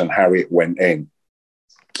Sisters and Harriet went in,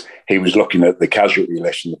 he was looking at the casualty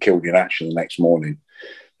list and the killed in action the next morning.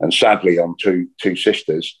 And sadly, on Two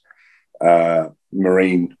Sisters,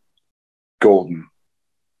 Marine Gordon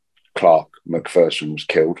Clark Macpherson was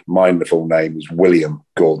killed. Mine, the full name is William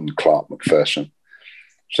Gordon Clark Macpherson.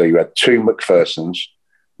 So you had two Macphersons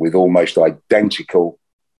with almost identical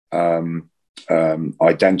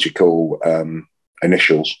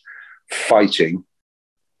initials fighting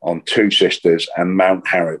on Two Sisters and Mount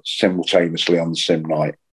Harriet simultaneously on the same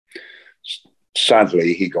night.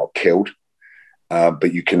 Sadly, he got killed.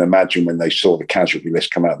 But you can imagine when they saw the casualty list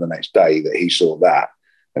come out the next day that he saw that,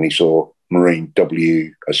 and he saw Marine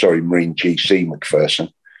GC Macpherson,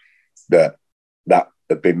 that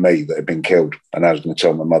had been me that had been killed. And I was going to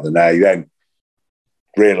tell my mother. Now, he then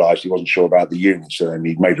realised he wasn't sure about the unit, so then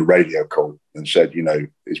he made a radio call and said,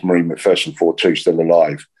 is Marine Macpherson 4-2 still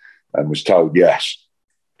alive? And was told yes.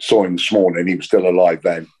 Saw him this morning, he was still alive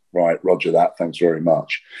then. Right, roger that, thanks very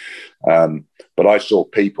much. But I saw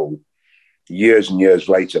people years and years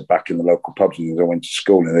later back in the local pubs and I went to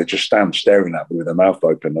school, and they'd just stand staring at me with their mouth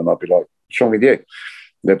open, and I'd be like, what's wrong with you?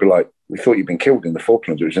 They'd be like, we thought you'd been killed in the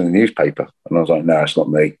Falklands, it was in the newspaper. And I was like, no, it's not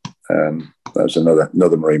me. That was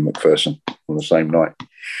another Marine Macpherson on the same night.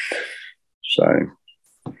 So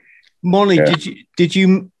Molly, yeah. did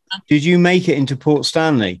you make it into Port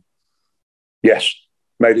Stanley? Yes,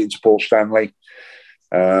 made it into Port Stanley.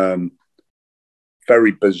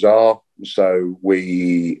 Very bizarre. So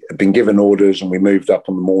we had been given orders and we moved up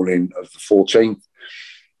on the morning of the 14th.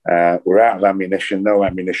 We're out of ammunition, no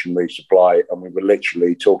ammunition resupply, and we were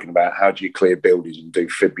literally talking about how do you clear buildings and do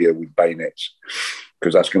phibia with bayonets,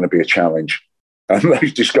 because that's going to be a challenge. And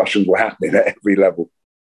those discussions were happening at every level.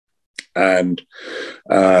 And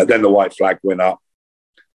then the white flag went up.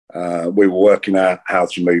 We were working out how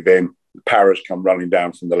to move in. The paras come running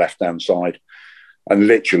down from the left-hand side and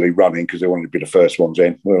literally running because they wanted to be the first ones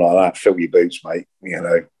in. We were like that, fill your boots, mate,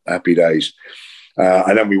 happy days.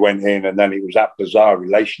 And then we went in, and then it was that bizarre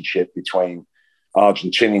relationship between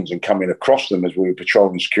Argentinians and coming across them as we were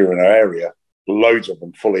patrolling and securing our area, loads of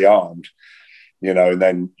them fully armed, and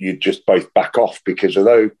then you'd just both back off because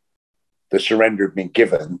although the surrender had been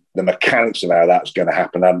given, the mechanics of how that's going to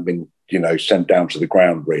happen hadn't been, sent down to the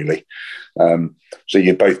ground really. So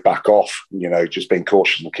you both back off, just being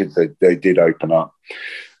cautious. The kids, they did open up.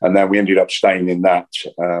 And then we ended up staying in that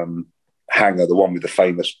hangar, the one with the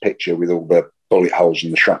famous picture with all the bullet holes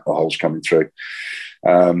and the shrapnel holes coming through.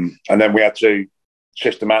 And then we had to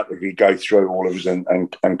systematically go through all of us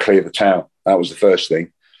and clear the town. That was the first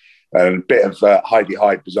thing. And a bit of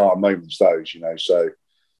hidey-hide bizarre moments, those, So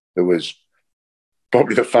there was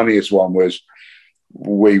probably the funniest one was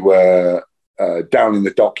we were down in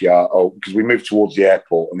the dockyard because we moved towards the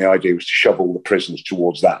airport, and the idea was to shove all the prisoners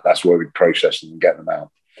towards that. That's where we'd process them and get them out.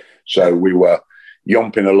 So we were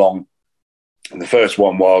yomping along. And the first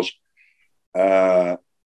one was going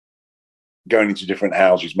into different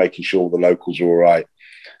houses, making sure the locals were all right.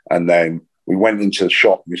 And then we went into the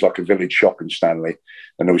shop. It was like a village shop in Stanley.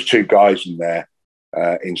 And there was two guys in there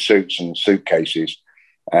in suits and suitcases.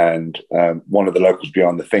 And one of the locals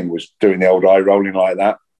behind the thing was doing the old eye rolling like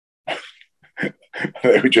that.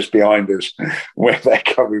 They were just behind us where they're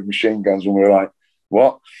covered with machine guns. And we were like,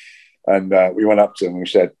 what? And we went up to them and we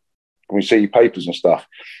said, can we see your papers and stuff?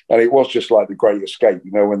 And it was just like the Great Escape,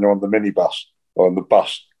 when they're on the minibus or on the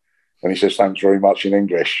bus. And he says, thanks very much in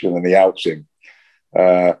English. And then he outs him.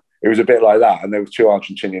 It was a bit like that. And there were two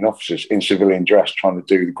Argentinian officers in civilian dress trying to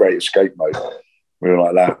do the Great Escape mode. We were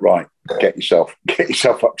like that, right, get yourself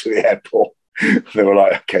up to the airport. They were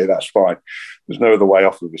like, okay, that's fine. There's no other way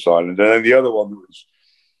off of this island. And then the other one that was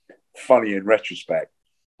funny in retrospect,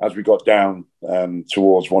 as we got down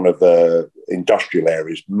towards one of the industrial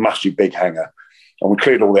areas, massive big hangar, and we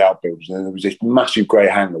cleared all the outbuildings, and there was this massive grey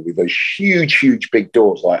hangar with those huge big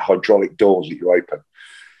doors, like hydraulic doors that you open.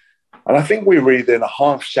 And I think we were either in a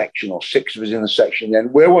half section or six of us in the section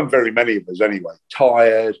then. There weren't very many of us anyway,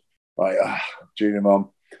 tired, like, junior mum.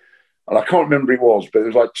 And I can't remember who it was, but there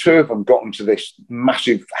was like two of them got into this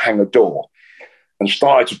massive hangar door and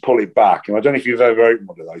started to pull it back. And I don't know if you've ever opened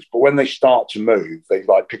one of those, but when they start to move, they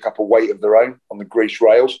like pick up a weight of their own on the grease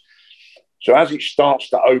rails. So as it starts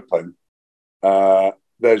to open, and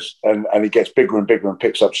it gets bigger and bigger and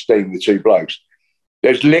picks up steam, the two blokes,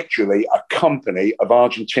 there's literally a company of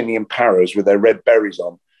Argentinian paras with their red berets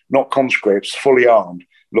on, not conscripts, fully armed,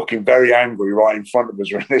 looking very angry right in front of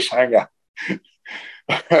us in this hangar.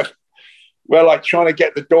 we're like trying to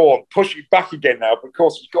get the door and push it back again now. But of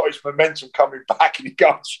course, he's got his momentum coming back and he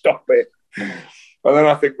can't stop it. And then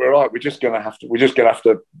I think we're just going to have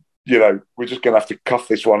to cuff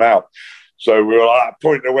this one out. So we were like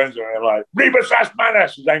pointing to Wednesday and like, Rebus as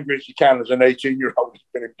Manus, as angry as you can as an 18-year-old who's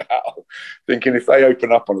been in battle, thinking if they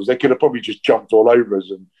open up on us, they could have probably just jumped all over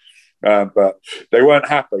us. And but they weren't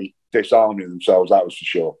happy disarming themselves, that was for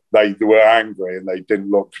sure. They were angry and they didn't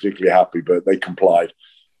look particularly happy, but they complied.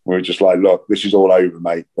 We were just like, look, this is all over,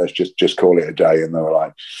 mate. Let's just call it a day. And they were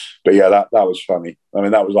like, but yeah, that was funny. I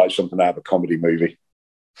mean, that was like something out of a comedy movie.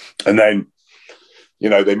 And then,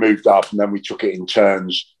 they moved up and then we took it in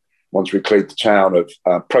turns. Once we cleared the town of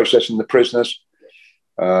processing the prisoners,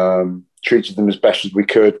 treated them as best as we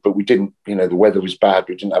could, but we didn't, the weather was bad.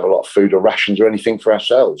 We didn't have a lot of food or rations or anything for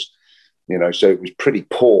ourselves, so it was pretty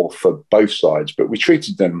poor for both sides, but we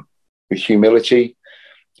treated them with humility,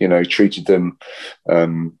 treated them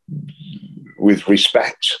with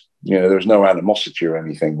respect. There was no animosity or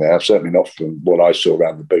anything there, certainly not from what I saw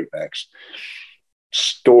around the bootnecks.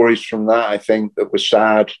 Stories from that, I think, that were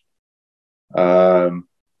sad.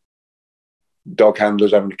 Dog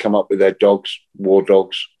handlers having to come up with their dogs, war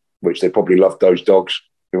dogs, which they probably loved those dogs.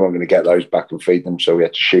 We weren't going to get those back and feed them, so we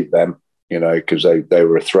had to shoot them, because they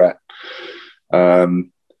were a threat.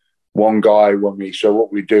 One guy, what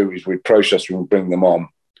we do is we'd process them and bring them on,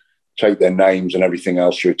 take their names and everything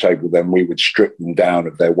else through a table. Then we would strip them down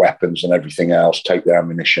of their weapons and everything else, take their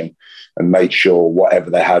ammunition, and make sure whatever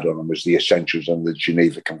they had on them was the essentials under the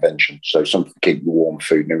Geneva Convention. So something to keep you warm,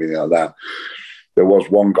 food and everything like that. There was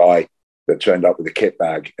one guy that turned up with a kit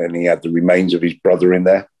bag and he had the remains of his brother in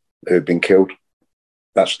there who had been killed.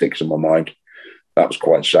 That sticks in my mind. That was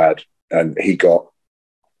quite sad. And he got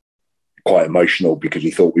quite emotional because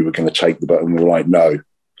he thought we were going to take the boat, and we were like, no,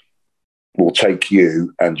 we'll take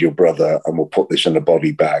you and your brother and we'll put this in a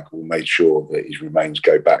body bag. We'll make sure that his remains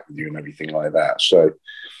go back with you and everything like that. So,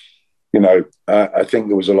 I think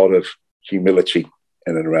there was a lot of humility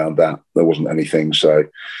in and around that. There wasn't anything. So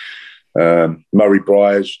Murray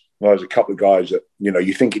Briars, there's a couple of guys that,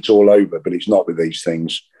 you think it's all over, but it's not with these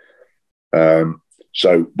things.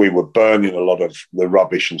 So we were burning a lot of the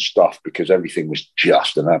rubbish and stuff because everything was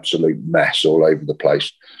just an absolute mess all over the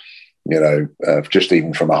place, just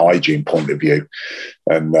even from a hygiene point of view.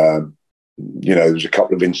 And, there was a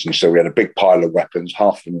couple of instances. So we had a big pile of weapons.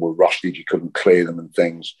 Half of them were rusted. You couldn't clear them and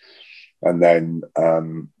things. And then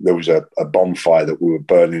there was a bonfire that we were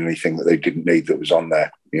burning anything that they didn't need that was on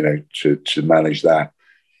there, to manage that.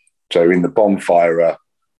 So in the bonfire,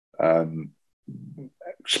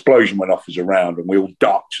 explosion went off us around and we all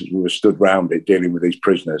ducked as we were stood round it dealing with these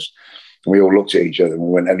prisoners. And we all looked at each other and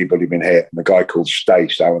we went, anybody been hit? And the guy called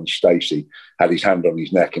Alan Stacey, had his hand on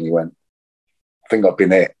his neck and he went, I think I've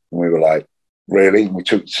been hit. And we were like, really? And we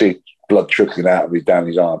took to see blood trickling out of his down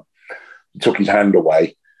his arm. He took his hand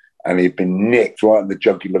away and he'd been nicked right in the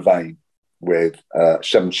jugular vein with a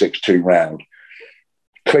 7.62 round.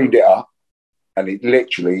 Cleaned it up. And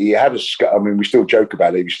he had a scar. I mean, we still joke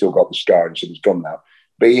about it. He still got the scar and said it's gone now.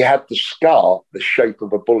 But he had the scar, the shape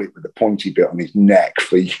of a bullet with a pointy bit on his neck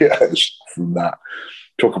for years from that.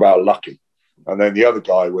 Talk about lucky. And then the other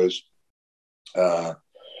guy was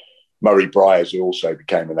Murray Briars, who also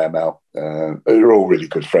became an ML. They're all really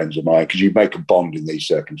good friends of mine because you make a bond in these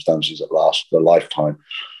circumstances that last a lifetime.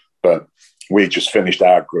 But we just finished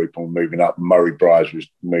our group and were moving up. Murray Briars was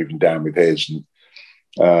moving down with his.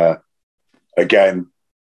 And again,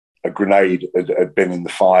 a grenade had been in the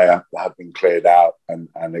fire that had been cleared out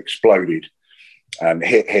and exploded and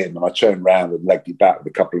hit him. And I turned around and legged it back with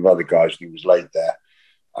a couple of other guys and he was laid there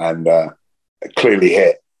and clearly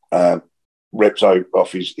hit, ripped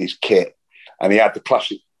off his kit. And he had the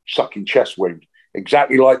classic sucking chest wound,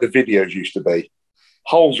 exactly like the videos used to be.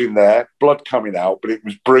 Holes in there, blood coming out, but it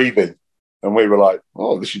was breathing. And we were like,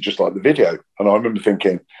 oh, this is just like the video. And I remember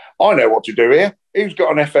thinking, I know what to do here. Who's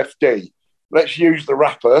got an FFD? Let's use the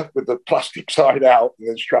wrapper with the plastic side out and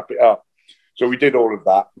then strap it up. So we did all of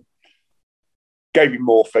that. Gave him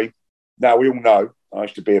morphine. Now, we all know, I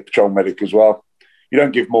used to be a patrol medic as well. You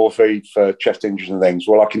don't give morphine for chest injuries and things.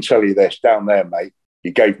 Well, I can tell you this, down there, mate,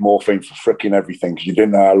 you gave morphine for fricking everything because you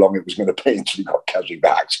didn't know how long it was going to be until you got casually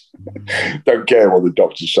backed. Don't care what the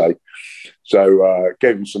doctors say. So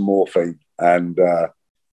gave him some morphine. And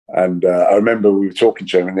I remember we were talking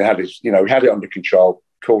to him and he had his, he had it under control,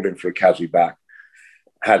 called him for a casually back,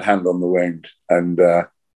 had hand on the wound. And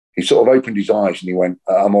he sort of opened his eyes and he went,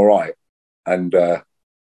 I'm all right. And I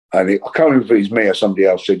can't remember if it was me or somebody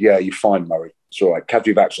else said, yeah, you're fine, Murray. It's all right.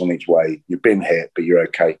 Cadrevac's on its way. You've been hit, but you're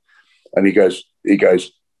okay. And he goes,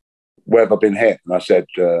 where have I been hit? And I said,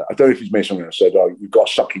 I don't know if it's me or something. I said, oh, you've got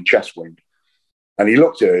a sucking chest wound. And he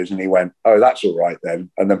looked at us and he went, "Oh, that's all right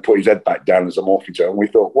then," and then put his head back down as I'm off to him. And we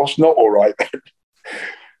thought, "What's not all right then?"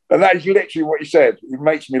 And that is literally what he said. It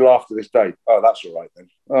makes me laugh to this day. "Oh, that's all right then.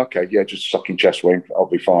 Okay, yeah, just sucking chest wing. I'll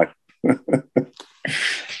be fine."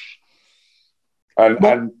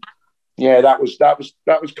 and yeah, that was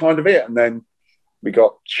kind of it. And then we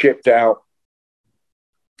got shipped out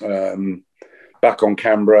back on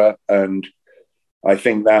Canberra, and I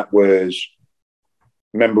think that was.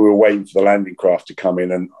 Remember, we were waiting for the landing craft to come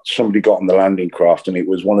in, and somebody got on the landing craft, and it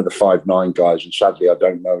was one of the 5'9" guys, and sadly, I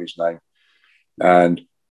don't know his name. And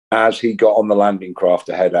as he got on the landing craft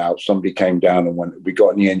to head out, somebody came down and went, "We got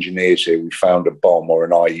any engineers here? We found a bomb or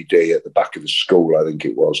an IED at the back of the school," I think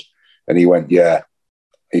it was. And he went, "Yeah."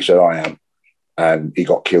 He said, "I am." And he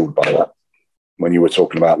got killed by that when you were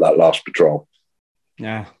talking about that last patrol.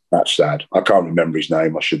 Yeah. That's sad. I can't remember his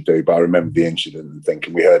name. I should do, but I remember the incident and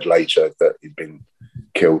thinking we heard later that he'd been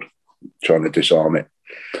killed trying to disarm it.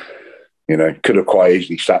 You know, could have quite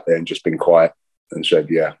easily sat there and just been quiet and said,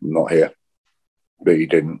 "Yeah, I'm not here," but he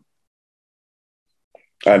didn't.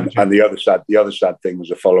 And the other sad thing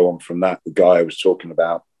was a follow on from that. The guy I was talking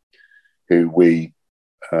about, who we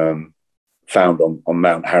found on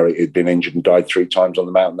Mount Harriet, had been injured and died 3 times on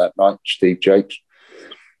the mountain that night. Steve Jakes.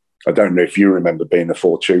 I don't know if you remember being a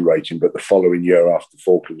 4-2 rating, but the following year after the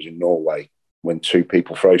Falklands in Norway, when 2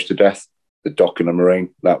 people froze to death, the doc and a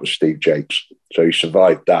Marine, that was Steve Jakes. So he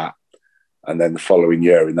survived that. And then the following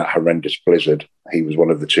year in that horrendous blizzard, he was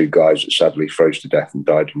one of the 2 guys that sadly froze to death and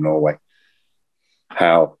died in Norway.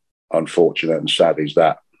 How unfortunate and sad is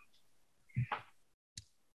that?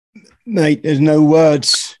 Mate, there's no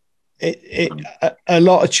words. A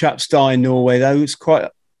lot of chaps die in Norway, though. It's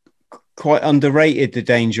quite underrated, the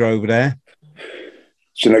danger over there.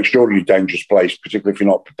 It's an extraordinarily dangerous place, particularly if you're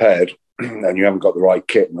not prepared and you haven't got the right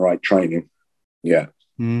kit and the right training. Yeah.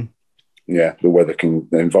 Yeah, the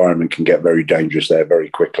environment can get very dangerous there very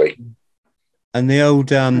quickly. And the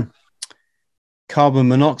old carbon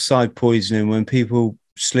monoxide poisoning when people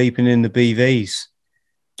sleeping in the BVs.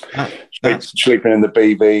 Sleeping in the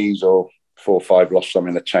BVs, or 4 or 5 lost some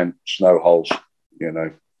in a tent, snow holes, you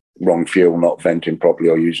know, wrong fuel, not venting properly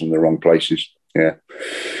or using the wrong places. Yeah.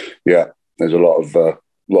 There's a lot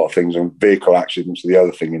of things, and vehicle accidents are the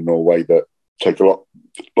other thing in Norway that take a lot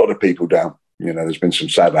of people down. You know, there's been some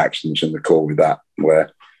sad accidents in the Corps with that,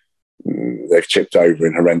 where they've tipped over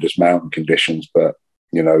in horrendous mountain conditions, but,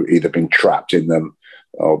 you know, either been trapped in them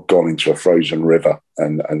or gone into a frozen river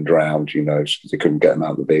and drowned, you know, because they couldn't get them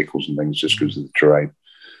out of the vehicles and things just because of the terrain.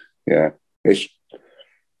 Yeah. It's,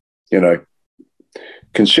 you know,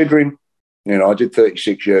 considering, you know, I did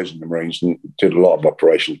 36 years in the Marines and did a lot of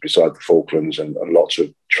operations beside the Falklands and lots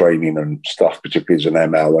of training and stuff, particularly as an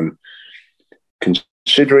ML. And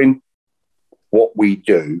considering what we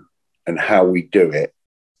do and how we do it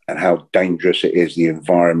and how dangerous it is, the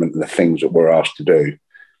environment and the things that we're asked to do,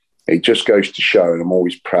 it just goes to show, and I'm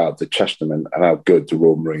always proud, the testament of how good the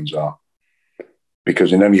Royal Marines are.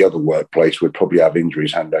 Because in any other workplace, we'd probably have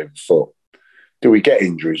injuries hand over foot. Do we get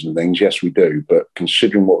injuries and things? Yes, we do. But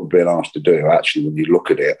considering what we've been asked to do, actually, when you look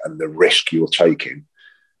at it and the risk you're taking,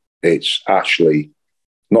 it's actually,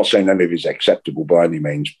 not saying any of it is acceptable by any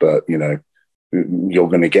means, but, you know, you're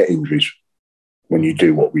going to get injuries when you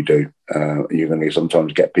do what we do. You're going to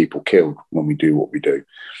sometimes get people killed when we do what we do.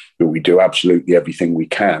 But we do absolutely everything we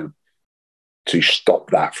can to stop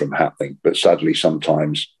that from happening. But sadly,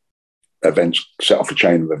 sometimes events set off a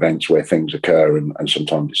chain of events where things occur, and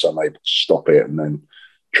sometimes it's unable to stop it, and then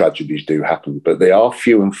tragedies do happen. But they are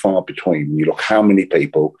few and far between. You look how many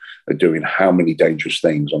people are doing how many dangerous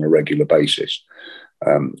things on a regular basis.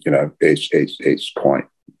 You know, it's quite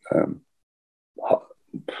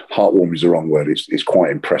heartwarming is the wrong word. It's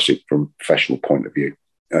quite impressive from a professional point of view.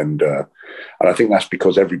 And I think that's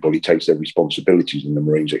because everybody takes their responsibilities in the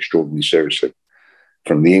Marines extraordinarily seriously,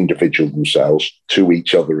 from the individual themselves to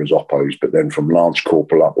each other as oppos, but then from Lance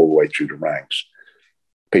Corporal up all the way through the ranks.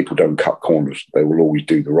 People don't cut corners. They will always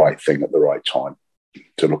do the right thing at the right time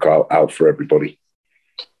to look out for everybody.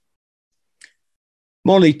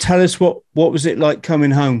 Molly, tell us what was it like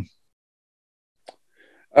coming home?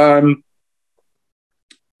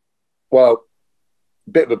 Well, a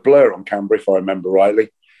bit of a blur on Canberra, if I remember rightly.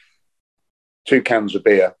 2 cans of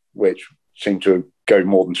beer, which seemed to go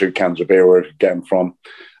more than 2 cans of beer where I could get them from.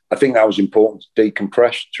 I think that was important to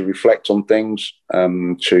decompress, to reflect on things,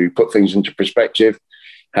 to put things into perspective.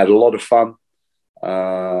 Had a lot of fun,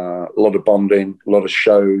 a lot of bonding, a lot of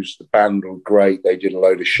shows. The band were great. They did a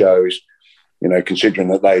load of shows. You know, considering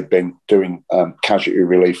that they had been doing casualty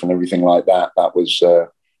relief and everything like that, that was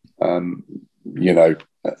you know,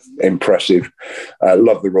 impressive.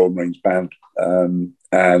 Love the Royal Marines Band.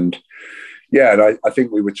 And I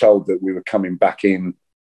think we were told that we were coming back in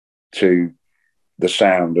to the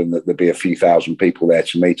sound and that there'd be a few thousand people there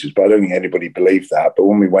to meet us. But I don't think anybody believed that. But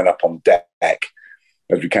when we went up on deck,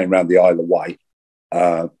 as we came around the Isle of Wight,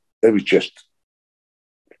 there was just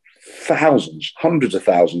thousands, hundreds of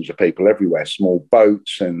thousands of people everywhere, small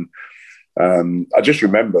boats. And I just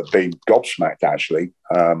remember being gobsmacked, actually.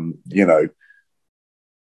 You know,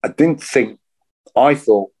 I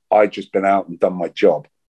thought I'd just been out and done my job.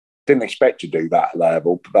 Didn't expect to do that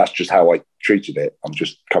level, but that's just how I treated it. I'm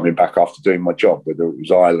just coming back after doing my job, whether it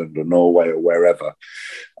was Ireland or Norway or wherever.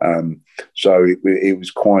 So it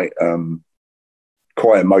was quite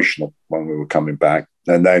emotional when we were coming back.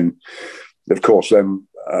 And then, of course,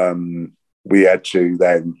 we had to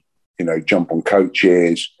then, you know, jump on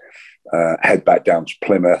coaches, head back down to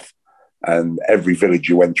Plymouth. And every village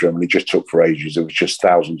you went through, I mean, it just took for ages. There was just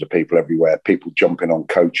thousands of people everywhere, people jumping on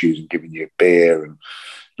coaches and giving you beer, and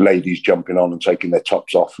ladies jumping on and taking their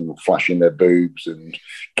tops off and flashing their boobs and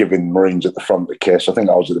giving Marines at the front a kiss. I think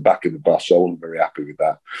I was at the back of the bus, so I wasn't very happy with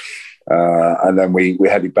that. And then we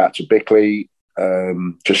headed back to Bickley,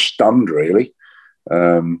 just stunned, really.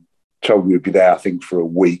 Told we would be there, I think, for a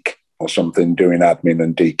week or something, doing admin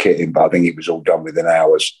and de-kitting, but I think it was all done within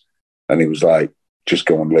hours. And it was like, just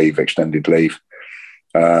go on leave, extended leave.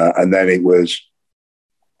 And then it was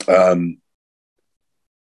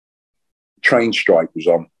train strike was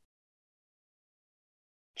on.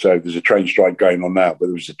 So there's a train strike going on now, but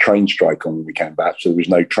there was a train strike on when we came back, so there was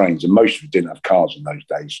no trains, and most of us didn't have cars in those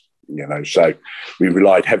days, you know, so we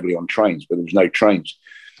relied heavily on trains, but there was no trains.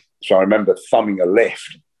 So I remember thumbing a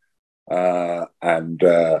lift, and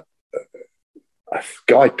a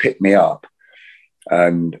guy picked me up,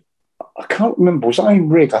 and I can't remember, was I in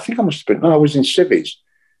Rig? I think I must have been, no, I was in Civvies.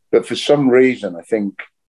 But for some reason, I think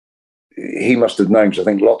he must have known, because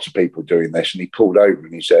I think lots of people are doing this, and he pulled over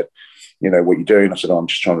and he said, you know, what are you doing? I said, I'm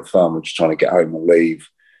just trying to thumb, I'm just trying to get home and leave.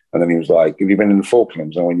 And then he was like, have you been in the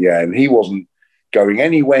Falklands? I went, yeah. And he wasn't going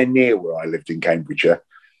anywhere near where I lived in Cambridgeshire.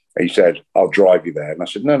 He said, I'll drive you there. And I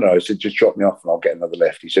said, no. I said, just drop me off and I'll get another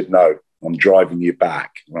lift. He said, no, I'm driving you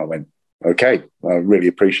back. And I went, okay, I really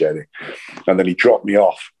appreciate it. And then he dropped me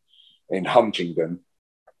off in Huntingdon,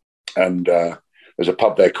 and there's a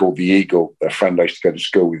pub there called the Eagle. A friend I used to go to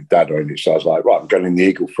school with, Dad owned it. So I was like, right, I'm going in the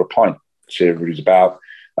Eagle for a pint, see what everybody's about.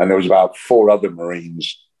 And there was about 4 other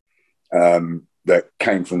Marines that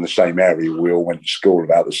came from the same area. We all went to school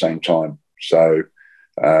about the same time. So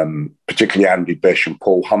particularly Andy Bish and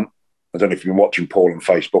Paul Hunt. I don't know if you've been watching Paul on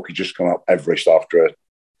Facebook. He's just gone up Everest after a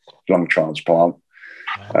lung transplant.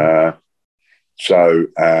 And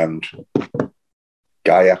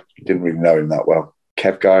Gaia, didn't really know him that well.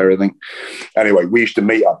 Kev Gaia, I think. Anyway, we used to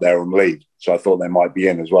meet up there on leave, so I thought they might be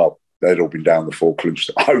in as well. They'd all been down the Falklands,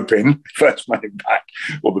 hoping, first man back,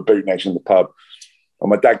 or the bootnecks in the pub. And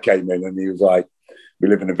my dad came in and he was like, we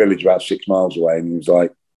live in a village about 6 miles away, and he was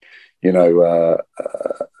like, you know,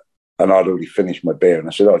 and I'd already finished my beer. And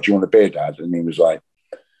I said, oh, do you want a beer, Dad? And he was like,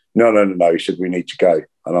 no. He said, we need to go.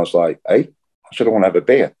 And I was like, hey? I said, I want to have a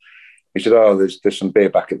beer. He said, oh, there's some beer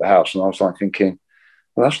back at the house. And I was like thinking,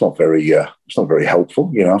 well, that's not very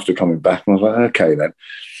helpful, you know, after coming back. And I was like, okay, then.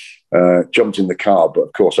 Jumped in the car. But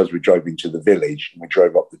of course, as we drove into the village and we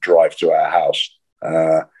drove up the drive to our house,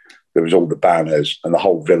 there was all the banners and the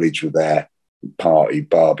whole village were there, party,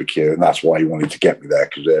 barbecue. And that's why he wanted to get me there,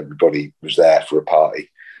 because everybody was there for a party.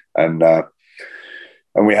 And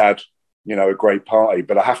we had, you know, a great party.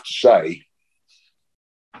 But I have to say,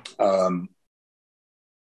 I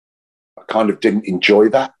kind of didn't enjoy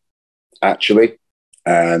that, actually.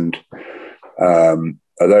 And although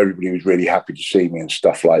everybody was really happy to see me and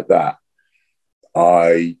stuff like that,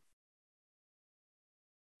 I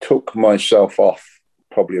took myself off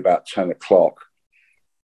probably about 10 o'clock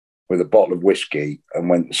with a bottle of whiskey and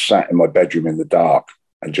went and sat in my bedroom in the dark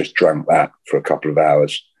and just drank that for a couple of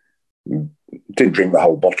hours. Didn't drink the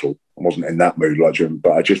whole bottle. I wasn't in that mood like drink,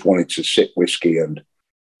 but I just wanted to sip whiskey and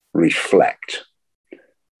reflect.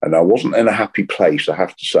 And I wasn't in a happy place, I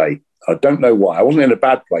have to say. I don't know why. I wasn't in a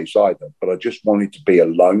bad place either, but I just wanted to be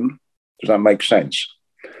alone. Does that make sense?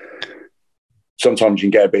 Sometimes you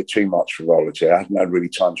can get a bit too much frivolity. I hadn't had really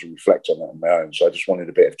time to reflect on it on my own. So I just wanted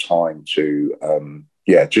a bit of time to,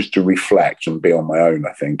 just to reflect and be on my own,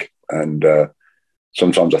 I think. And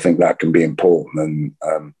sometimes I think that can be important.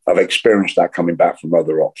 And I've experienced that coming back from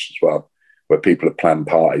other ops as well, where people have planned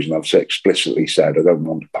parties. And I've explicitly said, I don't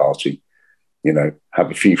want a party. You know,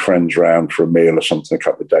 have a few friends round for a meal or something a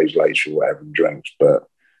couple of days later or whatever and drinks. But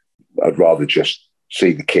I'd rather just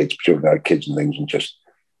see the kids, particularly kids and things, and just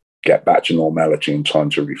get back to normality and time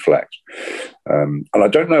to reflect. And I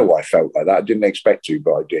don't know why I felt like that. I didn't expect to,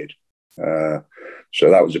 but I did. So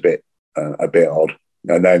that was a bit odd.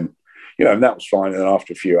 And then, and that was fine. And then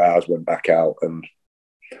after a few hours, went back out, and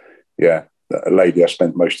yeah, a lady I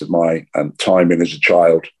spent most of my time in as a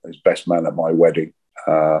child, as best man at my wedding,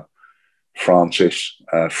 Fran,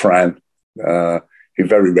 who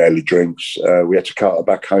very rarely drinks. We had to cart her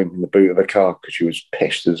back home in the boot of a car because she was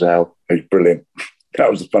pissed as hell. It was brilliant. That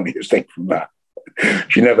was the funniest thing from that.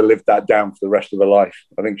 She never lived that down for the rest of her life.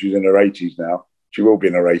 I think she's in her 80s now. She will be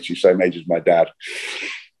in her 80s, same age as my dad.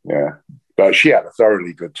 Yeah. But she had a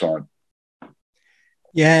thoroughly good time.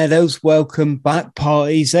 Yeah, those welcome back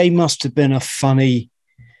parties, they must have been a funny,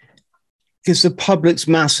 because the public's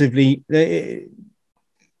massively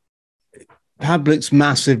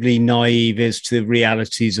naive as to the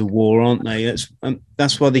realities of war, aren't they?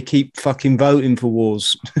 That's why they keep fucking voting for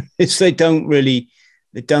wars. It's they don't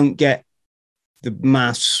get the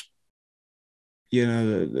mass,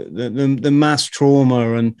 the mass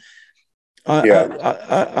trauma. And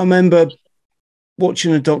I remember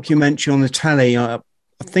watching a documentary on the telly. I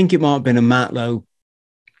think it might have been a Matlow,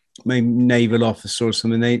 maybe naval officer or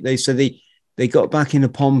something. They said they got back into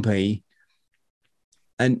Pompey,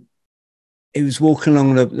 and he was walking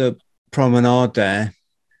along the promenade there.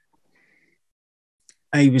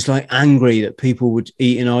 And he was like angry that people were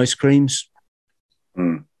eating ice creams.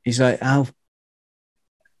 Mm. He's like, Al,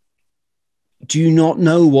 do you not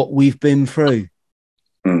know what we've been through?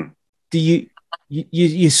 Mm. Do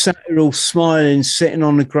you sat there all smiling, sitting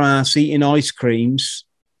on the grass, eating ice creams.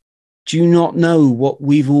 Do you not know what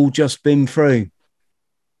we've all just been through?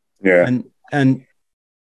 Yeah. And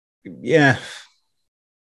yeah.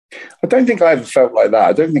 I don't think I ever felt like that.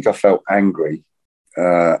 I don't think I felt angry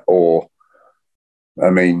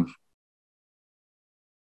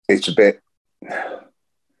it's a bit, I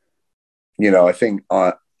think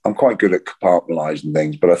I'm quite good at compartmentalising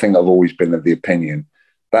things, but I think I've always been of the opinion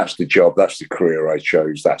that's the job, that's the career I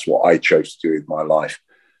chose, that's what I chose to do with my life.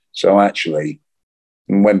 So actually,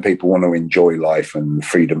 when people want to enjoy life and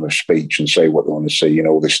freedom of speech and say what they want to say,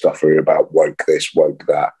 all this stuff about woke this, woke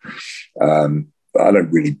that, I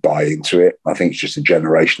don't really buy into it. I think it's just a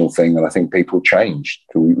generational thing, and I think people change.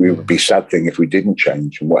 We would be a sad thing if we didn't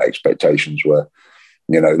change and what expectations were.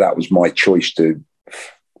 That was my choice to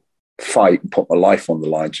fight and put my life on the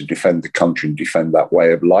line to defend the country and defend that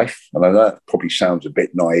way of life. And I know that probably sounds a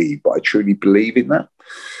bit naive, but I truly believe in that.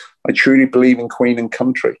 I truly believe in Queen and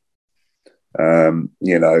country. And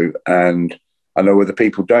I know other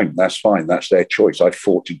people don't. That's fine. That's their choice. I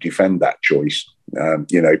fought to defend that choice.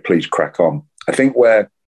 Please crack on. I think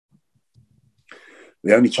where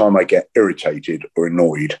the only time I get irritated or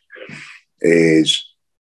annoyed is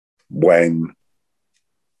when,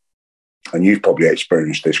 and you've probably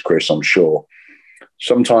experienced this, Chris, I'm sure,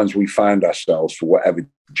 sometimes we find ourselves, for whatever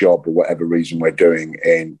job or whatever reason we're doing,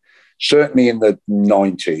 certainly in the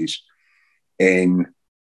 90s, in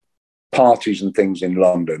parties and things in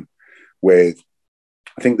London with,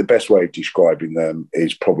 I think the best way of describing them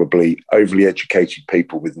is probably overly educated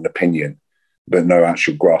people with an opinion, but no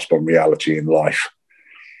actual grasp on reality in life.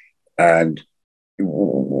 And,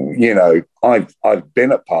 I've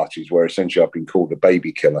been at parties where essentially I've been called a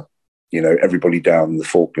baby killer. Everybody down in the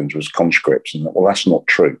Falklands was conscripts. And, well, that's not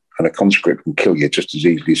true. And a conscript can kill you just as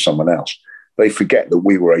easily as someone else. They forget that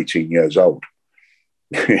we were 18 years old.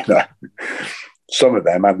 Some of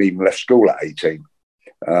them hadn't even left school at 18.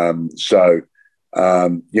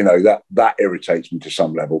 That irritates me to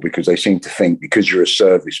some level, because they seem to think because you're a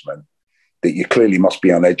serviceman that you clearly must be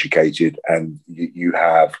uneducated and you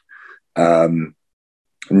have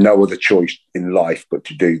no other choice in life but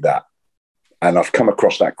to do that. And I've come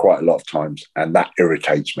across that quite a lot of times, and that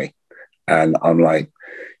irritates me. And I'm like,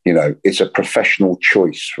 it's a professional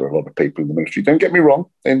choice for a lot of people in the military. Don't get me wrong.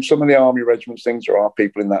 In some of the army regiments, there are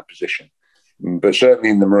people in that position. But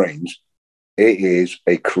certainly in the Marines, it is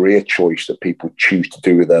a career choice that people choose to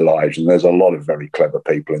do with their lives. And there's a lot of very clever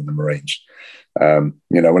people in the Marines.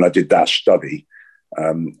 When I did that study,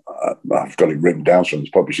 I've got it written down, so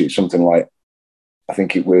it's probably something like, I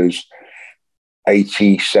think it was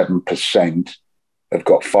 87% have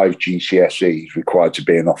got 5 GCSEs required to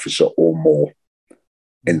be an officer or more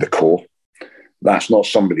in the Corps. That's not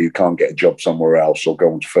somebody who can't get a job somewhere else or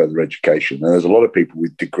go on to further education. And there's a lot of people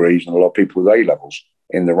with degrees and a lot of people with A-levels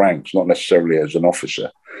in the ranks, not necessarily as an officer.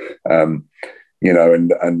 And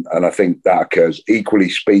I think that occurs, equally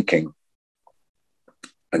speaking.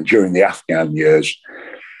 And during the Afghan years,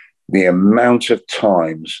 the amount of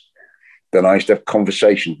times that I used to have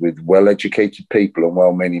conversations with well-educated people and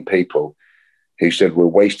well-meaning people He said, we're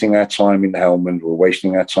wasting our time in Helmand, we're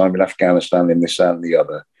wasting our time in Afghanistan, in this, that, and the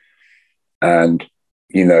other. And,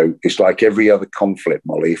 you know, it's like every other conflict,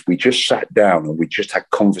 Molly. If we just sat down and we just had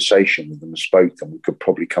conversation with them and spoke to them, we could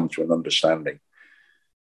probably come to an understanding.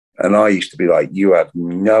 And I used to be like, you have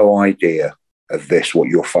no idea of this, what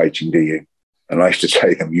you're fighting, do you? And I used to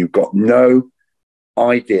say to them, you've got no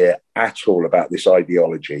idea at all about this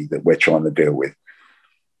ideology that we're trying to deal with.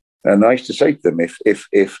 And I used to say to them,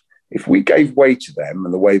 if we gave way to them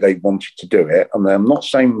and the way they wanted to do it, and I'm not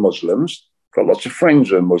saying Muslims, I've got lots of friends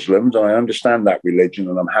who are Muslims, and I understand that religion,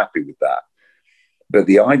 and I'm happy with that. But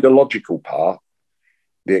the ideological part,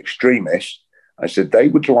 the extremists, I said they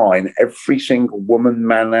would line every single woman,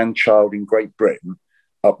 man, and child in Great Britain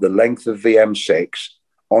up the length of the M6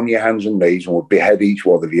 on your hands and knees and would behead each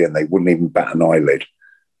one of you, and they wouldn't even bat an eyelid.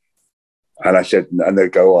 And I said, and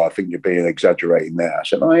they'd go, oh, I think you're being exaggerating there. I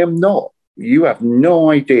said, I am not. You have no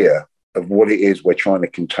idea of what it is we're trying to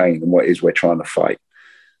contain and what it is we're trying to fight,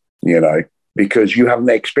 you know, because you haven't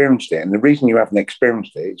experienced it. And the reason you haven't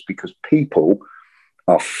experienced it is because people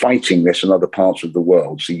are fighting this in other parts of the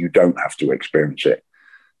world, so you don't have to experience it.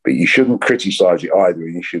 But you shouldn't criticize it either,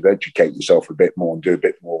 and you should educate yourself a bit more and do a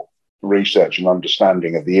bit more research and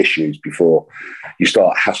understanding of the issues before you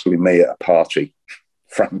start hassling me at a party,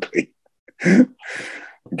 frankly,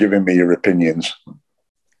 giving me your opinions.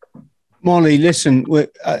 Molly, listen,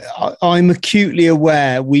 I'm acutely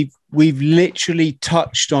aware we've literally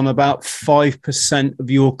touched on about 5% of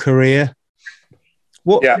your career.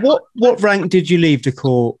 What rank did you leave the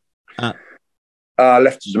Corps at? I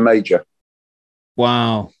left as a major.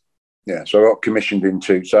 Wow. Yeah, so I got commissioned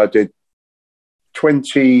into, so I did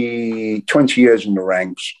 20 years in the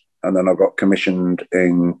ranks, and then I got commissioned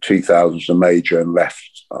in 2000 as a major and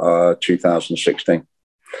left 2016.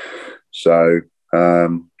 So,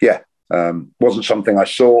 wasn't something I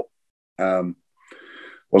sought,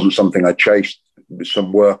 wasn't something I chased. It was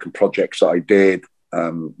some work and projects that I did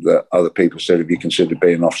that other people said, have you considered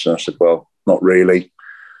being an officer? I said, well, not really.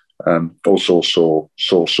 Also saw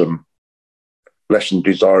some less than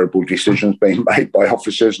desirable decisions being made by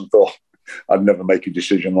officers and thought I'd never make a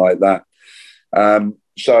decision like that.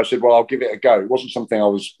 So I said, well, I'll give it a go. It wasn't something I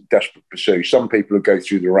was desperate to pursue. Some people who go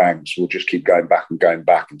through the ranks will just keep going back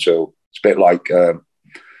until it's a bit like,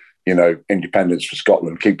 independence for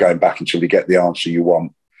Scotland, keep going back until you get the answer you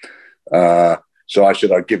want. So I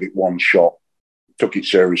said, I'd give it one shot, took it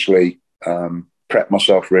seriously, prepped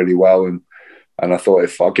myself really well. And I thought,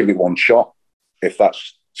 if I'll give it one shot, if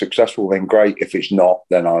that's successful, then great. If it's not,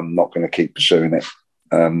 then I'm not going to keep pursuing it.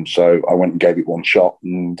 So I went and gave it one shot,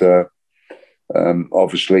 and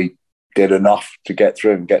obviously did enough to get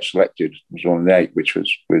through and get selected. I was one of the 8, which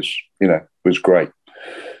was great.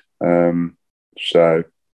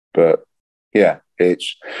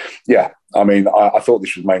 I mean, I thought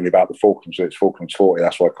this was mainly about the Falklands, so it's Falklands 40.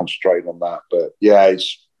 That's why I concentrated on that. But yeah,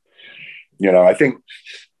 I think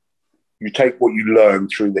you take what you learn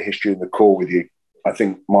through the history of the Corps with you. I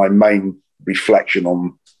think my main reflection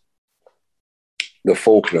on the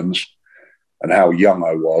Falklands and how young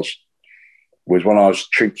I was when I was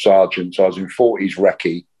troop sergeant. So I was in 40s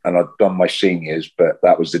recce, and I'd done my seniors, but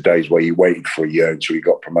that was the days where you waited for a year until you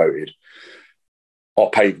got promoted.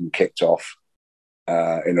 Op Haven kicked off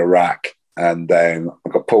in Iraq, and then I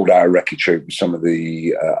got pulled out of recce troop with some of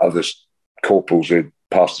the other corporals who'd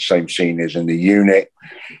passed the same seniors in the unit,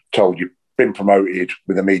 told you've been promoted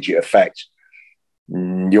with immediate effect.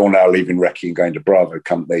 You're now leaving recce and going to Bravo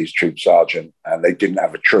companies, troop sergeant, and they didn't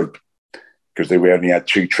have a troop because we only had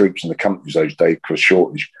 2 troops in the companies those days because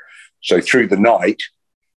shortage. So through the night,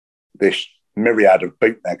 this myriad of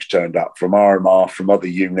bootnecks turned up from RMR, from other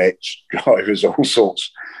units, drivers, all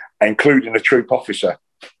sorts, including a troop officer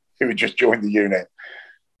who had just joined the unit.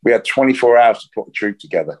 We had 24 hours to put the troop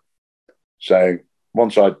together. So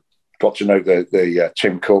once I got to know the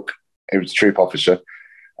Tim Cook, who was the troop officer,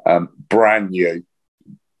 brand new,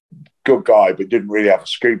 good guy, but didn't really have a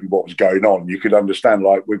Scooby what was going on. You could understand,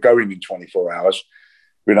 like, we're going in 24 hours.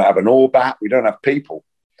 We don't have an ORBAT. We don't have people.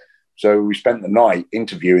 So we spent the night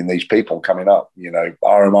interviewing these people coming up,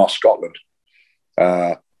 RMR Scotland.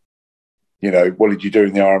 What did you do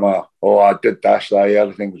in the RMR? Oh, I did dash day.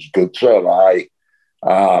 Everything was good, sir.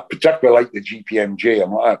 Particularly like the GPMG.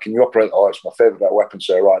 I'm like, can you operate? Oh, it's my favourite weapon,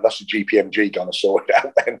 sir. Right, that's the GPMG gun. I saw it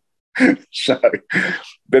out then.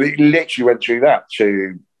 But it literally went through that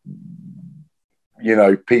to,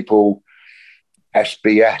 people,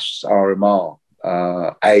 SBS, RMR,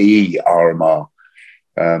 AE, RMR,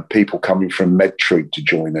 people coming from Med Troop to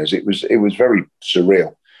join us. It was very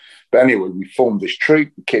surreal. But anyway, we formed this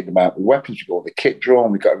troop, we kitted them out with weapons, we got all the kit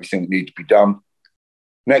drawn, we got everything that needed to be done.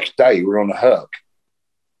 Next day, we're on a Herc.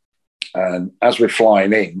 And as we're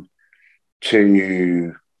flying in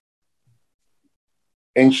to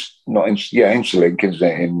Interlink, isn't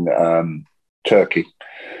it, in Turkey,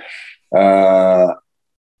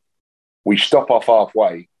 we stop off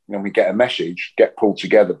halfway and we get a message, get pulled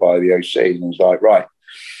together by the OC. And it's like, right,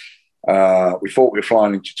 we thought we were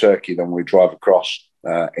flying into Turkey, then we drive across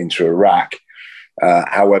into Iraq.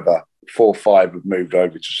 However, 4 or 5 have moved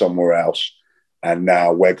over to somewhere else. And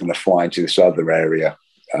now we're going to fly into this other area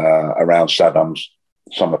around Saddam's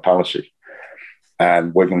summer palaces.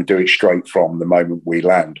 And we're going to do it straight from the moment we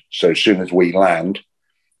land. So as soon as we land,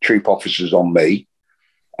 troop officers on me,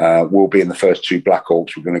 we'll be in the first 2 Black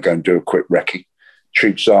Hawks. We're going to go and do a quick recce.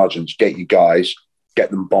 Troop sergeants, get you guys,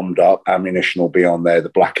 get them bombed up. Ammunition will be on there. The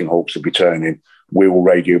Black and Hawks will be turning. We will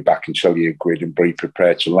radio back and tell you a grid and be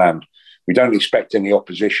prepared to land. We don't expect any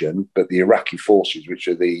opposition, but the Iraqi forces, which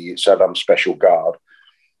are the Saddam Special Guard,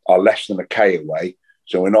 are less than a K away.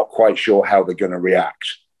 So we're not quite sure how they're going to react.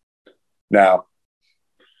 Now,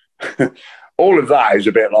 all of that is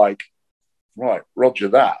a bit like, right, roger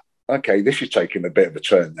that. Okay, this is taking a bit of a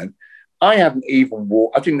turn then. I hadn't even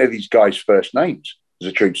walked, I didn't know these guys' first names as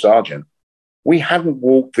a troop sergeant. We hadn't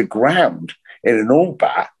walked the ground in an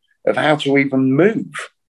all-bat of how to even move.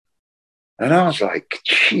 And I was like,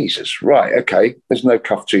 Jesus, right, okay, there's no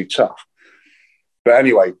cuff too tough. But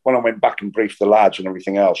anyway, when I went back and briefed the lads and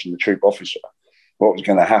everything else and the troop officer, what was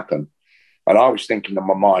going to happen, and I was thinking in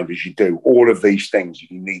my mind, as you do, all of these things,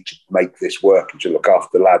 you need to make this work and to look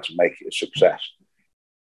after the lads and make it a success.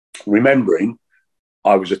 Remembering,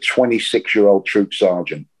 I was a 26-year-old troop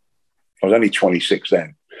sergeant. I was only 26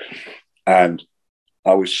 then. And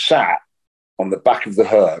I was sat on the back of the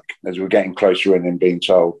Herc as we were getting closer in and being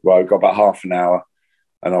told, right, we've got about half an hour.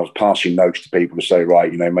 And I was passing notes to people to say,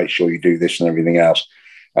 right, make sure you do this and everything else.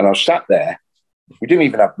 And I was sat there. We didn't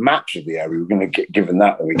even have maps of the area. We were going to get given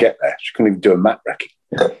that when we get there. So we couldn't even do a map recce.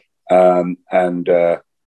 And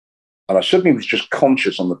I suddenly was just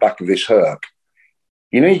conscious on the back of this Herc.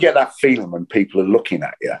 You get that feeling when people are looking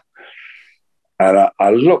at you. And I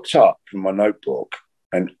looked up from my notebook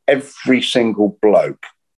and every single bloke,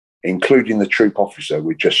 including the troop officer,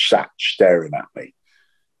 was just sat staring at me.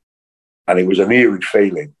 And it was an eerie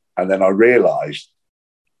feeling. And then I realised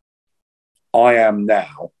I am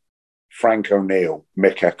now Frank O'Neill,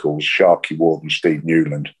 Mick Eccles, Sharkey Ward and Steve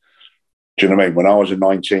Newland. Do you know what I mean? When I was a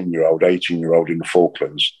 19-year-old, 18-year-old in the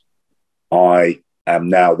Falklands, I am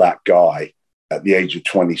now that guy at the age of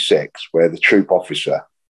 26, where the troop officer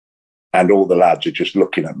and all the lads are just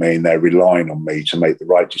looking at me and they're relying on me to make the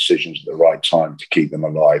right decisions at the right time to keep them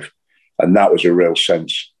alive. And that was a real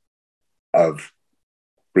sense of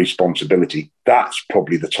responsibility. That's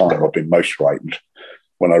probably the time I've been most frightened,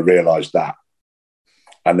 when I realised that.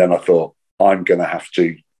 And then I thought, I'm going to have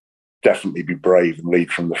to definitely be brave and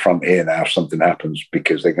lead from the front here now if something happens,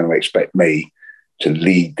 because they're going to expect me to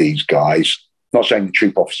lead these guys. Not saying the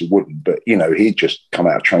troop officer wouldn't, but, he'd just come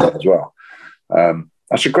out of training as well.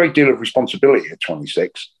 That's a great deal of responsibility at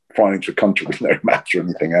 26, flying into a country with no maps or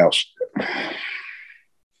anything else.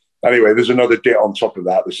 Anyway, there's another bit on top of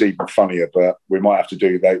that that's even funnier, but we might have to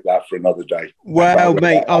do that for another day. Well,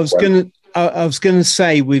 mate, I was gonna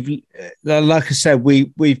say we've, like I said,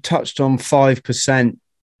 we've touched on 5%,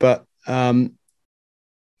 but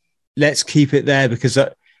let's keep it there, because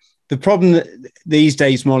the problem these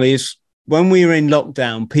days, Molly, is when we were in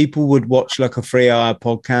lockdown, people would watch like a 3-hour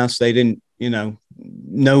podcast. They didn't,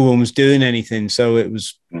 no one was doing anything, so it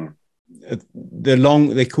was.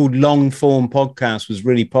 They called long form podcast was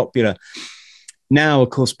really popular. Now,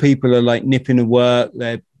 of course, people are like nipping to work.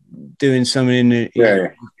 They're doing something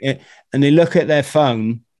and they look at their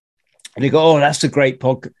phone and they go, "Oh, that's a great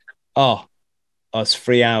podcast. Oh, it's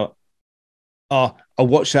 3 hours. Oh, I'll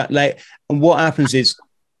watch that late." And what happens is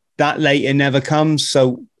that later never comes.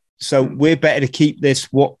 So we're better to keep this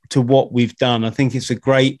to what we've done. I think it's a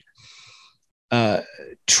great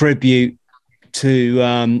tribute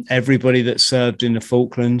to everybody that served in the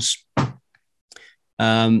Falklands,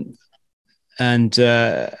 and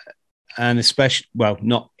especially, well,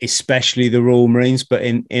 not especially the Royal Marines, but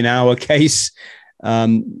in our case,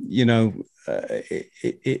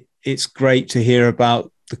 it's great to hear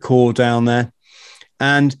about the Corps down there.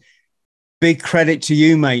 And big credit to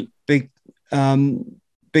you, mate.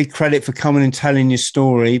 Big credit for coming and telling your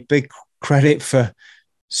story. Big credit for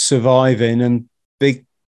surviving, and big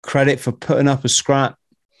credit for putting up a scrap.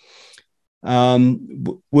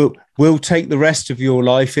 We'll take the rest of your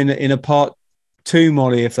life in a part 2,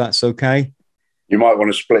 Molly, if that's okay. You might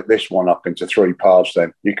want to split this one up into 3 parts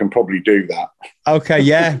then. You can probably do that. Okay,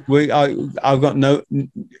 yeah. I've got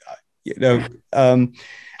you know,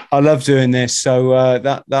 I love doing this, so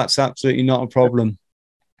that's absolutely not a problem.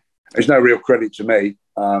 There's no real credit to me.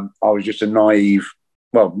 I was just a naive,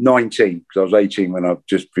 19, because I was 18 when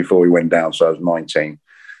just before we went down, so I was 19.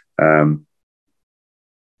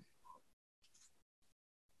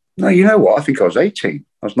 No, you know what? I think I was 18.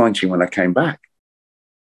 I was 19 when I came back.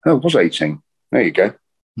 Oh, I was 18. There you go.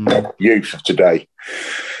 Youth of today.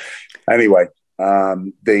 Anyway, I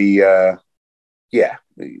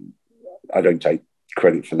don't take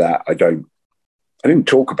credit for that. I didn't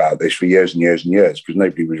talk about this for years and years and years because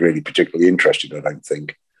nobody was really particularly interested, I don't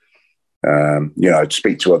think. I'd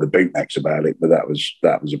speak to other bootnecks about it, but that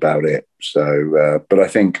was about it. So, but I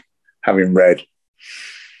think having read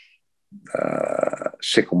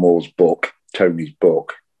Sycamore's book, Tony's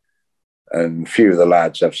book, and a few of the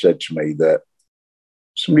lads have said to me that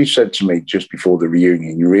somebody said to me just before the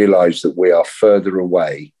reunion, you realise that we are further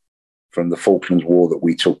away from the Falklands War that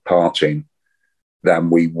we took part in than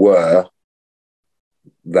the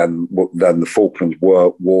Falklands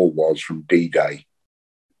War was from D-Day.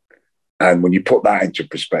 And when you put that into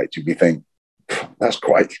perspective, you think that's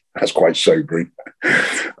quite sobering.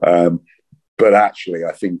 But actually,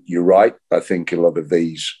 I think you're right. I think a lot of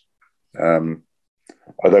these,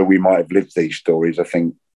 although we might have lived these stories, I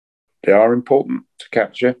think they are important to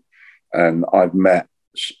capture. And I've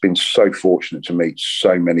been so fortunate to meet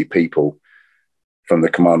so many people from the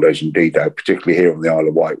Commandos and D-Day, particularly here on the Isle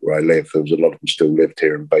of Wight where I live. There was a lot of them still lived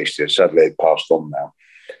here and based here. Sadly, they've passed on now.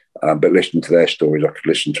 But listening to their stories, I could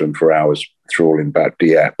listen to them for hours, trawling about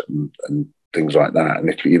Dieppe and things like that. And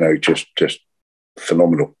it, just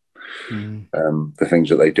phenomenal, the things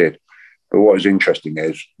that they did. But what is interesting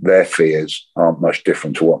is their fears aren't much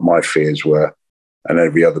different to what my fears were and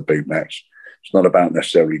every other bootneck's. It's not about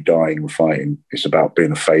necessarily dying and fighting. It's about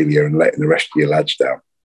being a failure and letting the rest of your lads down.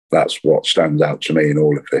 That's what stands out to me in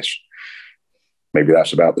all of this. Maybe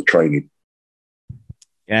that's about the training.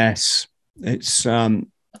 Yes. It's, I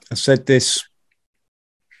said this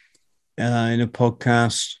in a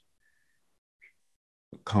podcast.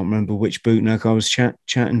 I can't remember which bootneck I was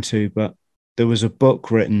chatting to, but there was a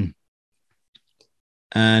book written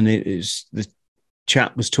and the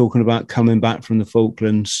chap was talking about coming back from the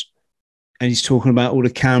Falklands. And he's talking about all the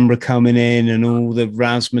camera coming in and all the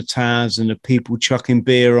razzmatazz and the people chucking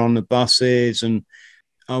beer on the buses. And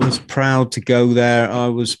I was proud to go there. I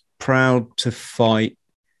was proud to fight.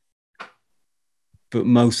 But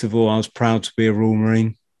most of all, I was proud to be a Royal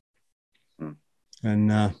Marine.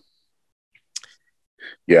 And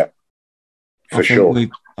yeah, for sure.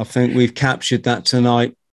 I think we've captured that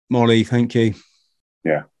tonight, Molly. Thank you.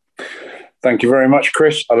 Yeah. Thank you very much,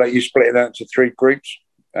 Chris. I'll let you split it out into 3 groups.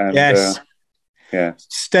 And, yes. Yeah.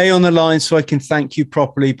 Stay on the line so I can thank you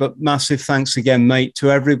properly. But massive thanks again, mate,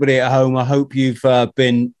 to everybody at home. I hope you've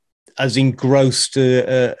been as engrossed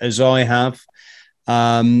as I have.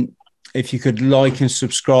 If you could like and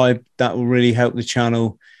subscribe, that will really help the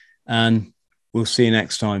channel. And we'll see you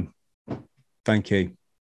next time. Thank you.